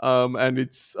 And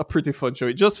it's a pretty fun show.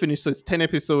 It just finished, so it's 10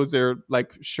 episodes. They're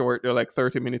like short, they're like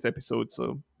 30-minute episodes,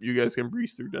 so you guys can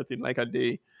breeze through that in like a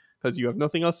day because you have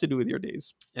nothing else to do with your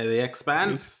days. And The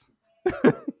Expanse.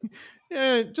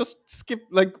 Yeah, just skip,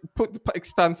 like, put the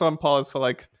Expanse on pause for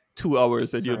like 2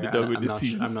 hours and you'll be done with the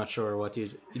season. I'm not sure what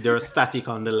there was static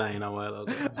on the line a while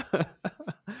ago.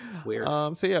 It's weird.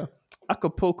 So yeah,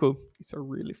 Acapulco, it's a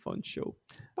really fun show,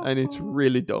 and it's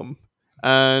really dumb.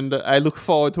 And I look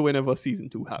forward to whenever season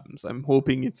 2 happens. I'm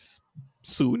hoping it's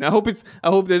soon. I hope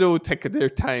they don't take their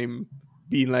time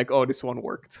being like, oh, this one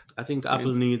worked. I think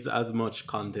Apple needs as much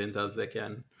content as they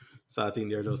can. So I think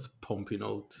they're just pumping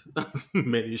out as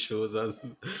many shows as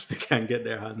they can get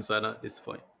their hands on at this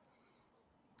point.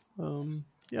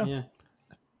 Yeah.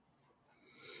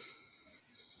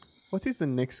 What is the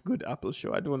next good Apple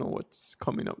show? I don't know what's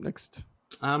coming up next.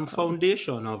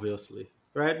 Foundation, obviously.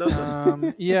 Right,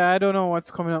 Douglas? Yeah, I don't know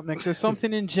what's coming up next. There's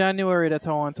something in January that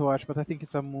I want to watch, but I think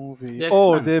it's a movie.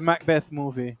 The Macbeth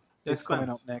movie is coming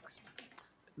up next.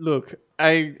 Look,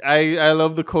 I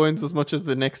love the Coens as much as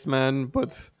the Next Man,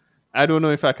 but I don't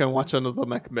know if I can watch another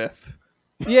Macbeth.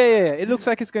 Yeah. It looks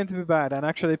like it's going to be bad, and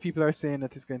actually people are saying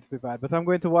that it's going to be bad. But I'm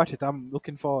going to watch it. I'm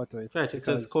looking forward to it. Right, it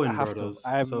says Coen Brothers.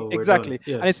 So exactly,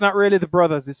 yeah. And it's not really the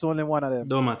brothers. It's only one of them.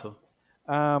 Don't matter.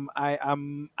 I'm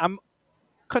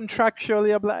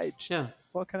contractually obliged. Yeah.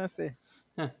 What can I say?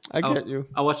 Yeah. I get you.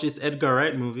 I watched this Edgar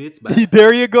Wright movie. It's bad.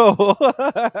 There you go.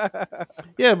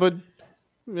 Yeah, but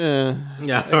yeah.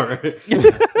 Yeah, all right.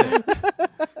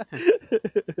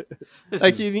 Listen,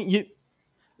 like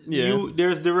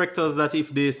there's directors that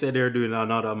if they say they're doing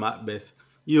another Macbeth,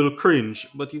 you'll cringe,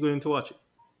 but you're going to watch it.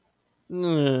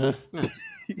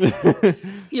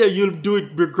 Yeah, you'll do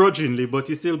it begrudgingly, but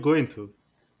you're still going to.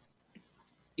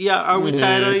 Yeah, are we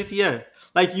tired of it? Yeah.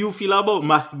 Like, you feel about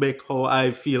Macbeth how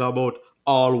I feel about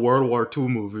all World War II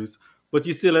movies, but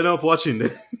you still end up watching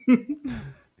them.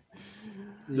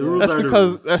 The rules That's are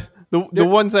because the rules. the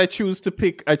ones I choose to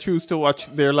pick, I choose to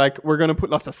watch, they're like, we're going to put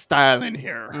lots of style in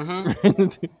here.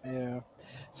 Mm-hmm. Yeah.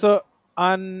 So,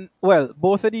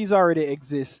 both of these already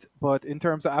exist, but in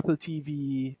terms of Apple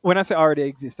TV, when I say already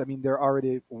exist, I mean they're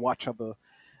already watchable.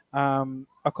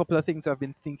 A couple of things I've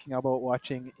been thinking about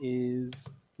watching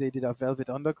is they did a Velvet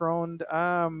Underground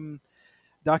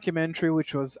documentary,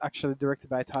 which was actually directed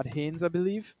by Todd Haynes, I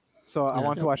believe. So I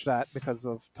want to watch that because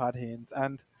of Todd Haynes.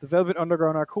 And the Velvet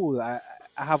Underground are cool. I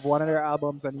have one of their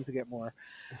albums. I need to get more.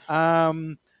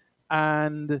 And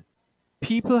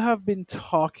people have been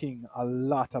talking a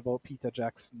lot about Peter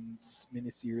Jackson's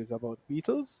miniseries about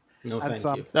Beatles. No, and thank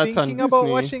so you. I'm thinking about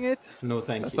watching it. No,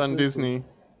 thank That's you. on Disney.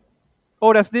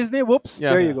 Oh, that's Disney? Whoops.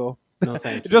 Yeah. There you go. No,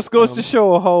 thank you. It just goes to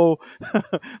show how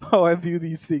I view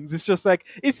these things. It's just like,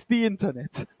 it's the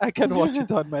internet. I can watch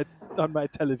it on my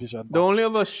television box. The only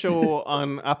other show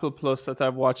on Apple Plus that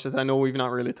I've watched that I know we've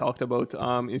not really talked about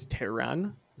is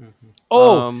Tehran. Mm-hmm.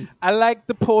 Oh, I like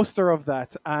the poster of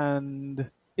that. And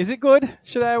is it good?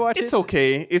 Should I watch it? It's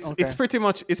okay. It's pretty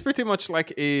much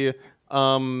like a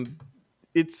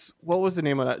it's what was the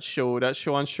name of that show? That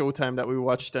show on Showtime that we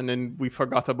watched and then we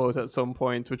forgot about at some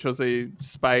point, which was a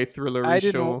spy thriller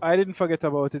show. I didn't forget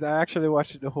about it. I actually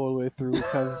watched it the whole way through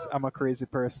because I'm a crazy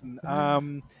person.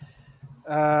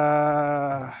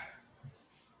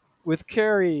 With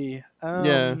Carrie.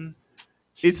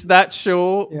 It's that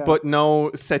show, Yeah. but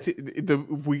now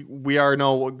we are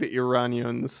now the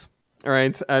Iranians,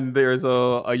 right? And there's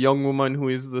a young woman who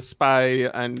is the spy,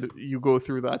 and you go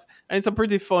through that, and it's a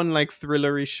pretty fun, like,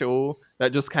 thrillery show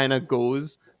that just kind of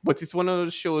goes. But it's one of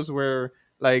those shows where,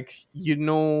 like, you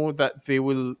know that they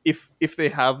will, if they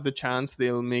have the chance,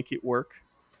 they'll make it work.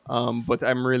 But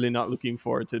I'm really not looking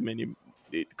forward to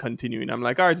it continuing. I'm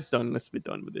like, all right, it's done. Let's be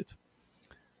done with it.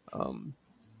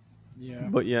 Yeah.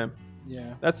 But yeah.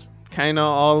 Yeah. That's kind of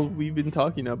all we've been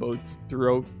talking about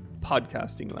throughout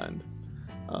podcasting land.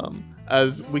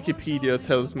 As Wikipedia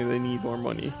tells me they need more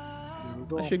money.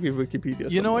 I should give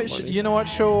Wikipedia some more money. You know what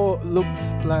show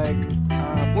looks like?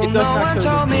 Well, it doesn't no one actually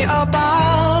told look me good.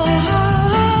 about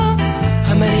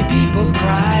how many people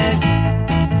cried,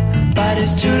 but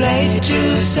it's too late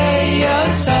to say you're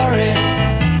sorry.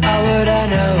 How would I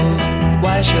know?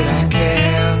 Why should I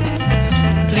care?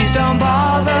 Please don't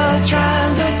bother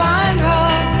trying to find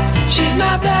her. She's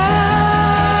not there.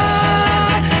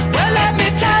 Well, let me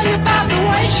tell you about the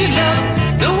way she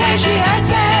looked, the way she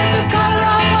acted, the color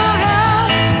of her hair.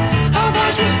 Her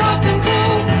voice was soft and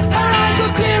cool, her eyes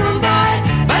were clear and bright,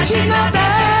 but she's not there.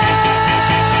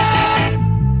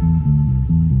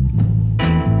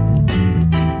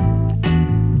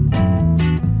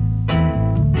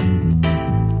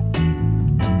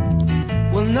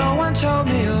 Well, no one told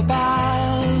me about